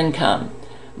fixed income.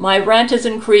 My rent has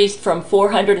increased from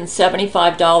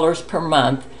 $475 per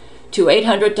month to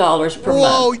 $800 per month.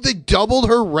 Whoa, they doubled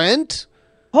her rent?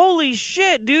 Holy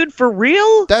shit, dude, for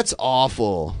real? That's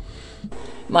awful.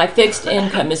 My fixed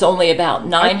income is only about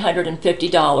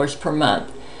 $950 per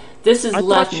month. This has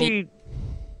left me...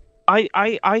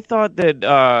 I thought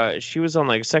that she was on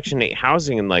like Section 8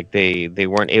 housing and like they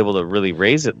weren't able to really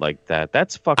raise it like that.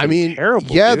 That's fucking terrible.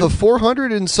 Yeah, dude. the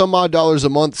 $400 and some odd a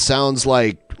month sounds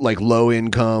like low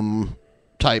income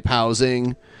type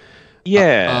housing.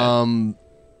 Yeah.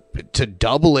 To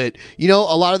double it, you know,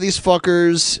 a lot of these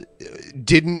fuckers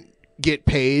didn't get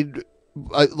paid.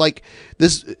 Like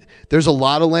this, there's a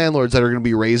lot of landlords that are going to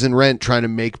be raising rent, trying to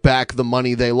make back the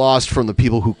money they lost from the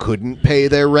people who couldn't pay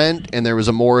their rent, and there was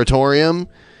a moratorium.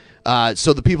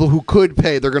 So the people who could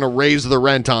pay, they're going to raise the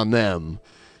rent on them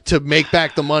to make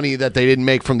back the money that they didn't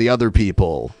make from the other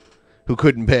people who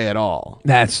couldn't pay at all.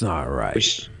 That's not right.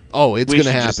 It's going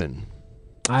to happen.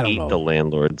 I don't Eat know. the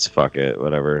landlords, fuck it,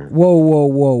 whatever.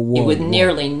 Whoa. with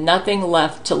nearly nothing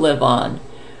left to live on.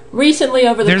 Recently,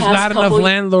 over the There's past not enough couple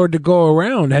landlord to go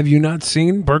around. Have you not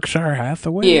seen Berkshire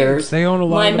Hathaway? years, They own a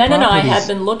lot my of the men and I properties. have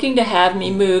been looking to have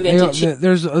me move into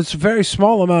There's a very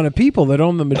small amount of people that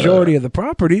own the majority of the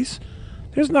properties.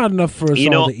 There's not enough for us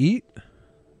all to eat.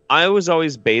 I was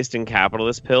always based in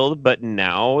capitalist pilled, but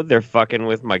now they're fucking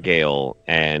with my Gail,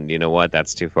 and you know what?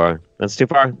 That's too far. That's too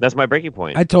far. That's my breaking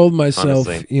point. I told myself,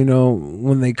 honestly. you know,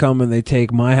 when they come and they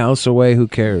take my house away, who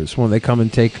cares? When they come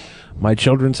and take my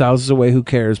children's houses away, who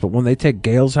cares? But when they take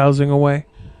Gail's housing away,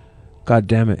 God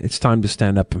damn it, it's time to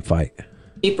stand up and fight.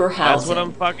 cheaper That's housing. what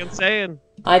I'm fucking saying.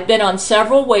 I've been on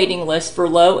several waiting lists for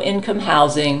low-income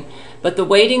housing, but the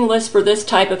waiting list for this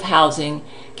type of housing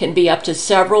can be up to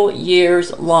several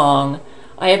years long.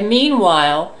 I have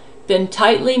meanwhile been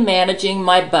tightly managing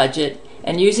my budget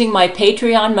and using my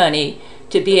Patreon money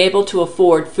to be able to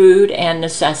afford food and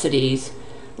necessities.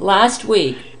 Last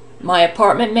week, my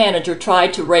apartment manager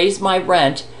tried to raise my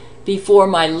rent before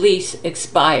my lease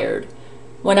expired.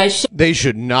 When I They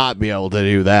should not be able to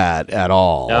do that at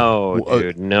all. No,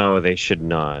 dude, no, they should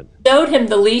not. showed him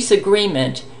the lease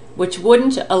agreement, which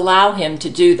wouldn't allow him to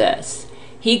do this,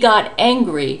 he got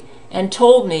angry and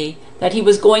told me that he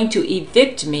was going to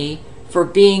evict me for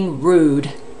being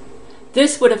rude.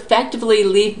 This would effectively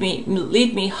leave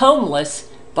me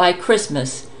homeless by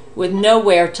Christmas with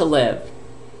nowhere to live.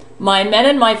 My men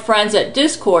and my friends at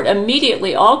Discord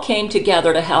immediately all came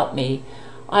together to help me.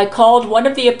 I called one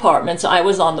of the apartments I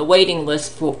was on the waiting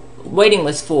list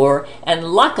for, and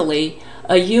luckily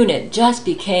a unit just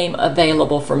became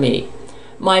available for me.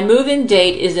 My move-in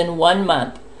date is in 1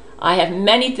 month. I have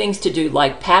many things to do,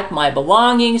 like pack my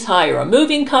belongings, hire a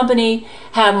moving company,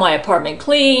 have my apartment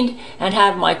cleaned, and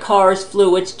have my car's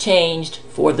fluids changed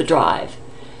for the drive.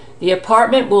 The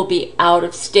apartment will be out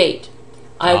of state.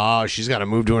 She's got to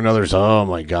move to another. Oh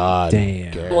my God!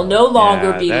 Damn. Will no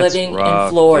longer be that's living rough,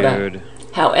 in Florida. dude.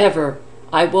 However,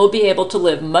 I will be able to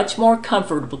live much more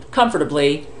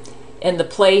comfortably in the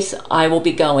place I will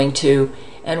be going to,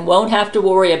 and won't have to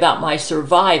worry about my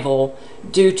survival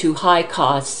due to high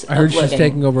costs I heard of living. she's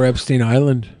taking over Epstein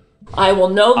Island. I will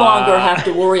no longer have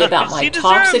to worry about my She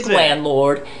toxic deserves it.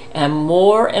 landlord, and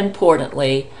more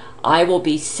importantly, I will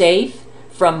be safe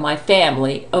from my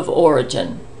family of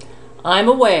origin. I'm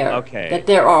aware that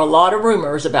there are a lot of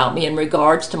rumors about me in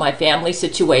regards to my family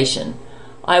situation.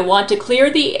 I want to clear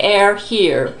the air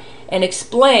here and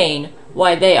explain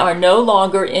why they are no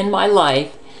longer in my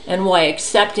life and why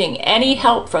accepting any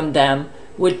help from them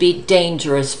would be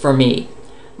dangerous for me.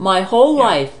 My whole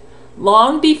life,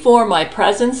 long before my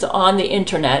presence on the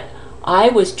internet, I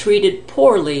was treated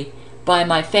poorly by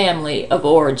my family of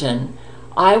origin.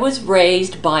 I was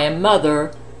raised by a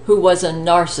mother who was a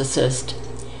narcissist.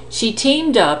 She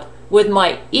teamed up with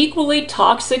my equally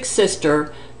toxic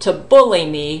sister to bully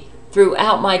me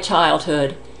throughout my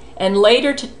childhood, and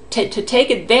later to take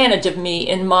advantage of me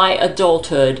in my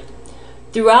adulthood.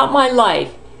 Throughout my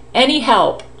life, any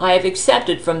help I have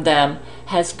accepted from them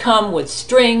has come with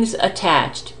strings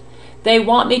attached. They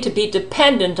want me to be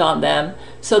dependent on them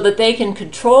so that they can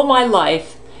control my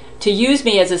life, to use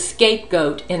me as a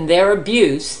scapegoat in their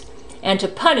abuse, and to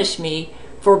punish me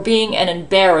for being an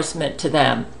embarrassment to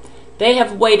them. They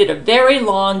have waited a very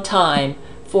long time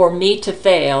for me to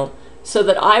fail, so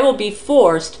that I will be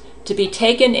forced to be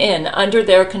taken in under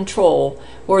their control,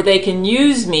 where they can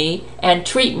use me and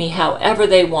treat me however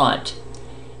they want.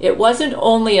 It wasn't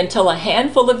only until a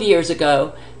handful of years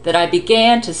ago that I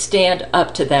began to stand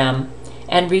up to them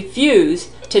and refuse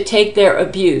to take their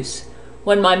abuse.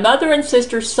 When my mother and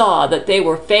sister saw that they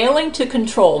were failing to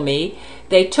control me,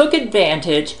 they took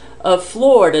advantage of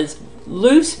Florida's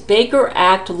loose Baker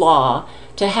Act law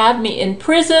to have me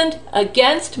imprisoned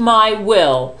against my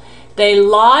will. They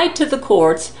lied to the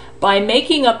courts by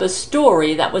making up a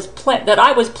story that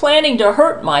I was planning to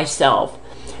hurt myself.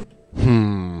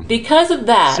 Because of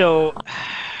that. So,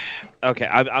 okay,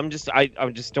 I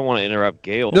just don't want to interrupt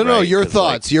Gail. No, right? your 'Cause,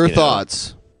 thoughts. like, Your you know,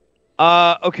 thoughts.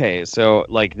 Okay, so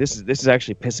like this is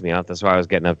actually pissing me off. That's why I was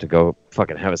getting up to go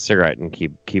fucking have a cigarette and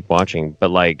keep watching.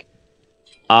 But like,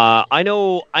 I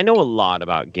know a lot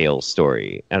about Gail's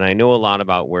story, and I know a lot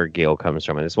about where Gail comes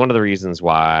from, and it's one of the reasons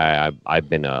why I've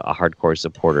been a hardcore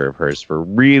supporter of hers for a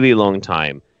really long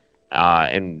time,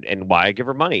 and why I give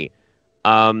her money.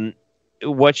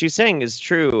 What she's saying is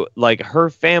true. Like, her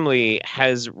family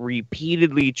has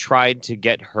repeatedly tried to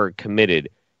get her committed,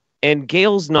 and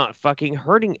Gail's not fucking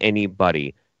hurting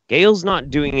anybody. Gail's not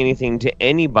doing anything to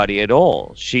anybody at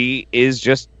all. She is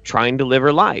just trying to live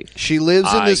her life. She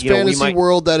lives in this fantasy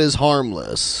world that is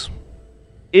harmless.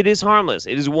 It is harmless.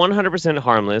 It is 100%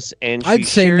 harmless, and I'd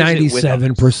say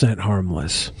 97%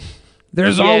 harmless.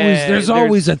 There's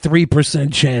always a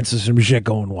 3% chance of some shit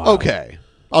going wild. Okay,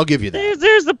 I'll give you that.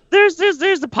 There's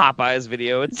the Popeyes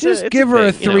video. It's Just it's give her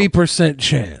a thing, you know. 3%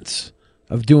 chance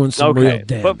of doing some real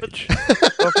damage.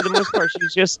 But for the most part,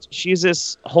 she's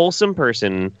this wholesome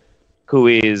person who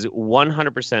is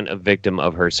 100% a victim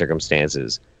of her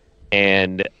circumstances,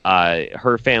 and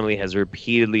her family has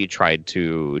repeatedly tried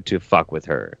to fuck with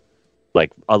her,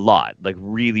 like a lot, like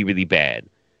really, really bad,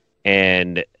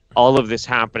 and all of this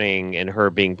happening and her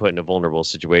being put in a vulnerable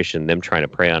situation, them trying to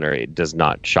prey on her, it does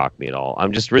not shock me at all.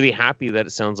 I'm just really happy that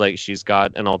it sounds like she's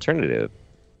got an alternative.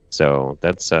 So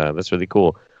that's really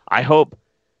cool. I hope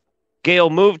Gail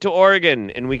move to Oregon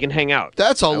and we can hang out.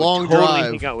 That's a long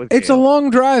drive. It's a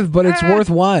long drive, but it's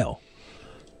worthwhile.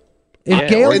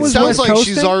 If Gail it was sounds West like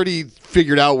she's Coasting- already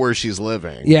figured out where she's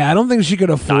living. Yeah, I don't think she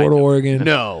could afford Oregon.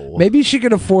 No. Maybe she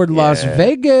could afford Las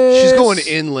Vegas. She's going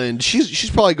inland. She's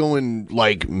probably going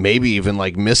like maybe even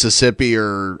like Mississippi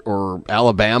or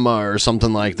Alabama or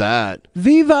something like that.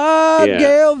 Viva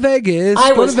Gail Vegas.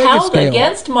 I Go was to Vegas, held Gail.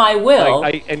 against my will.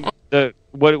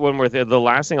 The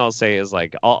last thing I'll say is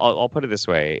like I'll put it this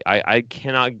way. I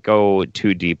cannot go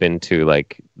too deep into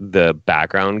like the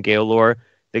background Gail lore.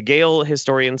 The Gail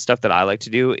historian stuff that I like to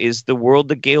do is the world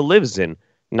that Gail lives in,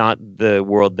 not the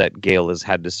world that Gail has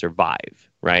had to survive,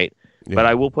 right? Yeah. But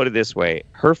I will put it this way.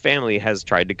 Her family has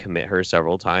tried to commit her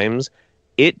several times.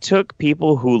 It took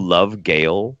people who love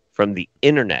Gail from the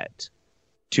internet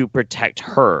to protect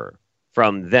her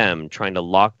from them trying to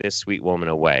lock this sweet woman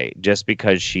away just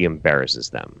because she embarrasses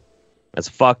them. That's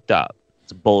fucked up.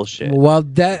 It's bullshit. While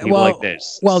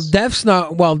Jeff's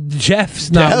not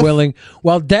willing,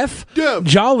 while Def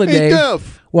Joliday's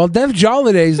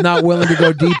not willing to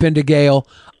go deep into Gail,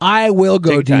 I will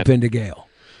go deep into Gail.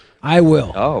 I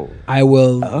will. I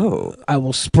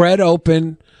will spread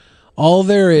open all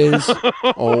there is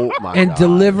and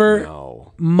deliver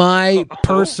my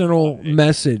personal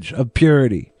message of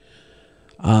purity,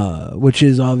 which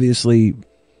is obviously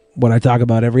what I talk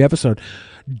about every episode.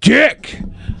 Dick!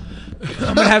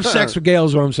 I'm going to have sex with Gail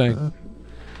is what I'm saying.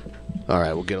 All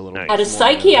right, we'll get a little... At a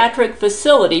psychiatric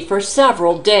facility for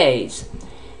several days.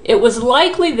 It was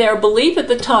likely their belief at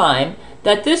the time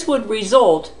that this would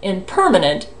result in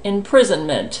permanent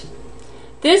imprisonment.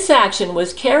 This action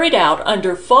was carried out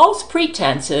under false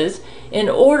pretenses in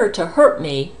order to hurt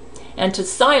me and to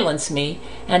silence me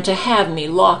and to have me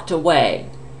locked away.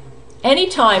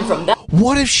 Any time from that...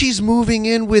 What if she's moving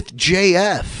in with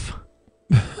JF?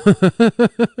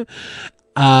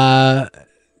 I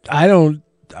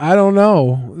don't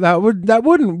know. That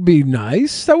wouldn't be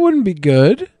nice. That wouldn't be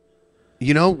good.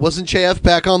 You know, wasn't JF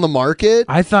back on the market?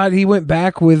 I thought he went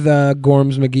back with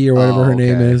Gorms McGee or whatever her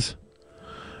name is.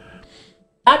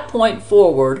 That point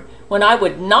forward, when I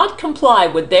would not comply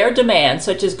with their demands,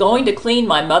 such as going to clean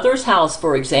my mother's house,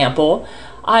 for example,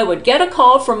 I would get a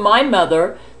call from my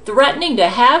mother threatening to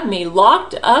have me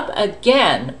locked up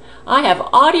again. I have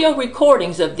audio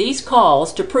recordings of these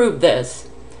calls to prove this.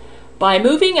 By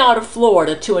moving out of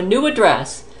Florida to a new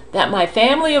address that my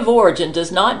family of origin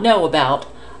does not know about,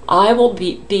 I will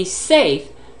be safe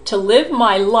to live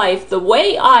my life the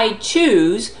way I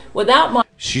choose without my...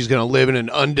 She's going to live in an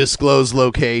undisclosed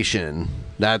location.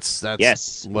 That's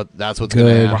Yes. That's what's Good.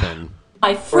 going to happen.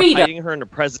 My We're freedom. hiding her in a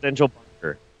presidential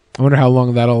bunker. I wonder how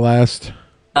long that'll last.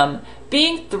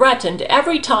 Being threatened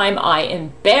every time I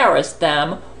embarrass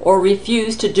them or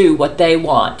refuse to do what they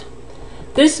want.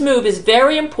 This move is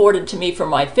very important to me for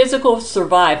my physical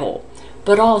survival,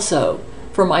 but also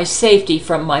for my safety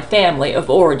from my family of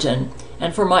origin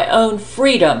and for my own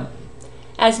freedom.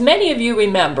 As many of you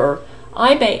remember,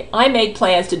 I made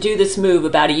plans to do this move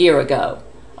about a year ago.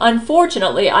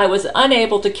 Unfortunately, I was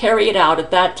unable to carry it out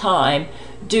at that time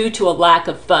due to a lack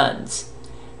of funds.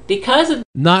 Because of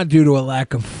Not due to a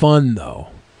lack of fun, though.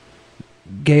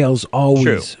 Gail's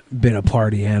always been a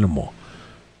party animal.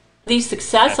 the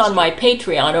success on my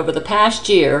Patreon over the past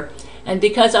year, and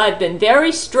because I've been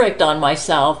very strict on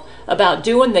myself about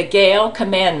doing the Gail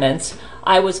commandments,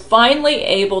 I was finally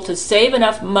able to save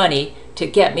enough money to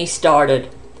get me started.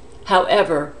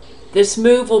 However, this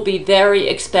move will be very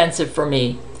expensive for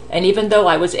me, and even though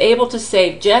I was able to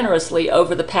save generously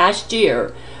over the past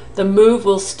year, the move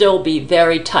will still be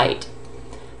very tight.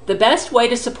 The best way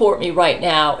to support me right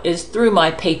now is through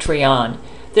my Patreon.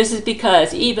 This is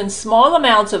because even small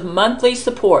amounts of monthly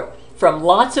support from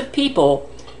lots of people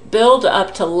build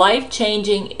up to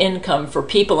life-changing income for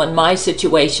people in my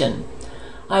situation.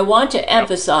 I want to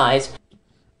emphasize.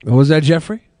 What was that,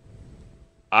 Jeffrey?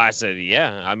 I said,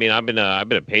 yeah. I mean, I've been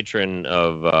a patron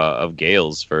of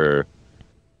Gail's for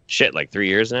like 3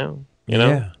 years now. You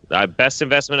know, best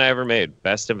investment I ever made.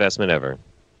 Best investment ever.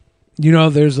 You know,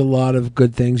 there's a lot of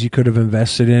good things you could have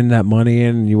invested in that money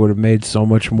in, and you would have made so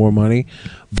much more money.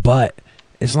 But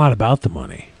it's not about the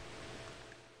money.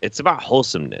 It's about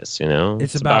wholesomeness, you know?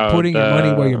 It's about putting your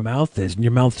money where your mouth is, and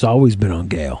your mouth's always been on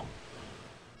Gail.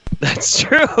 That's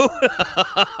true.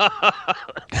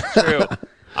 True.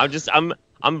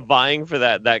 I'm vying for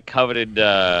that coveted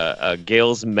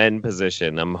Gail's men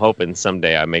position. I'm hoping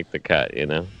someday I make the cut, you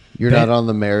know? You're not on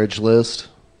the marriage list?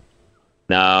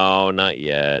 No, not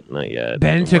yet. Not yet.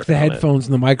 Ben took the headphones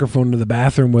and the microphone to the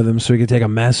bathroom with him so he could take a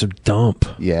massive dump.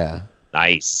 Yeah.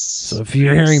 Nice. So if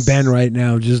you're hearing Ben right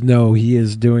now, just know he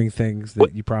is doing things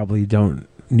that you probably don't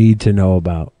need to know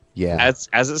about. Yeah.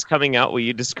 As it's coming out, will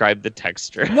you describe the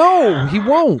texture? No, he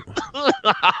won't.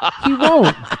 He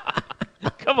won't.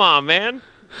 Come on, man.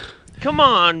 Come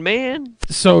on, man.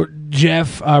 So,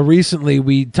 Jeff, recently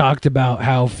we talked about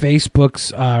how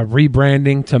Facebook's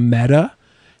rebranding to Meta.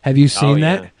 Have you seen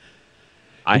that?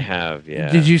 I have,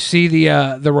 yeah. Did you see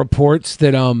the reports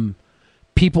that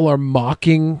people are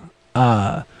mocking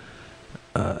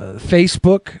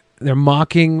Facebook? They're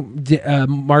mocking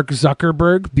Mark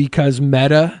Zuckerberg because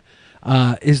Meta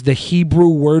is the Hebrew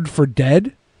word for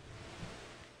dead.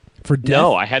 For death.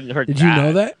 No, I hadn't heard that. Did you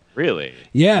know that? Really?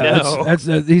 Yeah, No. that's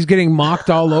he's getting mocked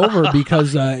all over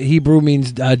because Hebrew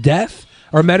means death,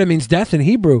 or Meta means death in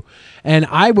Hebrew. And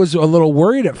I was a little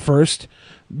worried at first.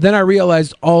 Then I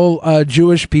realized all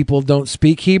Jewish people don't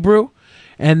speak Hebrew,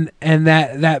 and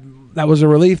that was a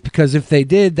relief, because if they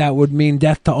did, that would mean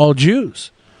death to all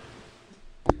Jews.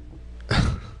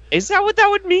 Is that what that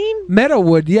would mean? Meta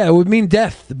would, yeah, it would mean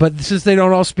death. But since they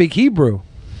don't all speak Hebrew.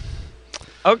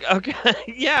 Okay.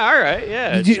 Yeah, all right.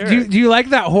 Yeah, Do you like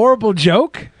that horrible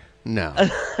joke? No.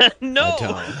 No.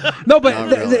 No, but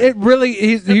it really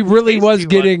he really was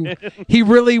getting he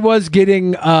really was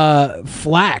getting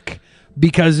flack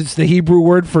because it's the Hebrew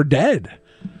word for dead.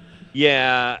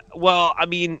 Yeah. Well, I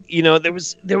mean, you know, there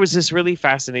was this really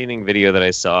fascinating video that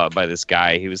I saw by this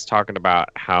guy. He was talking about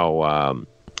how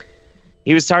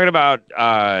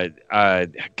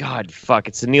God, fuck,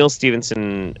 it's the Neil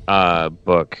Stephenson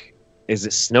book. Is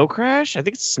it Snow Crash? I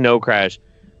think it's Snow Crash.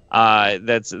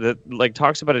 That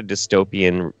talks about a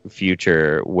dystopian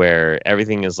future where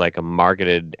everything is like a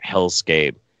marketed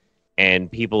hellscape, and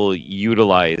people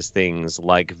utilize things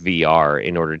like VR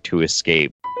in order to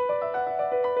escape.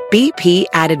 BP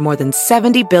added more than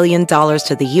 $70 billion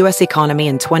to the U.S. economy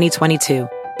in 2022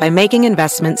 by making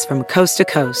investments from coast to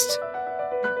coast.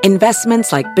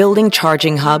 Investments like building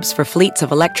charging hubs for fleets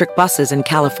of electric buses in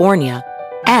California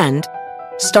and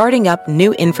starting up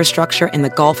new infrastructure in the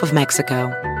Gulf of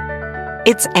Mexico.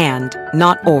 It's and,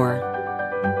 not or.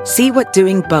 See what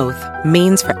doing both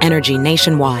means for energy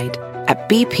nationwide at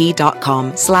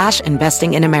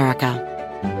bp.com/investing in America.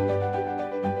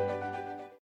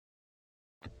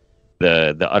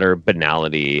 The utter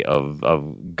banality of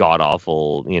god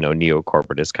awful, you know,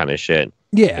 neo-corporatist kind of shit.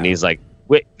 Yeah. And he's like,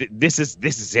 wait, this is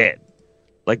it.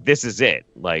 Like, this is it.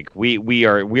 Like, we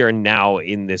are now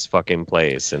in this fucking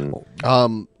place. And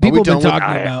people have been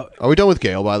talking about. Are we done with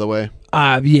Gail, by the way?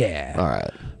 Yeah. All right.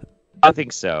 I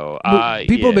think so.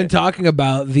 People have been talking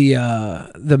about the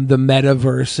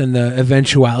metaverse and the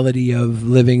eventuality of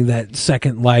living that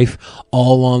second life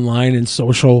all online and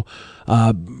social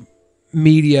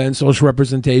media and social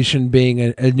representation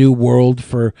being a new world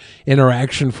for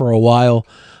interaction for a while.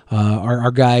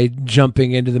 Our guy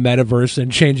jumping into the metaverse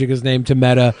and changing his name to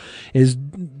Meta is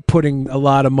putting a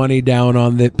lot of money down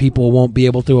on that people won't be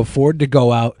able to afford to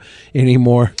go out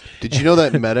anymore. Did you know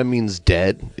that Meta means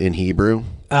dead in Hebrew?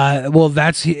 Well,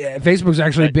 Facebook's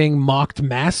actually being mocked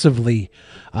massively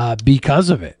because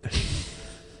of it.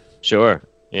 Sure.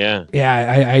 Yeah.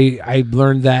 Yeah, I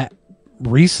learned that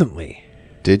recently.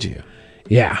 Did you?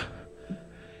 Yeah.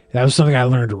 That was something I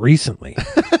learned recently.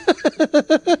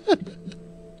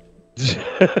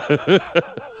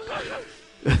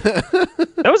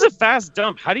 That was a fast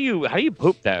dump. How do you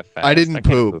poop that fast? I didn't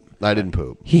poop. I didn't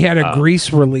poop. He had a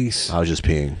grease release. I was just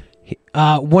peeing.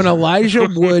 When Elijah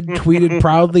Wood tweeted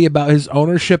proudly about his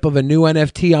ownership of a new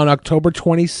NFT on October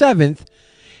 27th,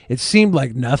 it seemed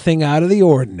like nothing out of the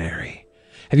ordinary.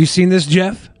 Have you seen this,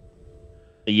 Jeff?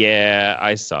 Yeah,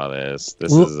 I saw this.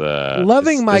 This is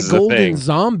loving my golden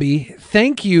zombie.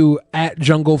 Thank you at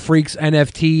Jungle Freaks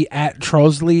NFT at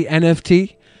Trosley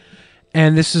NFT,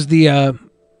 and this is the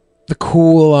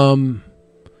cool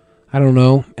I don't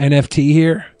know NFT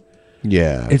here.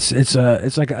 Yeah, it's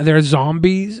like they're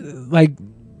zombies like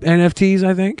NFTs,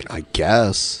 I think. I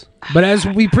guess. But as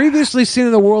we previously seen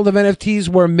in the world of NFTs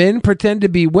where men pretend to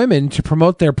be women to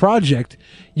promote their project,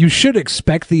 you should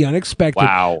expect the unexpected.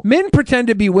 Wow. Men pretend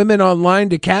to be women online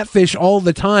to catfish all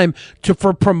the time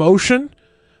for promotion.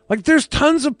 Like there's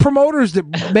tons of promoters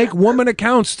that make woman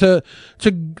accounts to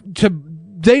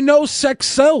they know sex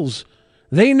sells.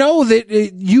 They know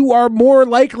that you are more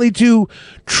likely to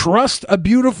trust a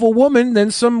beautiful woman than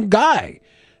some guy.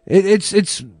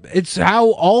 It's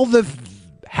how all the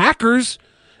hackers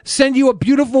send you a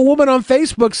beautiful woman on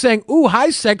Facebook saying, "Ooh,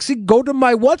 hi, sexy. Go to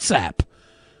my WhatsApp.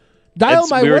 Dial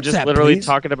my WhatsApp, We were just literally please."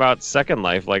 talking about Second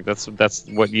Life. Like that's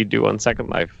what you do on Second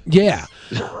Life. Yeah.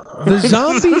 The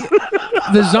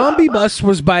zombie bust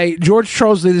was by George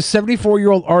Trosley, the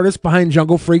 74-year-old artist behind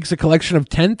Jungle Freaks, a collection of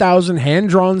 10,000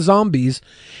 hand-drawn zombies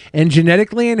and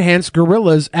genetically enhanced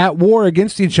gorillas at war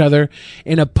against each other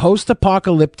in a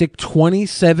post-apocalyptic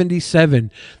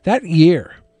 2077. That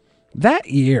year.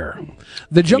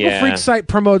 The Jungle Freak site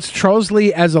promotes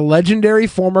Trosley as a legendary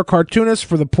former cartoonist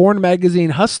for the porn magazine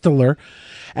Hustler.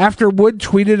 After Wood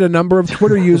tweeted, a number of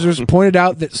Twitter users pointed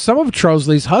out that some of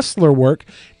Trosley's Hustler work,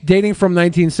 dating from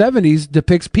 1970s,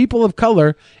 depicts people of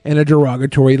color in a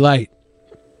derogatory light.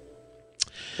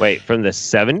 Wait, from the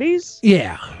 70s?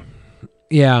 Yeah.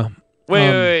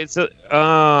 Wait. So,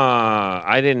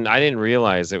 I didn't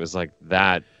realize it was like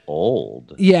that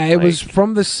old. Yeah, it was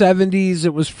from the 70s.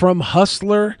 It was from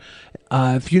Hustler.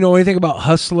 If you know anything about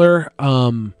Hustler,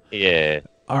 yeah.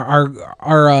 Our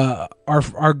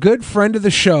good friend of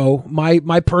the show,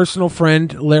 my personal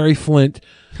friend Larry Flint.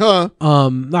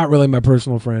 Not really my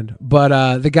personal friend,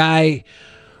 but the guy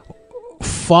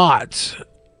fought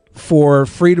for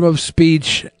freedom of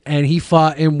speech, and he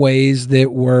fought in ways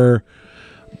that were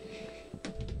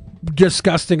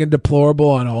disgusting and deplorable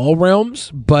on all realms,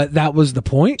 but that was the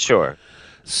point. Sure.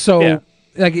 So,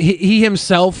 like he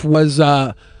himself was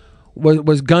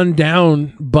gunned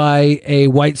down by a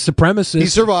white supremacist. He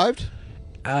survived.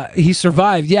 He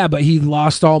survived, yeah, but he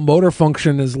lost all motor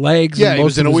function in his legs and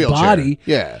most of his body.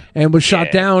 Yeah. And was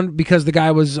shot down because the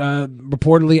guy was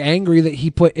reportedly angry that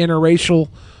he put interracial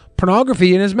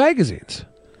pornography in his magazines.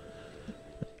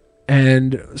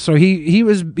 And so he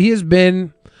has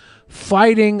been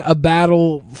fighting a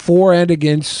battle for and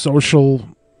against social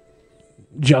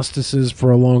justices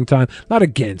for a long time. Not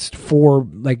against, for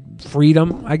like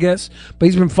freedom, I guess. But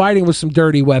he's been fighting with some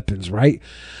dirty weapons, right?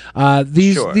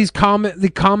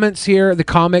 The comments here, the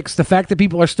comics, the fact that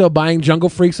people are still buying Jungle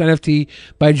Freaks NFT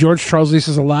by George Trosley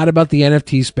says a lot about the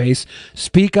NFT space.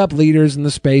 Speak up leaders in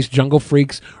the space, Jungle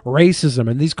Freaks, racism.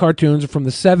 And these cartoons are from the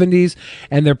 70s,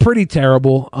 and they're pretty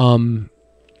terrible.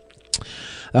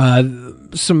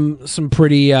 Some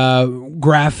pretty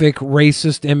graphic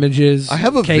racist images. I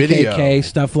have a KKK video.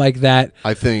 Stuff like that.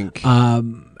 I think.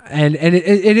 And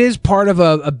it is part of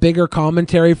a bigger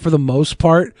commentary for the most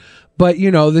part. But,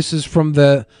 you know, this is from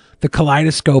the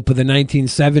kaleidoscope of the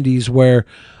 1970s where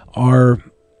our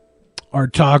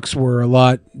talks were a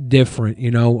lot different.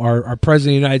 You know, our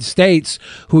president of the United States,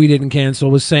 who he didn't cancel,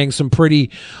 was saying some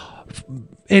pretty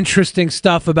interesting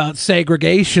stuff about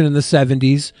segregation in the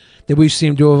 70s that we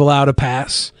seem to have allowed to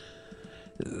pass.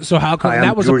 So how come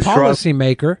that was a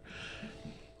policymaker?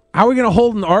 How are we going to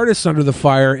hold an artist under the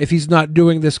fire if he's not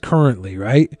doing this currently,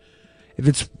 right?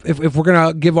 if we're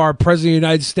gonna give our president of the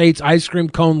United States ice cream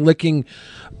cone licking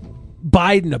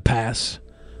Biden a pass,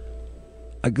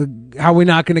 like, how are we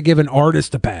not going to give an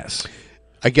artist a pass?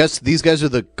 I guess these guys are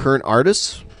the current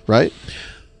artists, right?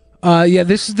 Yeah,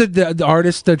 this is the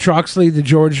artist, the Troxley, the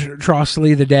George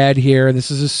Troxley, the dad here, and this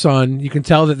is his son. You can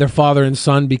tell that they're father and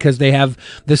son because they have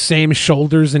the same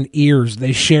shoulders and ears.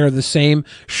 They share the same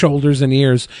shoulders and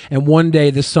ears, and one day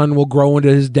the son will grow into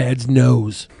his dad's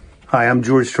nose. Hi, I'm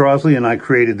George Troxley, and I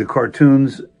created the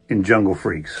cartoons in Jungle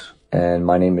Freaks. And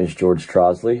my name is George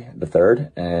Troxley III,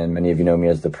 and many of you know me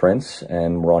as the Prince,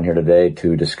 and we're on here today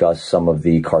to discuss some of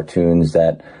the cartoons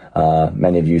that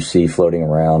many of you see floating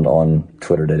around on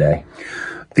Twitter today.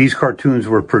 These cartoons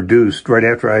were produced right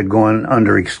after I had gone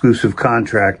under exclusive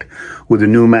contract with a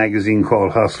new magazine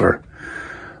called Hustler.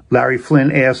 Larry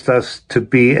Flint asked us to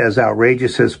be as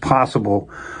outrageous as possible,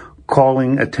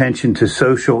 calling attention to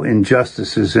social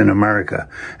injustices in America,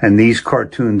 and these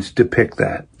cartoons depict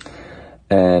that.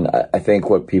 And I think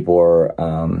what people are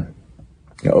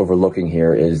overlooking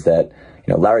here is that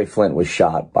Larry Flint was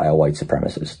shot by a white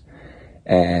supremacist.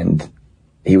 And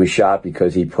he was shot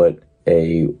because he put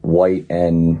a white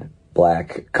and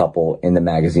black couple in the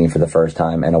magazine for the first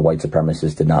time, and a white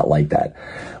supremacist did not like that.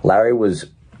 Larry was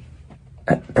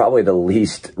probably the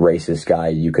least racist guy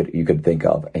you could think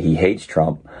of. He hates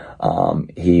Trump.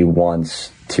 He wants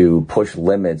to push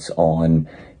limits on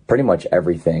pretty much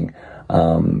everything.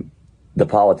 The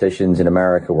politicians in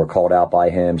America were called out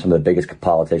by him, some of the biggest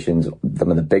politicians, some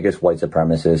of the biggest white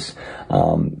supremacists.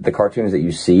 The cartoons that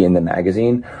you see in the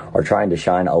magazine are trying to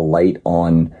shine a light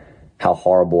on how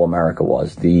horrible America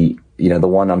was. The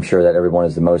one I'm sure that everyone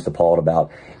is the most appalled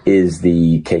about is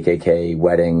the KKK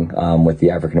wedding with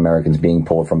the African Americans being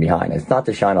pulled from behind. It's not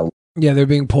to shine a Yeah, they're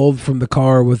being pulled from the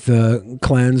car with the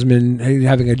Klansmen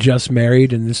having a just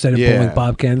married, and instead of pulling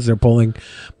pop cans, they're pulling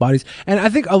bodies. And I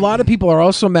think a lot of people are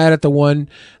also mad at the one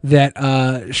that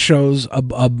shows a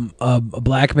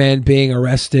black man being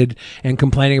arrested and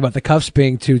complaining about the cuffs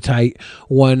being too tight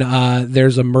when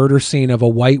there's a murder scene of a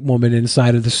white woman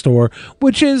inside of the store,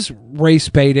 which is race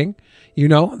baiting. You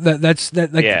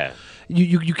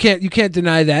can't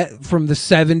deny that from the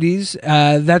 70s.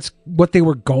 That's what they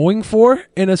were going for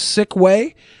in a sick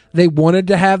way. They wanted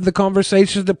to have the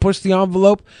conversations that push the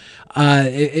envelope.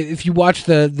 If you watch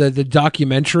the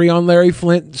documentary on Larry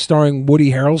Flint starring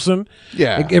Woody Harrelson,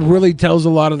 it really tells a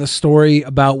lot of the story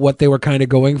about what they were kind of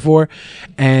going for.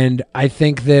 And I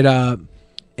think that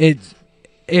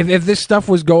if this stuff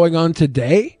was going on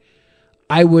today,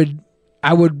 I would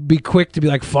be quick to be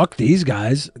like, fuck these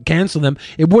guys, cancel them.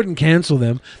 It wouldn't cancel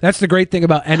them. That's the great thing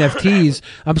about NFTs.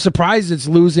 I'm surprised it's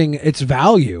losing its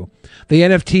value. The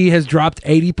NFT has dropped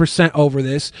 80% over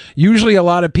this. Usually a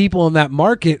lot of people in that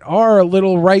market are a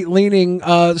little right-leaning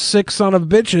sick son of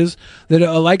bitches that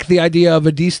like the idea of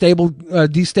a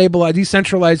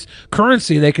decentralized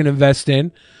currency they can invest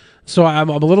in. So I'm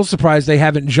a little surprised they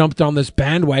haven't jumped on this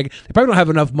bandwagon. They probably don't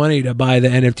have enough money to buy the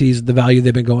NFTs at the value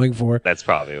they've been going for. That's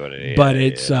probably what it is. But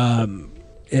it's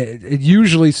it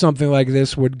usually something like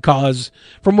this would cause,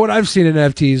 from what I've seen in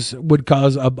NFTs, would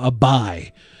cause a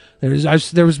buy.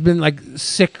 There's been like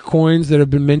sick coins that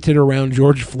have been minted around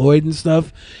George Floyd and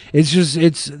stuff.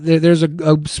 There's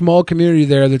a small community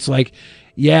there that's like,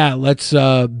 yeah, let's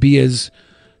be as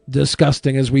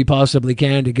disgusting as we possibly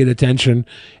can to get attention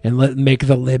and make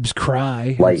the libs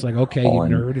cry. It's like, okay, you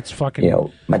nerd, it's fucking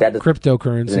my dad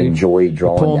cryptocurrency. Enjoy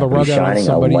drawing, pulling the rug out on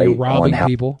somebody, you're robbing how,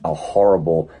 people. How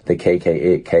horrible the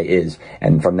KKK is,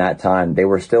 and from that time they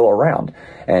were still around.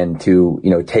 And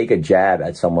to take a jab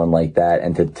at someone like that,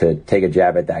 and to take a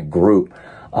jab at that group,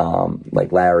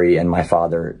 like Larry and my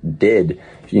father did,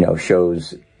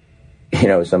 shows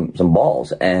some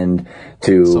balls. And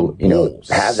to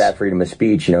have that freedom of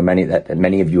speech,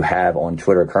 many of you have on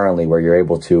Twitter currently, where you're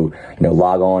able to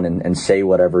log on and say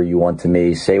whatever you want to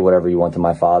me, say whatever you want to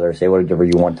my father, say whatever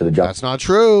you want to the judge. That's not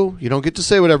true. You don't get to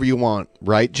say whatever you want,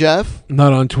 right, Jeff?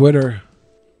 Not on Twitter.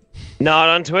 Not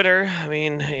on Twitter. I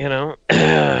mean, I'm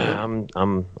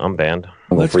banned.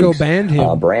 Let's go ban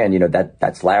him. Brand,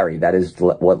 that's Larry. That is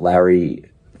what Larry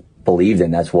believed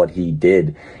in. That's what he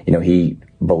did. He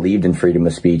believed in freedom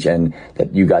of speech, and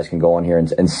that you guys can go on here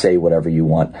and say whatever you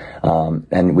want.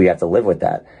 And we have to live with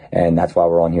that. And that's why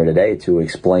we're on here today, to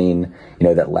explain,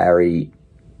 that Larry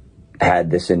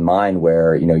had this in mind,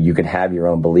 where, you can have your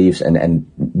own beliefs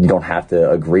and you don't have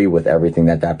to agree with everything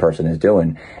that person is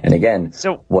doing. And again,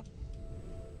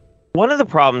 one of the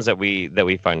problems that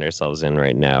we find ourselves in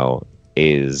right now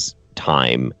is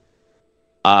time.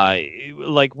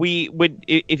 like we would,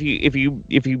 if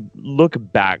you look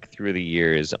back through the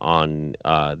years on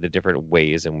the different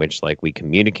ways in which like we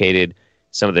communicated,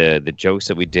 some of the jokes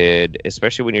that we did,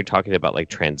 especially when you're talking about like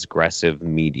transgressive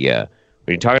media,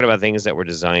 when you're talking about things that were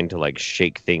designed to like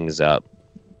shake things up,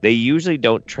 they usually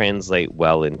don't translate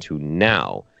well into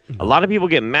now. A lot of people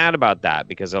get mad about that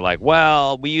because they're like,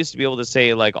 well, we used to be able to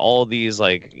say like all these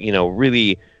like, you know,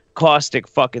 really caustic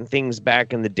fucking things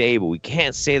back in the day, but we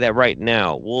can't say that right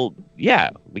now. Well, yeah,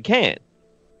 we can't,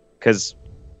 because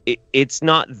it's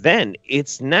not then,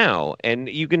 it's now. And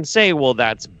you can say, well,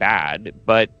 that's bad,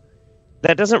 but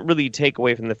that doesn't really take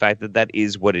away from the fact that that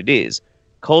is what it is.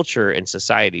 Culture and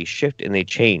society shift and they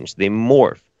change, they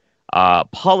morph.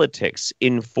 Politics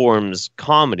informs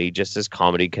comedy just as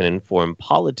comedy can inform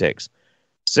politics.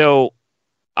 So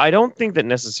I don't think that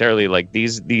necessarily like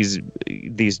these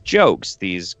jokes,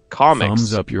 these comics.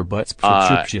 Thumbs up your butts.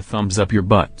 Thumbs up your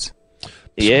butts.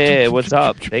 Yeah, what's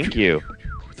up? Thank you.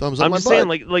 Thumbs up I'm my just butt. saying,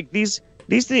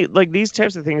 like these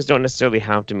types of things don't necessarily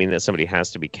have to mean that somebody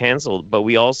has to be canceled, but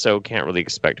we also can't really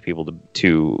expect people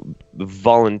to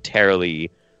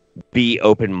voluntarily be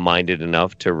open-minded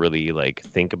enough to really like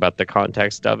think about the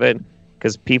context of it,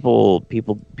 because people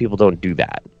don't do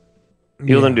that.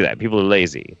 People don't do that. People are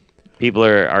lazy. People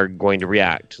are going to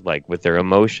react like with their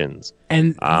emotions.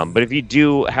 And but if you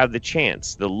do have the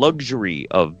chance, the luxury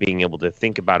of being able to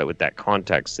think about it with that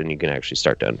context, then you can actually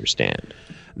start to understand.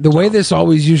 The way this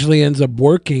always usually ends up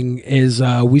working is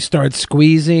we start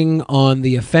squeezing on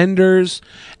the offenders,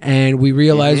 and we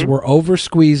realize we're over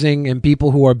squeezing, and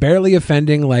people who are barely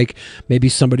offending, like maybe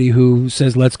somebody who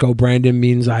says "Let's go, Brandon"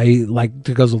 means I like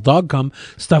to guzzle dog cum,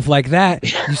 stuff like that.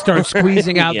 You start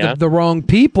squeezing out the wrong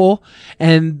people,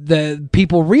 and the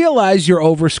people realize you're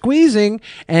over squeezing,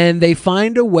 and they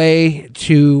find a way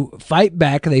to fight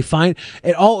back. They find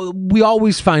it all. We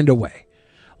always find a way.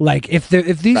 Like if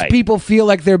these people feel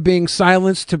like they're being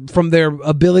silenced from their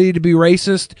ability to be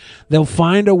racist, they'll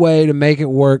find a way to make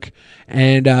it work,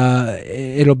 and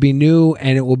it'll be new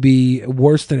and it will be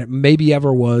worse than it maybe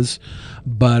ever was.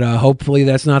 But hopefully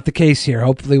that's not the case here.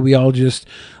 Hopefully we all just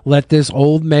let this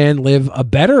old man live a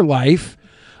better life,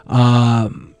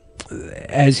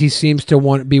 as he seems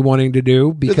to be wanting to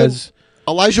do, because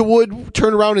Elijah Wood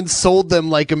turned around and sold them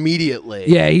like immediately.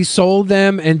 Yeah, he sold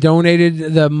them and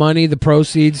donated the money, the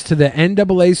proceeds, to the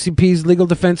NAACP's Legal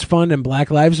Defense Fund and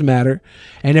Black Lives Matter.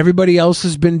 And everybody else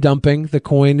has been dumping. The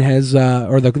coin has, the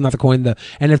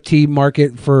NFT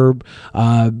market for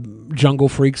Jungle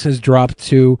Freaks has dropped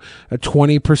to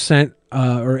 20%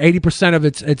 or 80% of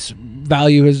its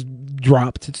value has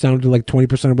dropped. It's down to like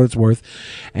 20% of what it's worth.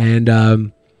 And,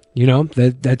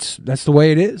 that's the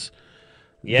way it is.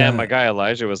 Yeah, my guy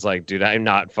Elijah was like, dude, I'm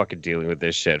not fucking dealing with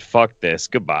this shit. Fuck this.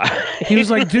 Goodbye. He was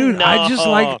like, dude,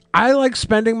 No. I like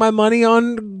spending my money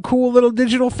on cool little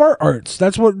digital fart arts.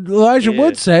 That's what Elijah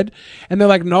Wood said. And they're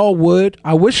like, no, Wood.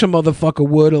 I wish a motherfucker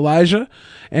would, Elijah.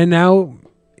 And now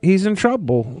he's in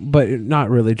trouble, but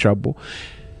not really trouble.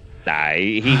 Nah,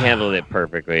 he handled it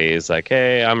perfectly. He's like,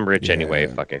 hey, I'm rich anyway.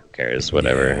 Fuck it. Who cares?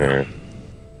 Whatever.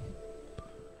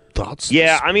 Thoughts?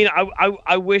 Yeah, I mean,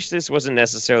 I wish this wasn't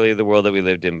necessarily the world that we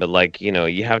lived in, but like,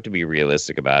 you have to be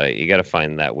realistic about it. You got to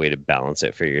find that way to balance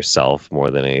it for yourself more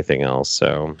than anything else.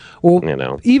 So,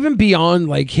 even beyond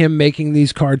like him making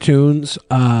these cartoons,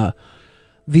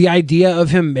 the idea of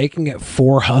him making it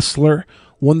for Hustler,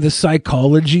 when the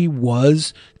psychology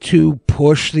was to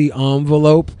push the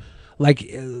envelope, like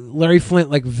Larry Flynt,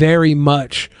 like very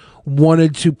much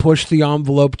wanted to push the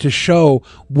envelope to show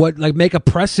what, like, make a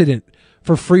precedent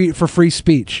for free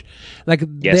speech. Like,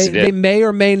 they may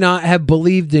or may not have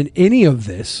believed in any of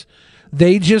this.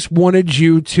 They just wanted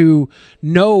you to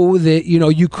know that,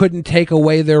 you couldn't take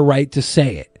away their right to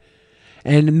say it.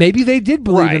 And maybe they did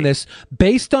believe in this.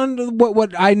 Based on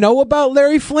what I know about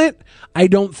Larry Flynt, I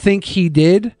don't think he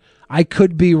did. I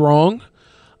could be wrong.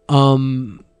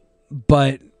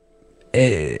 But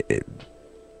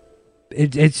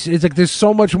it's like there's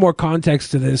so much more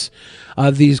context to this,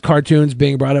 these cartoons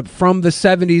being brought up from the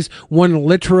 70s, when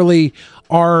literally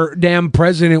our damn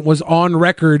president was on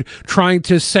record trying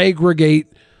to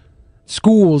segregate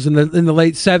schools in the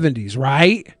late 70s,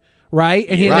 right?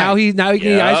 And now he can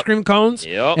eat ice cream cones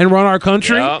and run our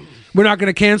country. We're not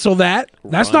going to cancel that.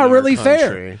 That's not really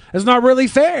fair. That's not really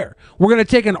fair. We're going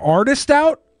to take an artist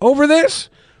out over this.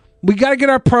 We got to get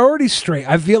our priorities straight.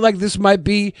 I feel like this might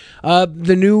be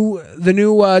the new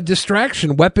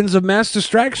distraction, weapons of mass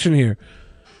distraction here.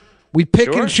 We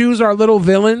pick and choose our little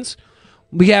villains.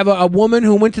 We have a woman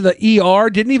who went to the ER,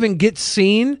 didn't even get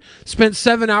seen, spent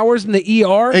 7 hours in the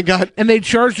ER, and they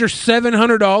charged her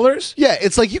 $700. Yeah,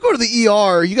 it's like you go to the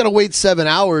ER, you got to wait 7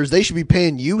 hours. They should be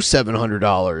paying you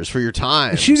 $700 for your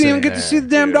time. She didn't even get to see the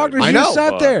damn doctor. She just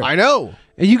sat there. I know.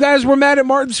 And you guys were mad at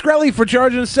Martin Shkreli for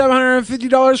charging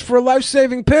 $750 for a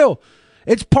life-saving pill.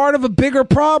 It's part of a bigger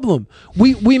problem.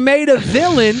 We made a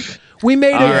villain. We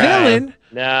made a villain.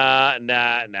 Nah.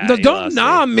 No, don't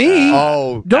nah me.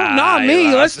 Don't nah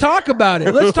me. Let's talk about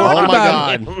it. Let's talk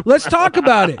about it. Let's talk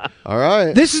about it. All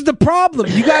right. This is the problem.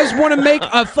 You guys want to make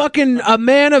a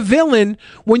man a villain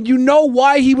when you know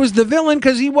why he was the villain,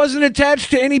 because he wasn't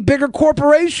attached to any bigger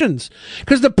corporations.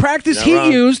 Because the practice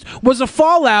he used was a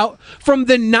fallout from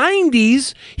the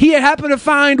 90s. He had happened to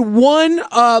find one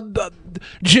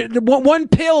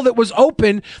pill that was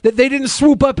open that they didn't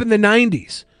swoop up in the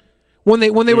 90s. When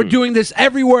they were doing this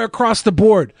everywhere across the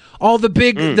board, all the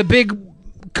big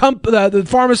the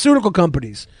pharmaceutical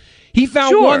companies, he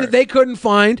found one that they couldn't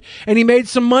find, and he made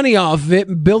some money off of it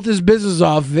and built his business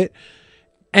off of it.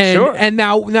 And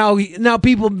now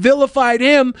people vilified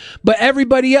him, but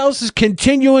everybody else is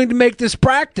continuing to make this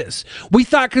practice. We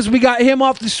thought because we got him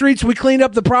off the streets, we cleaned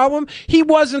up the problem. He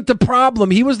wasn't the problem.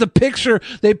 He was the picture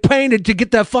they painted to get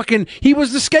that fucking. He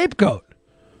was the scapegoat.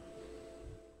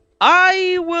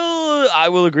 I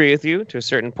will agree with you to a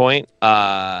certain point.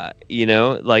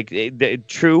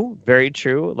 True, very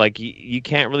true. Like you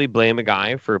can't really blame a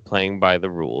guy for playing by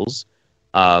the rules.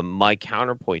 My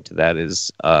counterpoint to that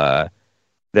is that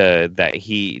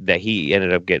he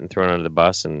ended up getting thrown under the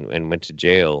bus and went to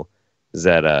jail. Is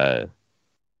that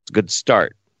it's a good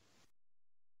start?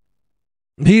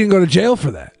 He didn't go to jail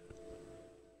for that.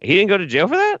 He didn't go to jail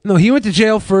for that? No, he went to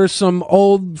jail for some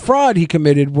old fraud he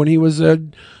committed when he was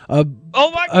an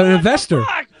investor.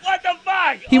 What the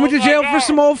fuck? He went to jail for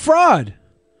some old fraud.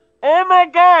 Oh my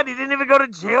god, he didn't even go to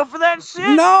jail for that shit?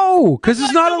 No, because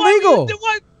it's not illegal. Then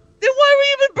why were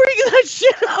you even bringing that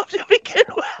shit up to begin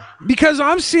with? Because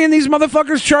I'm seeing these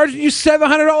motherfuckers charging you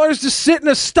 $700 to sit in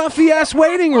a stuffy ass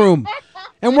waiting room.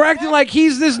 And we're acting like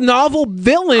he's this novel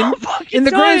villain. In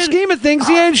the grand scheme of things,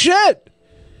 he ain't shit.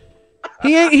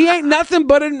 He ain't nothing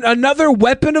but another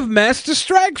weapon of mass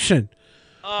distraction.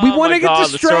 We want to get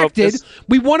distracted.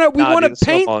 We want to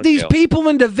paint these people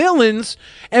into villains,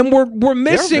 and we're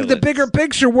missing the bigger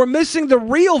picture. We're missing the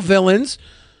real villains,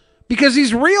 because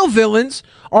these real villains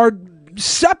are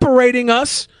separating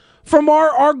us from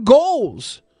our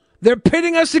goals. They're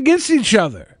pitting us against each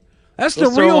other. That's the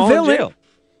real villain.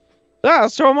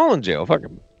 Let's throw them all in jail. Fuck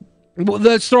them. Well,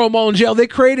 let's throw them all in jail. They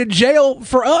created jail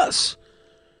for us.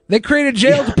 They created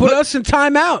jail to put us in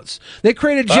timeouts. They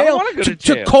created jail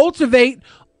to cultivate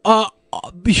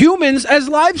humans as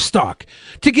livestock,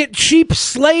 to get cheap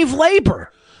slave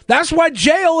labor. That's why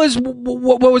jail is,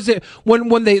 what was it?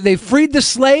 When they freed the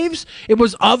slaves, it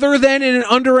was other than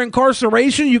under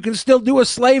incarceration, you can still do a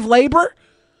slave labor.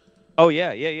 Oh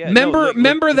yeah.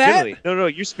 Remember that? No,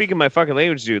 you're speaking my fucking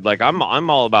language, dude. Like I'm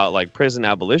all about like prison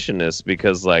abolitionists,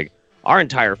 because like our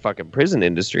entire fucking prison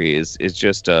industry is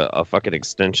just a fucking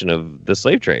extension of the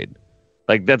slave trade.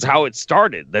 Like that's how it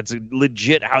started. That's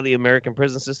legit how the American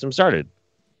prison system started.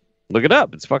 Look it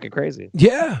up. It's fucking crazy.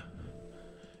 Yeah.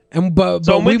 And but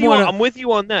I'm with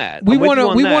you on that. We want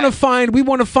to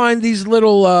find these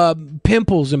little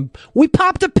pimples, and we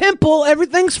popped a pimple.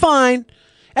 Everything's fine.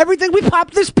 We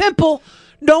popped this pimple.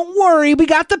 Don't worry, we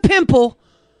got the pimple.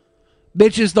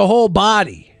 Bitch, is the whole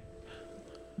body.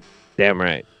 Damn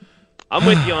right. I'm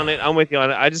with you on it.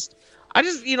 I just,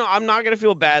 I'm not gonna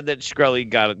feel bad that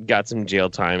Shkreli got some jail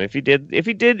time. If he did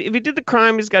the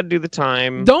crime, he's got to do the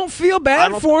time. Don't feel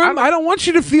bad for him. I don't want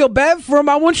you to feel bad for him.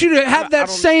 I want you to have that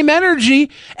same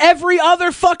energy every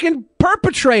other fucking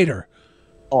perpetrator.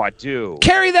 Oh, I do.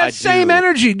 Carry that same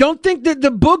energy. Don't think that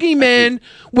the boogeyman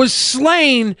was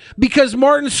slain because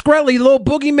Martin Shkreli, little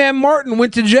boogeyman Martin,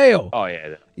 went to jail. Oh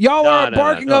yeah. Y'all are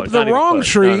barking up the wrong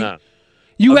tree. No.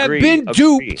 You have been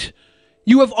duped.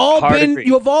 You have all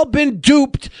been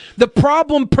duped. The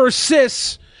problem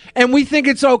persists, and we think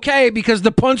it's okay because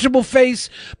the punchable face,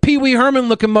 Pee Wee Herman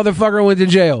looking motherfucker went to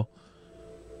jail.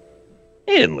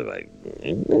 He didn't look like.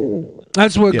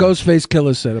 That's what Ghostface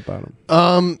Killer said about him.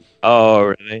 Oh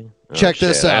really? Check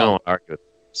this out. I don't argue with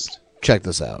this. Check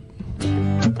this out.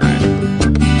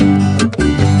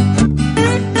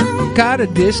 Got a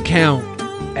discount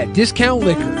at Discount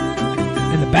Liquor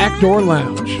and the Backdoor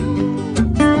Lounge.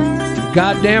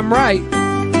 Goddamn right.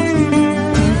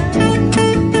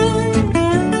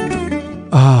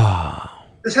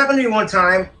 This happened to me one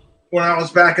time when I was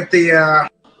back at the. I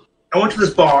went to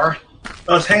this bar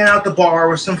I was hanging out at the bar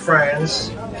with some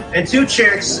friends, and two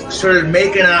chicks started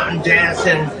making out and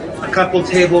dancing a couple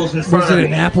tables in front Was of it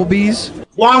me. an Applebee's?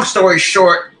 Long story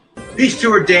short, these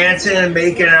two were dancing and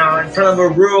making out in front of a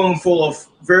room full of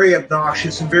very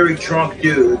obnoxious and very drunk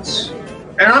dudes.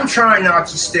 And I'm trying not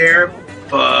to stare,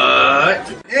 but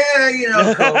yeah, you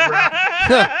know,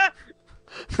 Cobra.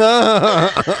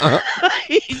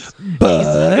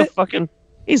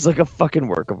 He's like a fucking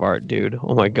work of art, dude.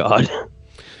 Oh my god.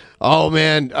 Oh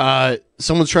man,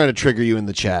 someone's trying to trigger you in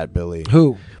the chat, Billy.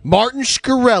 Who? Martin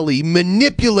Shkreli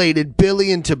manipulated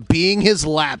Billy into being his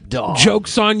lapdog.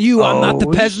 Joke's on you. I'm not the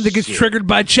peasant that gets triggered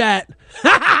by chat.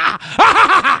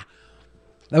 That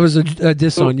was a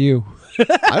diss on you. Wait,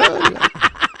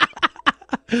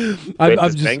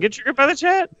 does Ben get triggered by the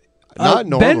chat? Not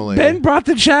normally. Ben brought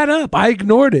the chat up. I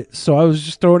ignored it, so I was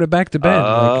just throwing it back to Ben.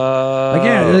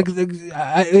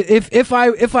 If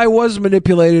I was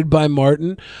manipulated by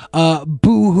Martin,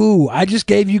 boo hoo. I just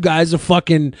gave you guys a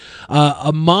fucking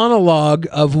a monologue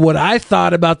of what I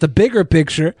thought about the bigger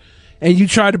picture, and you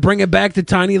tried to bring it back to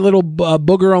tiny little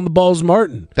booger on the balls,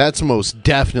 Martin. That's most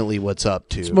definitely what's up,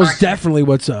 too. It's most definitely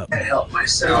what's up. I can't help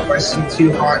myself. I see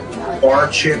two hot bar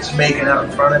chicks making out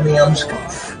in front of me. I'm just going,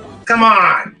 come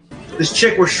on. This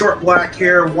chick with short black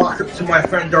hair walked up to my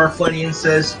friend Darflini and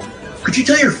says, could you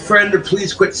tell your friend to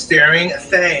please quit staring?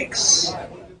 Thanks.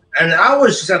 And I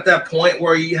was just at that point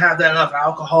where you have that enough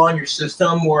alcohol in your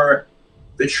system where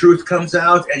the truth comes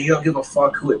out and you don't give a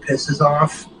fuck who it pisses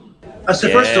off. I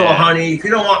said, first of all, honey, if you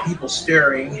don't want people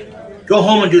staring, go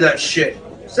home and do that shit.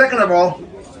 Second of all,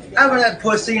 I haven't had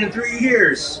pussy in 3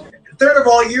 years. Third of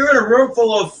all, you're in a room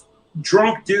full of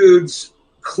drunk dudes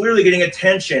clearly getting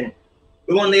attention.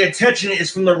 But when the attention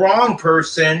is from the wrong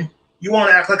person, you want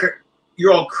to act like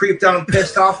you're all creeped out and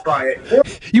pissed off by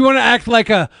it. You want to act like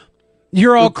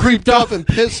you're all creeped off and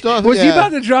pissed off? Was he about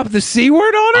to drop the C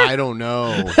word on it? I don't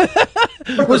know.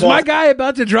 Was my guy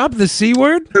about to drop the C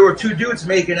word? There were two dudes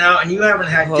making out and you haven't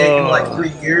had dick in like 3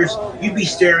 years, you'd be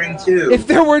staring too. If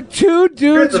there were two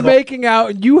dudes making out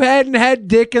and you hadn't had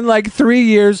dick in like 3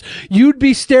 years, you'd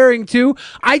be staring too.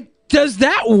 Does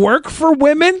that work for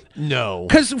women? No.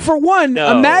 Because for one,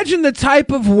 imagine the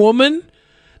type of woman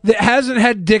that hasn't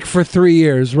had dick for 3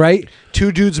 years, right?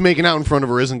 Two dudes making out in front of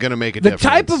her isn't going to make a difference. The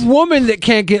type of woman that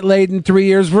can't get laid in 3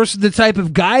 years versus the type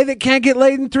of guy that can't get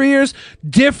laid in 3 years,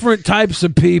 different types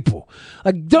of people.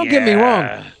 Like, don't get me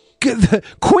wrong.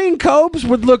 Queen Cobes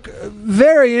would look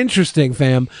very interesting,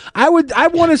 fam. I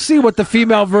want to see what the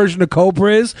female version of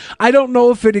Cobra is. I don't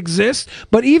know if it exists,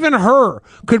 but even her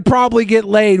could probably get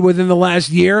laid within the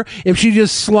last year if she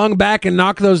just slung back and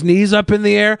knocked those knees up in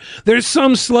the air. There's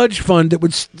some sludge fund that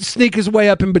would sneak his way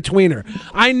up in between her.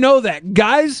 I know that.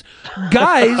 Guys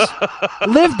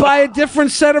live by a different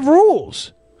set of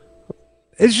rules.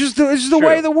 It's just the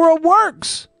way the world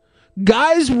works.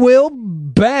 Guys will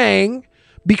bang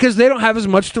because they don't have as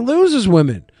much to lose as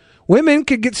women. Women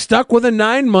could get stuck with a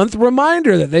 9-month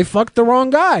reminder that they fucked the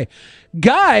wrong guy.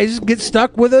 Guys get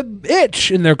stuck with a itch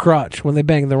in their crotch when they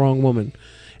bang the wrong woman.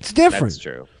 It's different. That's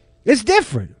true. It's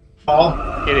different.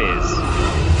 It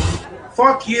is.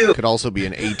 Fuck you. Could also be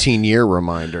an 18-year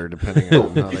reminder, depending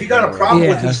on how If you got a problem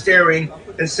with me staring,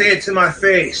 then say it to my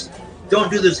face. Don't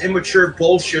do this immature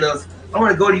bullshit of, I'm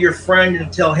going to go to your friend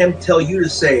and tell you to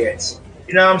say it.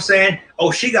 You know what I'm saying? Oh,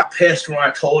 she got pissed when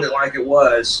I told it like it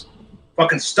was.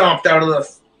 Fucking stomped out of the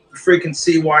freaking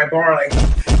CY bar like.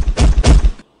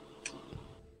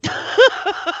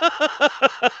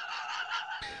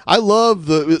 I love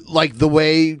the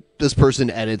way this person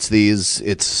edits these.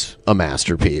 It's a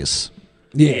masterpiece.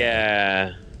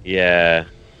 Yeah.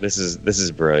 This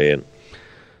is brilliant.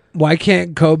 Why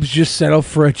can't Cobes just settle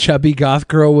for a chubby goth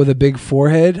girl with a big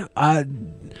forehead?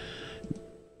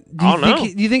 Do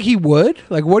you think he would?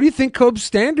 Like, what do you think Cobe's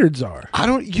standards are? I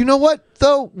don't. You know what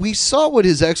though? We saw what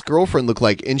his ex-girlfriend looked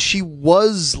like, and she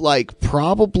was like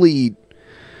probably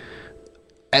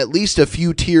at least a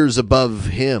few tiers above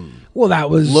him. Well, that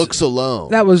was looks alone.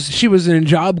 She was in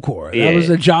Job Corps. Yeah. That was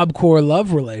a Job Corps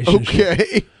love relationship.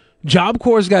 Okay. Job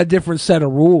Corps got a different set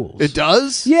of rules. It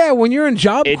does? Yeah, when you're in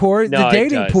Job Corps, the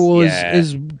dating pool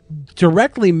is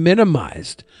directly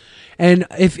minimized. And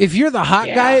if you're the hot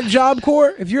guy at Job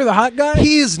Corps, if you're the hot guy,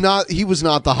 he was not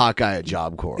the hot guy at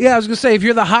Job Corps. Yeah, I was gonna say, if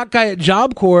you're the hot guy at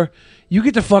Job Corps, you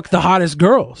get to fuck the hottest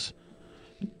girls,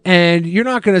 and you're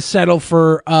not gonna settle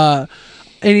for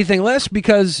anything less,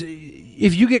 because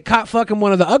if you get caught fucking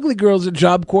one of the ugly girls at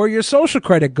Job Corps, your social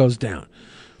credit goes down.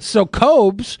 So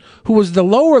Cobes, who was the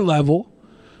lower level,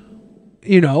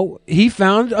 he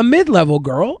found a mid-level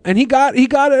girl, and he got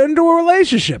into a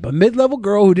relationship. A mid-level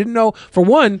girl who didn't know, for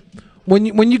one,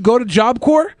 when you go to Job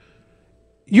Corps,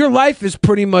 your life is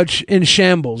pretty much in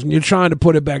shambles, and you're trying to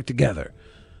put it back together.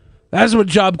 That's what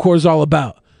Job Corps is all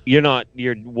about. You're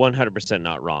 100%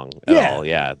 not wrong at all.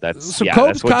 Yeah, that's So yeah, Copes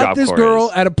that's what caught Job this Corps girl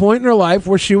is. at a point in her life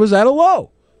where she was at a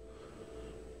low.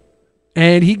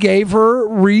 And he gave her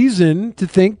reason to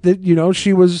think that,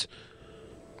 she was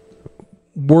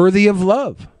worthy of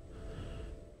love.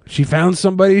 She found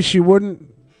somebody she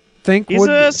wouldn't think He's would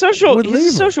a social. would He's a leave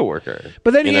her. social worker.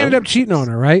 But then he ended up cheating on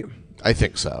her, right? I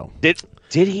think so. Did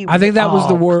he? I think that was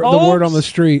the word on the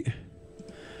street.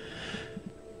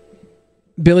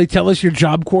 Billy, tell us your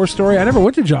Job Corps story. I never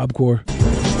went to Job Corps.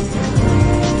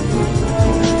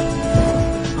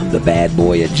 I'm the bad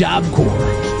boy at Job Corps.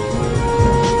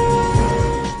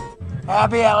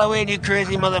 Happy Halloween, you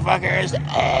crazy motherfuckers.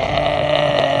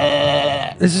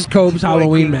 This is Cobe's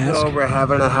Halloween mask. We're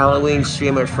having a Halloween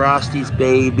stream at Frosty's,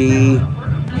 baby.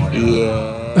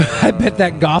 Yeah. I bet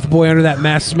that goth boy under that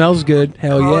mask smells good.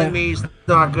 Hell Calling yeah. me's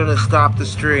not gonna stop the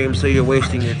stream, so you're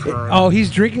wasting your time. Oh,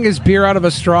 he's drinking his beer out of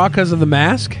a straw because of the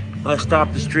mask? I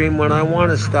stop the stream when I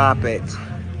want to stop it.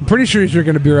 I'm pretty sure he's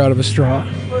drinking a beer out of a straw.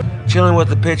 Chilling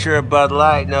with a picture of Bud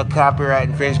Light, no copyright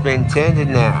infringement intended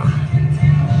now.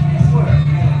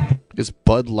 Is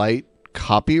Bud Light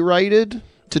copyrighted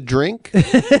to drink?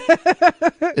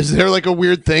 Is there like a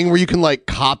weird thing where you can like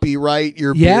copyright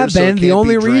your Yeah, beer? so it Ben, the can't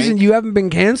only be reason drank? you haven't been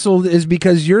canceled is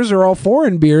because yours are all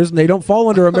foreign beers and they don't fall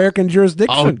under American jurisdiction.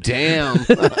 Oh, damn.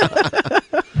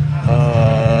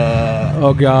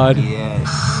 Oh, God.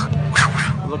 Yes.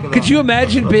 Could you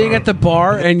imagine being at the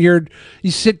bar and you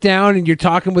sit down and you're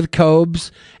talking with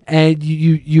Cobes and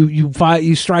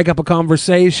you strike up a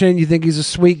conversation, you think he's a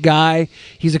sweet guy,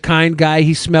 he's a kind guy,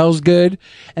 he smells good,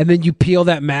 and then you peel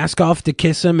that mask off to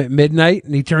kiss him at midnight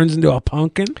and he turns into a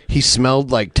pumpkin? He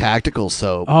smelled like tactical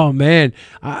soap. Oh, man.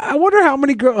 I wonder how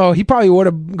many girls... Oh, he probably would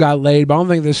have got laid, but I don't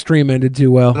think this stream ended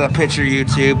too well. The picture,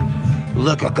 YouTube.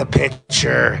 Look at the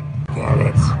picture. Get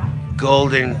it.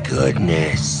 Golden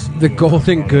goodness. The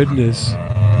golden goodness.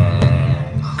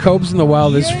 Cobes in the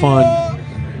Wild is fun.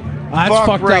 That's fuck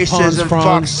fucked racism, up, fuck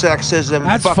Hans sexism,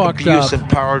 That's fuck fucked abuse up. of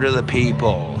power to the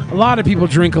people. A lot of people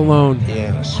drink alone.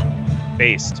 Yes.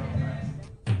 Based.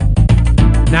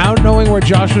 Now knowing where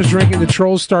Josh was drinking, the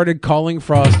trolls started calling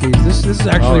Frosties. This is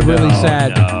actually really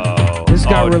sad. No. This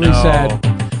got really no. sad.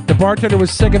 The bartender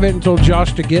was sick of it and told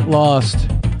Josh to get lost.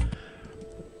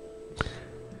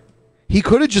 He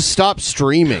could have just stopped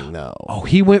streaming, though. Oh,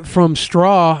 he went from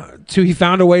straw to he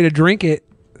found a way to drink it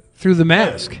through the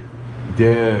mask.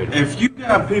 Dude. If you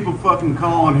got people fucking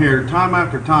calling here time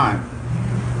after time,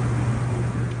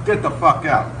 get the fuck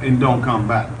out and don't come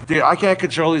back. Dude, I can't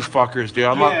control these fuckers,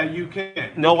 dude. You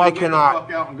can. No, I Get the fuck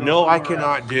cannot. out and go No, I somewhere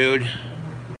cannot, else. dude.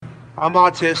 I'm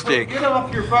autistic. Get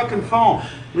off your fucking phone.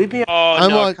 Leave me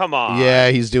Oh, come on. Yeah,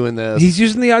 he's doing this. He's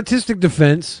using the autistic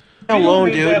defense. alone,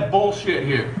 We don't need dude. that bullshit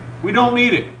here. We don't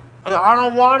need it. I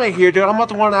don't want to hear, dude. I'm not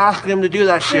the one asking him to do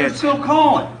that They're shit. still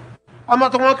calling. I'm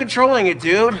not the one controlling it,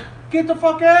 dude. Get the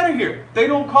fuck out of here. They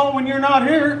don't call when you're not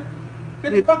here.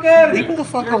 Get the fuck out of here. Leave me the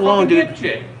fuck You're a alone, fucking dude.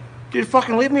 dipshit. Dude,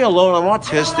 fucking leave me alone. I'm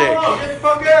autistic. No, get the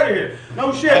fuck out of here.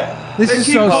 No shit. This They is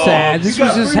keep so calling. sad. You This was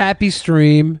got his three happy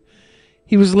stream.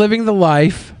 He was living the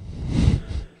life.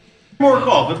 more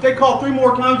calls. If they call 3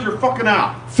 more times, you're fucking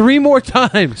out. 3 more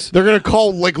times. They're going to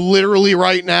call, like, literally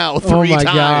right now 3 Oh, my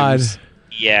times. God.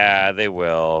 Yeah, they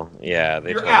will. Yeah,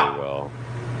 they totally out. will.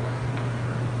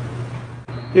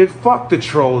 Dude, fuck the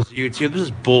trolls, YouTube. This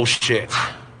is bullshit.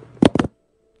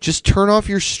 Just turn off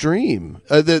your stream.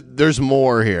 There's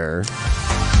more here.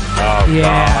 Oh,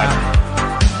 Yeah.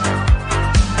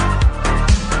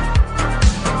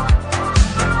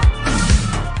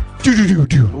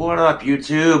 What up,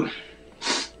 YouTube?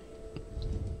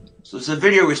 So it's a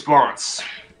video response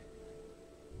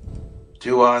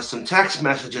to some text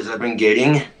messages I've been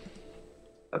getting.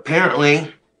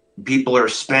 Apparently, people are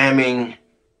spamming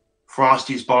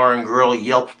Frosty's Bar and Grill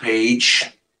Yelp page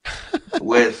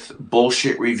with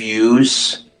bullshit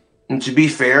reviews. And to be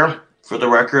fair, for the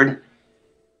record,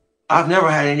 I've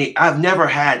never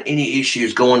had any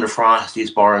issues going to Frosty's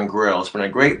Bar and Grill. It's been a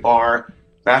great bar.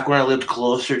 Back when I lived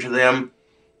closer to them,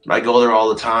 I go there all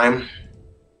the time.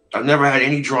 I've never had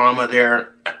any drama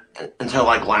there until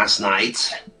like last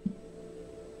night.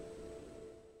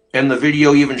 And the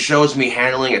video even shows me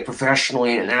handling it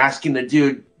professionally and asking the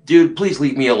dude, please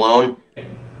leave me alone.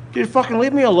 Dude, fucking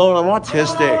leave me alone. I'm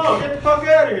autistic. No, get the fuck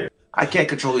out of here. I can't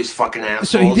control these fucking assholes.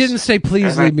 So he didn't say,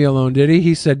 please leave me alone, did he?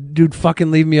 He said, dude,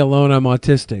 fucking leave me alone. I'm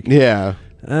autistic. Yeah.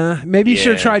 Maybe you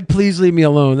should have tried, please leave me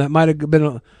alone. That might have been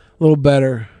a little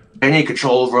better. Any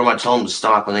control over them, I tell them to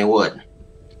stop and they would.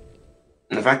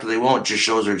 And the fact that they won't just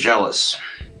shows they're jealous.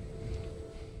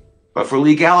 But for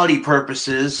legality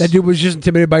purposes, That dude was just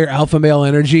intimidated by your alpha male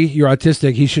energy. You're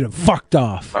autistic. He should have fucked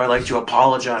off. I'd like to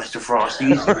apologize to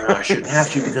Frosties. I shouldn't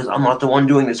have to because I'm not the one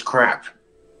doing this crap.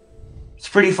 It's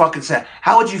pretty fucking sad.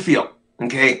 How would you feel?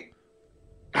 Okay?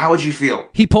 How would you feel?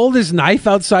 He pulled his knife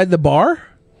outside the bar?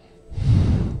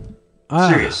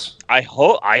 Serious. I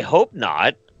hope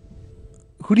not.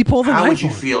 Who'd he pull the How knife would you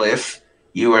on? feel if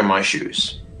you were in my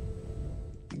shoes?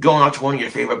 Going out to one of your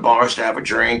favorite bars to have a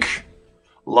drink,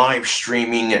 live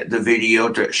streaming the video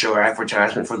to show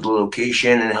advertisement for the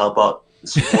location and help out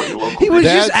support your local He was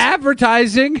business. just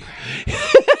advertising.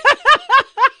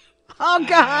 Oh,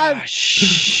 God.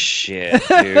 Shit,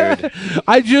 dude.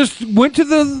 I just went to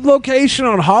the location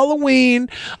on Halloween.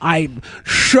 I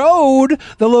showed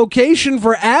the location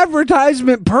for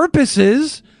advertisement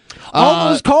purposes. All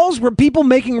those calls were people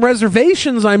making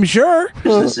reservations, I'm sure.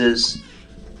 businesses.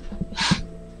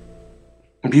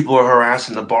 And people are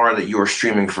harassing the bar that you are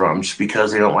streaming from just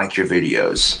because they don't like your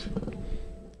videos.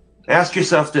 Ask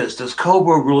yourself this: does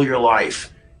Cobra rule your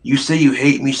life? You say you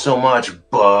hate me so much,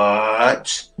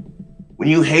 but when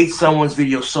you hate someone's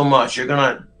video so much, you're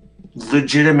gonna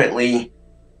legitimately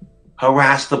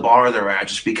harass the bar they're at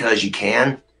just because you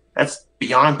can? That's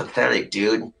beyond pathetic,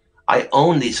 dude. I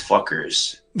own these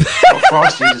fuckers.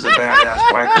 Frosty's is a badass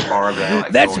biker bar that I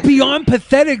like. That's beyond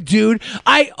pathetic, dude.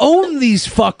 I own these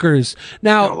fuckers.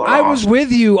 Now, I was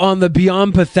with you on the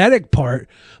beyond pathetic part,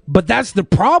 but that's the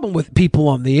problem with people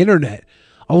on the internet.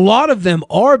 A lot of them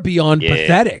are beyond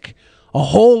pathetic. A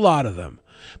whole lot of them.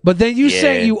 But then you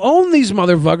say you own these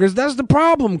motherfuckers. That's the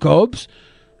problem, Cobes.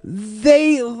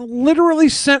 They literally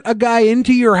sent a guy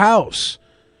into your house.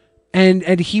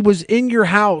 And he was in your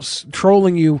house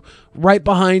trolling you right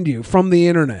behind you from the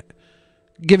internet,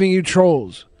 giving you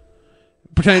trolls,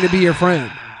 pretending to be your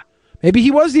friend. Maybe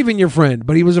he wasn't even your friend,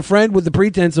 but he was a friend with the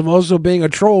pretense of also being a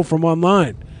troll from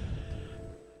online.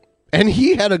 And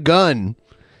he had a gun.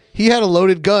 He had a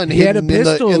loaded gun. He had a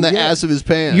pistol in the ass of his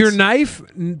pants. Your knife,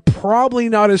 probably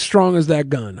not as strong as that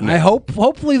gun. I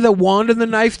hopefully the wand and the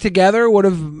knife together would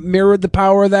have mirrored the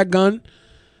power of that gun.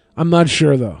 I'm not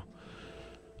sure though.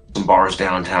 Some bars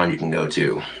downtown you can go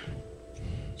to.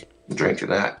 Drink to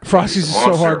that. Frosty's is so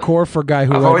Monster. hardcore for a guy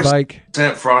who I've ride always bike.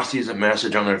 sent Frosty's a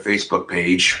message on their Facebook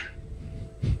page.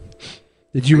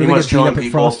 Did you Pretty really much get beat telling up at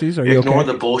people, Frosty's? Are you ignore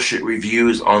okay? the bullshit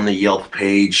reviews on the Yelp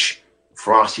page.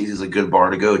 Frosty's is a good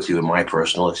bar to go to in my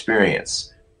personal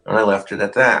experience. And I left it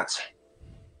at that.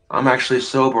 I'm actually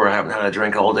sober. I haven't had a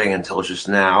drink all day until just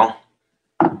now.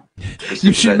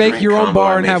 You should make your own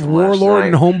bar and have Warlord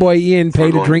and Homeboy Ian pay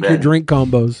to going drink to your bed. drink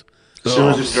combos. As soon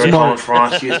as I started Smart. calling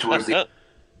Frosty's towards the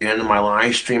end of my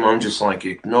live stream, I'm just like,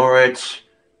 ignore it.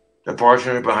 The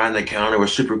bartender behind the counter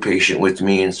was super patient with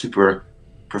me and super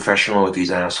professional with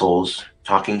these assholes,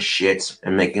 talking shit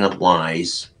and making up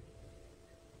lies.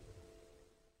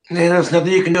 And there's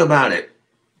nothing you can do about it.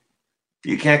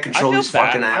 You can't control these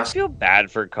fucking I assholes. feel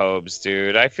bad for Cobes,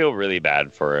 dude. I feel really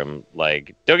bad for him.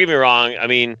 Like, don't get me wrong. I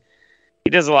mean, he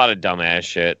does a lot of dumbass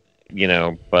shit, you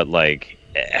know, but like,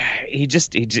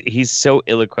 he's so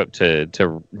ill-equipped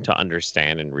to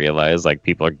understand and realize like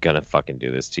people are gonna fucking do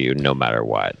this to you no matter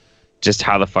what. Just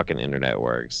how the fucking internet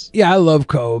works. Yeah, I love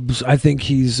Cobes. I think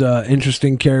he's an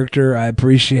interesting character. I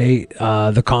appreciate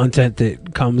the content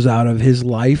that comes out of his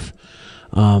life.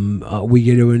 We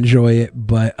get to enjoy it,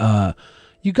 but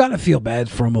you got to feel bad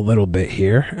for him a little bit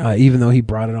here, even though he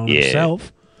brought it on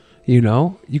himself. You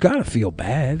know, you got to feel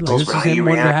bad. Like, this is him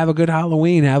wanting to have a good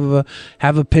Halloween, have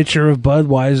a pitcher of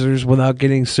Budweiser's without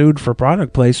getting sued for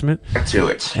product placement. To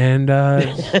it. And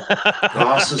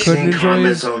Also couldn't seeing enjoy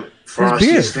comments his- on his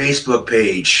Frosty's beer. Facebook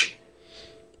page.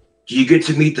 Do you get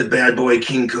to meet the bad boy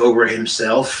King Cobra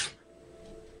himself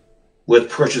with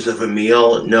purchase of a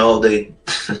meal? No, they...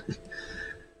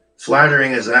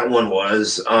 Flattering as that one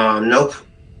was, nope.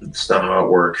 It's not how it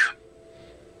works.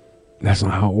 That's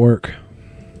not how it works.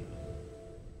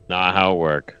 Not how it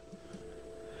work.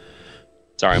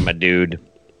 Sorry, my dude.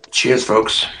 Cheers,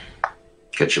 folks.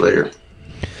 Catch you later.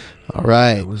 All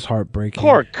right. It was heartbreaking.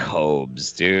 Poor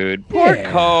Cobes, dude. Poor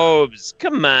Cobes.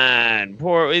 Come on.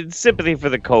 Poor sympathy for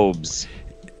the Cobes.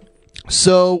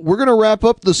 So we're going to wrap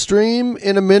up the stream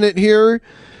in a minute here.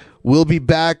 We'll be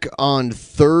back on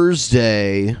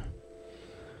Thursday.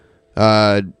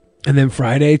 And then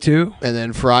Friday, too? And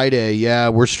then Friday, yeah.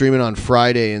 We're streaming on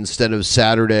Friday instead of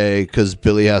Saturday because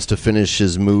Billy has to finish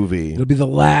his movie. It'll be the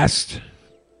last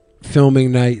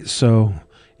filming night, so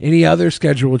any other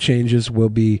schedule changes will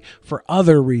be for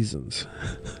other reasons.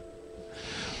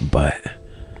 But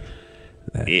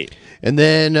and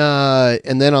then on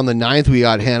the 9th we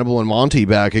got Hannibal and Monty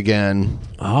back again.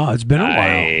 Oh, it's been a while.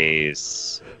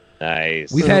 Nice.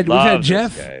 Nice. We've had Love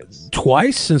Jeff those guys.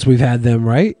 twice since we've had them,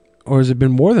 right? Or has it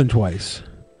been more than twice?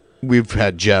 We've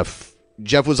had Jeff.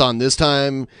 Jeff was on this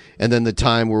time, and then the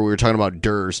time where we were talking about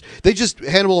Durst. They just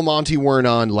Hannibal and Monty weren't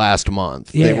on last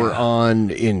month. They Yeah. were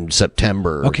on in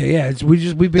September. Okay, yeah,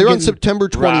 we've been. They're on getting- September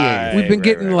 28th. We've been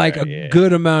getting like a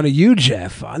good amount of you,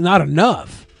 Jeff. Not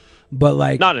enough, but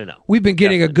like Not enough. We've been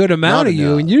getting a good amount Not of you,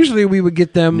 enough. and usually we would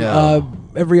get them No.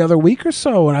 every other week or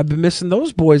so. And I've been missing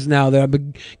those boys now that I've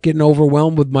been getting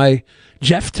overwhelmed with my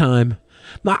Jeff time.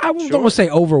 Now, I don't want to say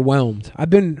overwhelmed. I've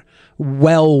been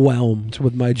well-whelmed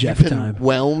with my Jeff time.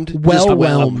 Whelmed?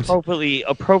 Well-whelmed.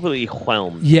 Appropriately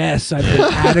whelmed. Yes, I've been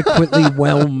adequately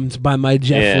whelmed by my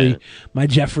Jeffrey I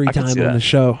can time see on that. the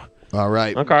show. All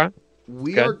right. Okay.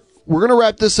 We're gonna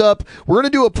wrap this up. We're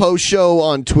gonna do a post show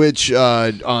on Twitch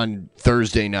on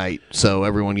Thursday night, so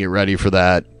everyone get ready for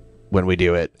that when we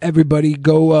do it. Everybody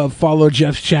go follow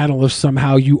Jeff's channel if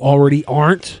somehow you already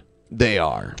aren't. They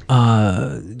are.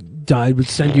 I would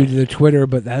send you to the Twitter,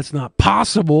 but that's not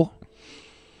possible.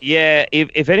 Yeah,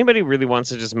 if anybody really wants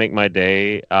to just make my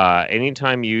day,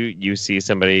 anytime you see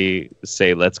somebody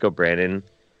say "Let's go, Brandon,"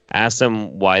 ask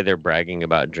them why they're bragging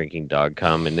about drinking dog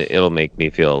cum, and it'll make me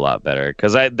feel a lot better.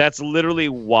 Because that's literally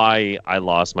why I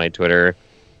lost my Twitter,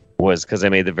 was because I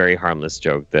made the very harmless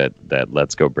joke that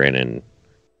 "Let's go, Brandon"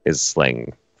 is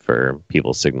slang for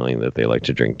people signaling that they like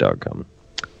to drink dog cum.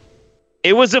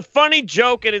 It was a funny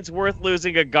joke, and it's worth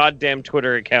losing a goddamn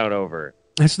Twitter account over.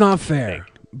 It's not fair,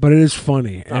 but it is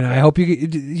funny, and I hope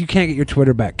you can't get your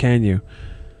Twitter back, can you?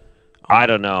 I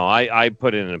don't know. I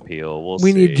put in an appeal.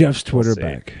 We see. need Jeff's Twitter see.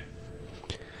 back.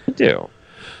 I do.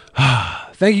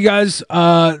 Thank you guys.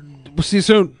 We'll see you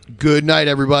soon. Good night,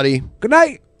 everybody. Good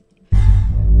night.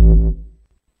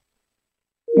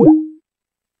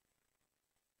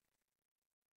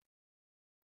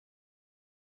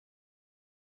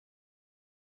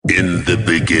 In the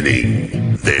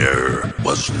beginning, there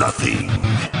was nothing.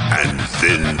 And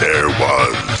then there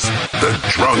was the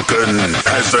Drunken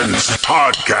Peasants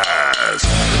Podcast.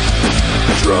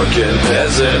 Drunken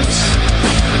Peasants.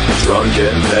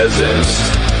 Drunken Peasants.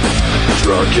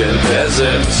 Drunken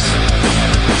Peasants.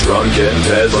 Drunken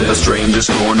Peasants. From the strangest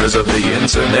corners of the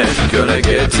internet, gonna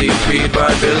get TP'd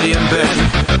by Billy and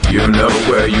Ben. You know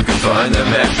where you can find them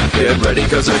at. Get ready,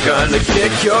 cause they're gonna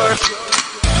kick your...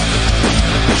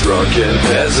 Drunken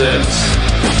Peasants.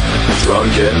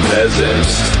 Drunken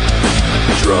Peasants.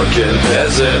 Drunken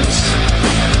Peasants.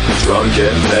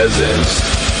 Drunken Peasants.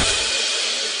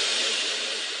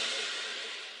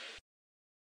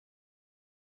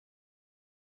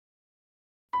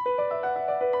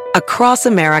 Across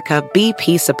America,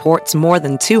 BP supports more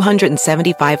than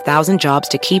 275,000 jobs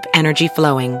to keep energy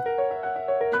flowing.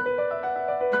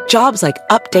 Jobs like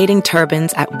updating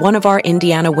turbines at one of our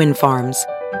Indiana wind farms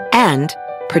and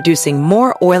producing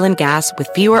more oil and gas with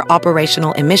fewer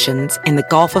operational emissions in the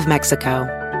Gulf of Mexico.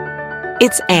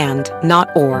 It's and, not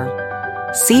or.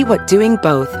 See what doing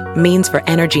both means for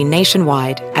energy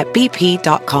nationwide at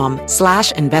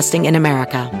bp.com/investing in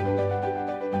America.